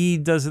episode, he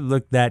doesn't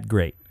look that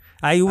great.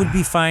 I would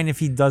be fine if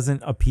he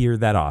doesn't appear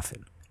that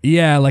often.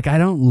 Yeah, like I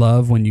don't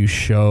love when you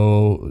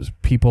show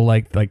people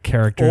like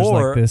characters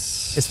like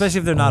this, especially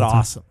if they're not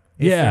awesome.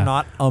 If they're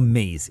not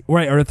amazing.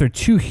 Right, or if they're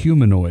too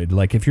humanoid.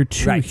 Like if you're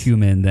too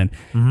human, then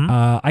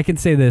I can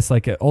say this,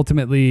 like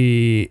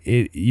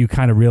ultimately you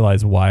kind of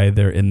realize why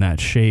they're in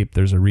that shape.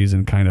 There's a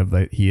reason kind of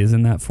that he is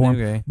in that form.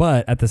 Okay.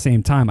 But at the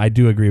same time, I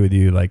do agree with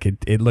you. Like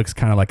it looks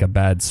kind of like a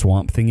bad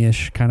Swamp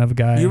Thing-ish kind of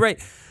guy. You're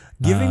right.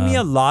 Giving me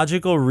a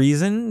logical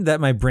reason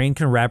that my brain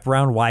can wrap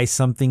around why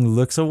something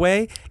looks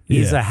away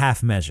is a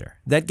half measure.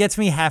 That gets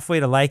me halfway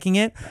to liking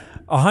it.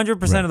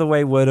 100% of the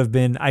way would have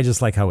been, I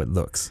just like how it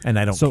looks, and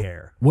I don't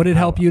care. Would it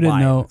help you to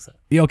know?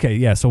 Okay,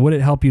 yeah. So would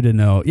it help you to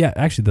know? Yeah,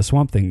 actually, the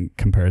Swamp Thing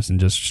comparison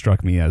just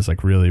struck me as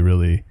like really,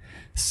 really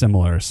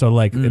similar. So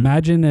like,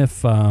 imagine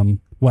if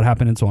what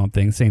happened in Swamp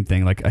Thing, same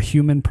thing. Like a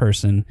human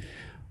person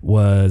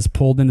was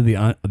pulled into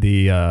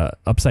the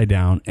upside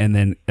down and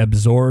then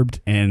absorbed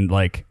and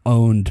like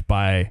owned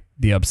by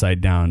the upside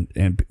down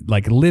and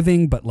like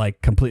living but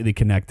like completely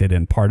connected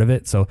and part of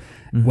it. So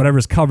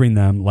whatever's covering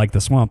them, like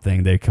the Swamp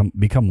Thing, they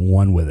become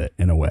one with it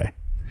in a way.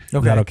 Okay.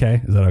 Is that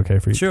okay? Is that okay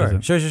for you?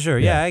 Sure.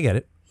 Yeah, I get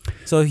it.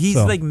 So he's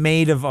like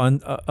made of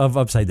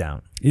upside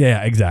down.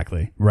 Yeah,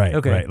 exactly. Right.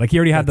 Okay. Right. Like he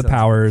already had the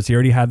powers. He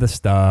already had the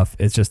stuff.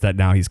 It's just that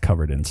now he's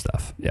covered in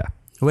stuff. Yeah.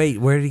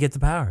 Wait, where did he get the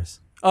powers?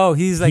 Oh,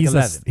 he's like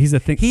 11. He's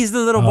the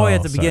little boy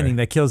at the beginning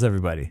that kills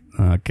everybody.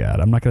 Oh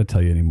God, I'm not going to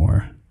tell you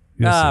anymore.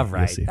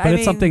 Right. See. But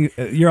it's something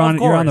you're on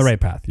the right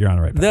path. You're on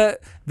the right path.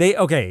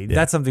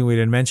 That's something we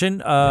didn't mention.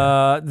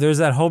 There's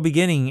that whole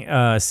beginning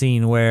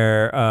scene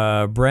where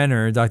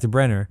Dr.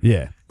 Brenner,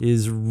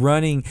 is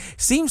running.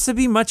 Seems to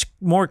be much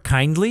more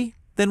kindly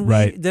than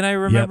I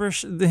remember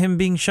him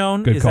being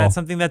shown. Good call. That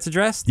something that's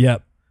addressed?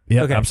 Yep.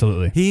 Yeah, okay.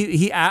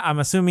 Absolutely. I'm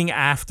assuming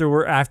after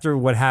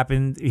what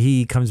happened,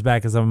 he comes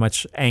back as a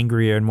much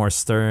angrier and more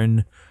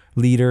stern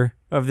leader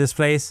of this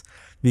place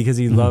because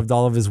he loved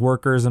all of his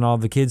workers and all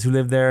the kids who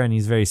lived there, and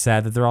he's very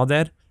sad that they're all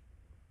dead.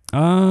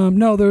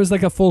 No, there was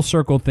like a full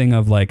circle thing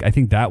of like I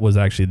think that was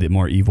actually the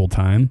more evil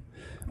time,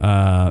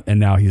 and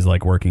now he's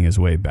like working his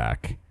way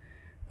back.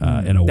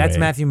 In a way. That's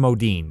Matthew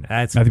Modine.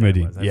 That's Matthew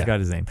Modine. I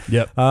forgot his name.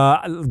 Yep.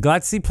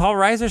 Glad to see Paul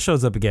Reiser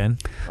shows up again.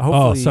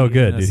 Hopefully so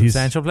good, dude. He's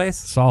substantial place.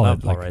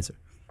 Solid. Paul Reiser.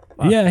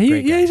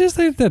 He's just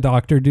like the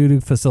doctor dude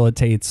who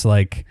facilitates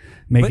like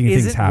making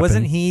things happen.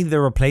 Wasn't he the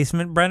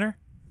replacement Brenner?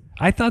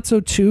 I thought so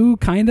too,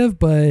 kind of,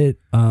 but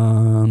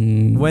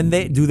when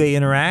they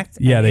interact?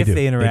 Yeah, and they if do. If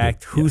they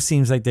interact, do. who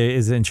seems like there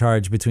is in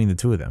charge between the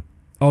two of them?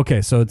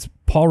 Okay, so it's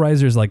Paul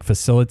Reiser's like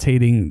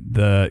facilitating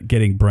the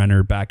getting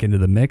Brenner back into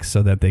the mix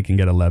so that they can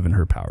get 11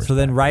 her powers. So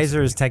then back,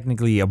 Reiser is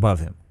technically above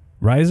him.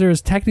 Reiser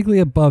is technically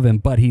above him,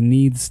 but he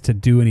needs to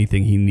do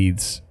anything. He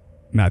needs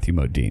Matthew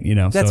Modine, you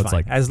know. That's so it's fine.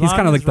 like As he's long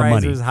kind of as like the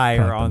money. Reiser's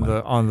higher on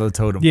the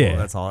totem pole. Yeah.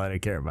 That's all that I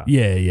care about.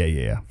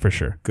 Yeah, for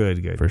sure.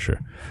 Good. For sure.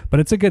 But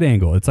it's a good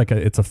angle. It's like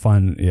it's a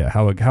fun,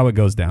 how it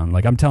goes down.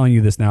 Like I'm telling you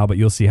this now, but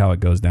you'll see how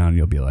it goes down and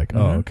you'll be like,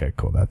 oh, okay,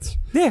 cool.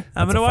 Yeah,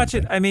 I'm going to watch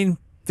it. thing. I mean,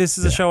 this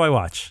is a show I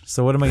watch.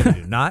 So what am I going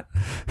to do? Not?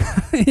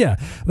 Yeah,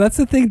 that's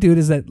the thing, dude,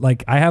 is that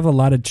like I have a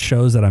lot of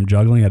shows that I'm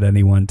juggling at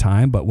any one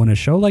time, but when a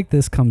show like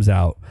this comes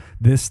out,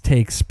 this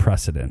takes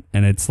precedent.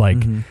 And it's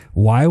like,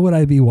 why would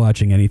I be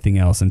watching anything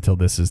else until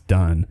this is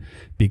done?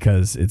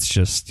 Because it's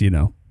just,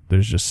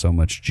 there's just so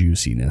much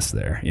juiciness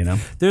there,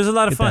 There's a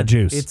lot of Get fun. that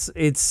juice.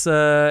 It's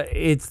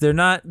they're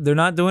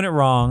not doing it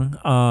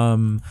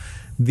wrong.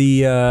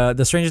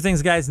 The Stranger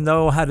Things guys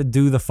know how to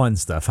do the fun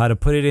stuff, how to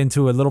put it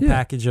into a little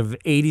package of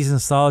 80s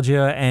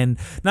nostalgia, and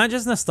not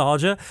just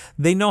nostalgia.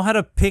 They know how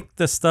to pick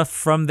the stuff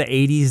from the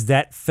 80s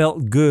that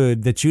felt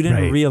good that you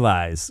didn't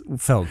realize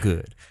felt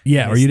good.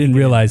 Yeah, or you didn't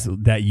realize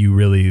that you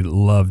really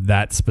loved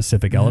that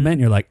specific element.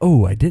 You're like,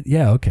 oh, I did.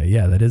 Yeah, okay.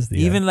 Yeah, that is the...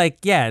 Even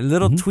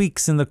little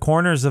tweaks in the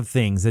corners of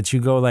things that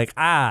you go like,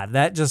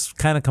 that just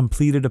kind of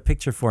completed a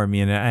picture for me.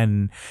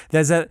 And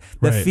there's that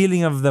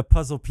feeling of the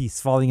puzzle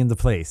piece falling into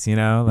place,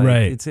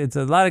 Right. It's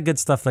a lot of good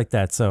stuff like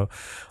that. So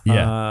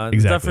exactly.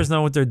 The Duffers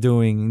know what they're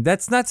doing.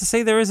 That's not to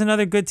say there isn't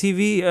other good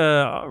TV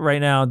right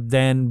now.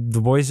 Then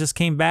The Boys just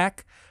came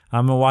back.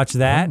 I'm gonna watch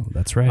that. Oh,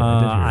 that's right. I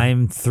did hear.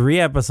 I'm 3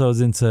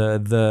 episodes into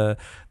the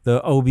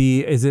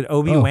Obi. Is it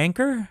Obi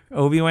Wanker?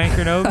 Obi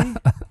Wanker Nobi?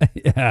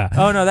 Yeah.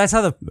 Oh no, that's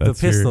how the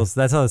That's Pistols.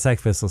 That's how the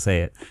Sex Pistols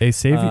say it. Hey,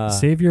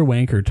 save your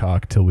wanker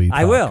talk till we talk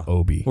I will.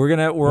 Obi. We're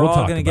We'll all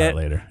talk gonna about get it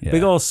later. Yeah.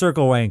 big old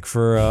circle wank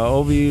for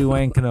Obi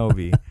Wan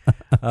Kenobi.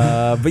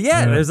 But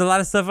yeah, there's a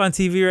lot of stuff on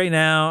TV right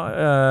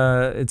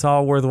now. It's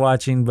all worth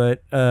watching.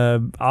 But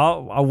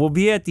I will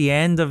be at the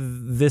end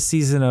of this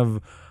season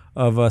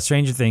of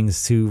Stranger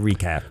Things to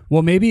recap.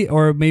 Well, maybe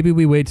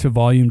we wait to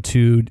volume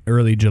 2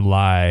 early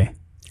July.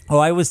 Oh,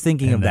 I was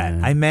thinking of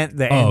that. I meant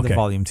the end of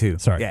volume 2.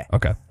 Sorry. Yeah.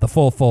 Okay. The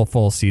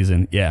full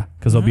season. Yeah.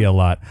 Because there'll be a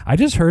lot. I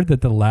just heard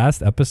that the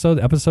last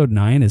episode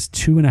 9 is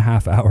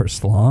 2.5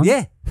 hours long.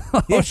 Yeah.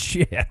 Oh,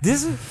 shit.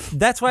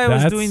 That's why I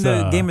was doing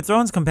the Game of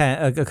Thrones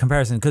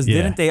comparison. Because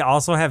didn't they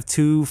also have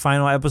 2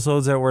 final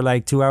episodes that were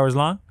like 2 hours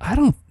long? I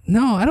don't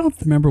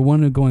remember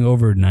one going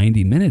over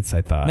 90 minutes,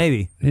 I thought.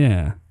 Maybe.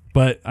 Yeah.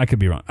 But I could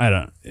be wrong. I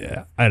don't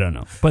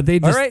know. But they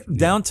just... All right,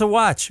 down to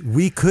watch.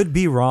 We could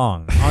be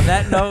wrong. On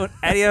that note,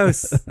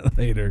 adios.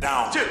 Later.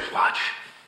 Down to watch.